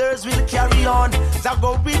 others will carry on. So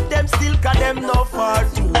go with them still, cause them no far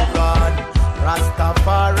too gone.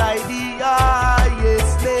 Rastafari, the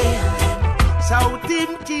highest name. Shout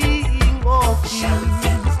him King of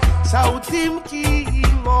Kings. Shout him King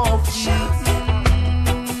of Kings.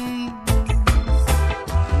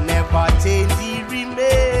 Never change, he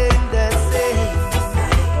remain the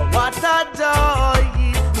same. What a joy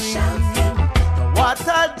it brings. What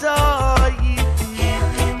a joy it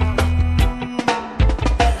brings.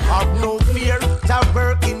 Have no fear, to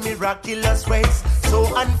work in miraculous ways. So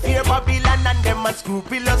unfair Babylon and them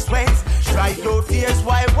unscrupulous ways. Try your fears,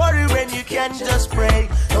 why worry when you can just pray?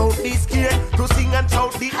 Don't be scared to sing and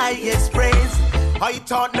shout the highest praise. I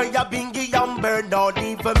thought no ya bingy and burn out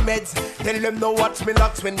even meds. Tell them no watch me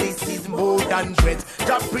locks when this is more than dread.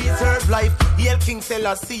 Just preserve life, hail King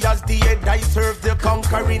Selassie as the head. I serve the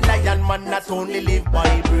conquering lion man, not only live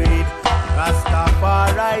by bread.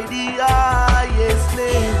 Rastafari the highest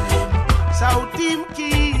name. Shout him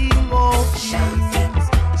King of Kings.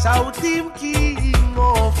 Shout him King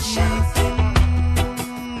of Kings.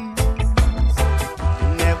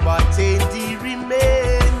 Never change, he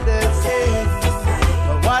remain the same.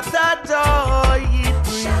 What a joy it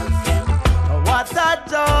brings. What a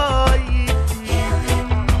joy it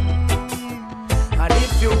brings. And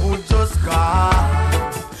if you would just call,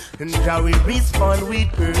 and I will respond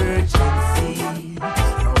with urgency.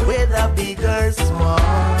 Whether big or small,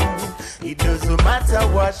 it doesn't matter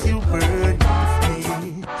what you burn with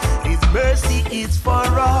me. His mercy is for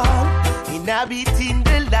all, inhabiting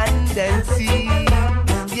the land and sea.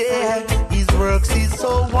 Yeah, his works is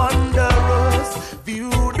so wondrous. View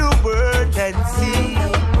the world and see.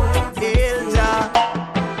 Hail Jah,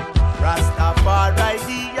 Rastafari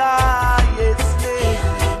the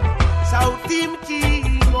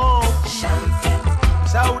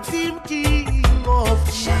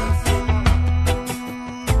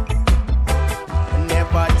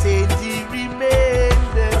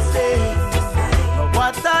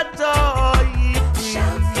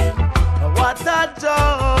a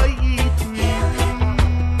joy it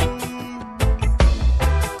brings.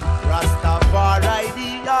 Rastafari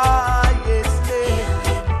the highest name.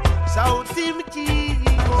 Shout him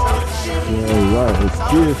keep on singing. Alright,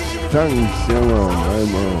 give thanks, yeah man,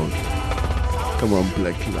 I'm out. Come on,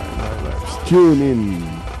 Black Line High Vibes, tune in.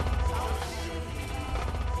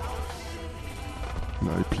 And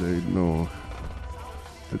I played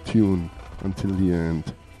the tune until the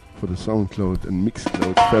end for the SoundCloud and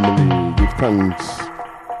Mixcloud family. Give thanks.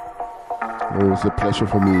 Always a pleasure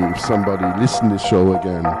for me if somebody listen to this show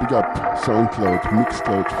again. Big up SoundCloud,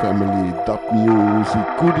 Mixcloud family, Dub Music,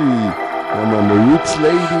 Goody. Yeah man, the Roots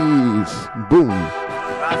Ladies. Boom.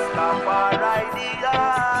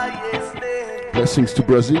 Blessings to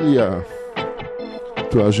Brasilia,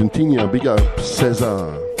 to Argentina, big up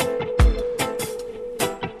Cesar.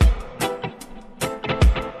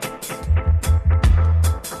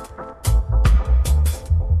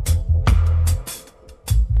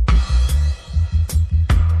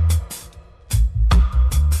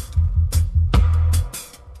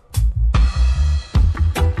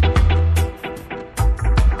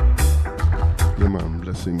 Yeah man,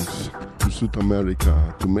 blessings to South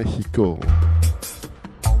America, to Mexico,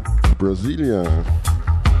 Brasilia,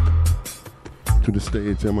 to the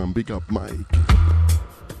States, yeah man, big up Mike,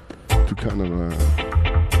 to Canada,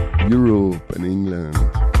 Europe and England,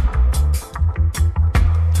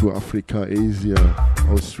 to Africa, Asia,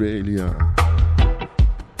 Australia,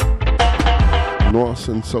 North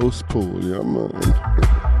and South Pole, yeah man,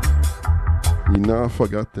 we never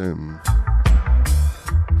forgot them.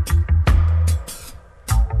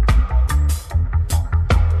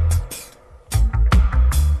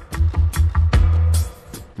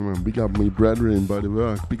 Big up my brethren by the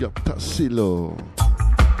work. Big up Tassilo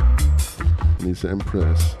and his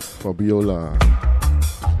Empress Fabiola.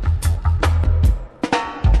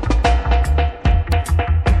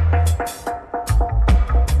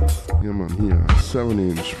 Yeah man, here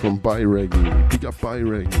 7-inch from Buy Reggae. Big up Buy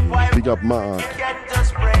Reggae. Big up Mark.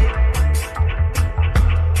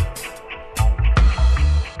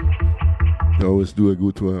 They always do a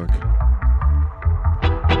good work.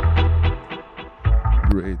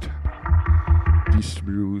 Great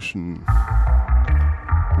distribution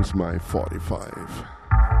with my 45.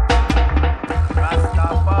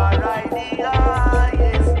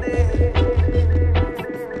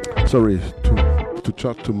 Sorry to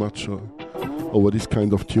chat too much over this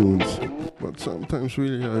kind of tunes, but sometimes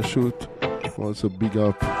really I should also big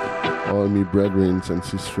up all my brethren and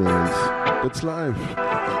sisters. That's life.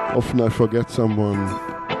 Often I forget someone.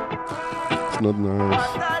 It's not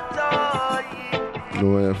nice.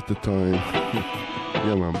 No, I have the time.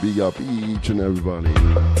 Yeah man, big up each and everybody.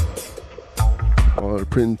 All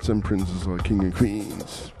prince and princesses, all king and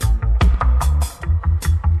queens.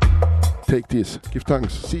 Take this, give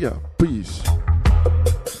thanks, see ya, peace.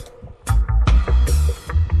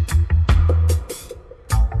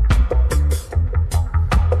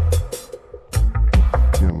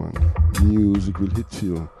 Yeah man, music will hit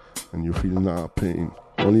you and you feel no pain.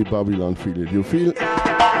 Only Babylon feel it. You feel?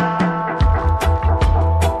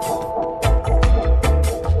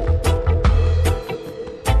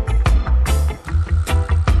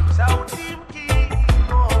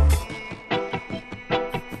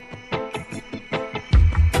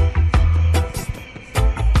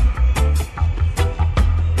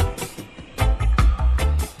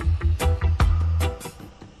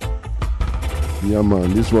 Yeah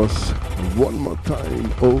man, this was one more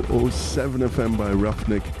time 007 FM by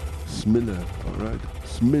Ruffneck, Smille, alright?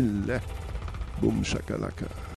 Smille, boom shakalaka.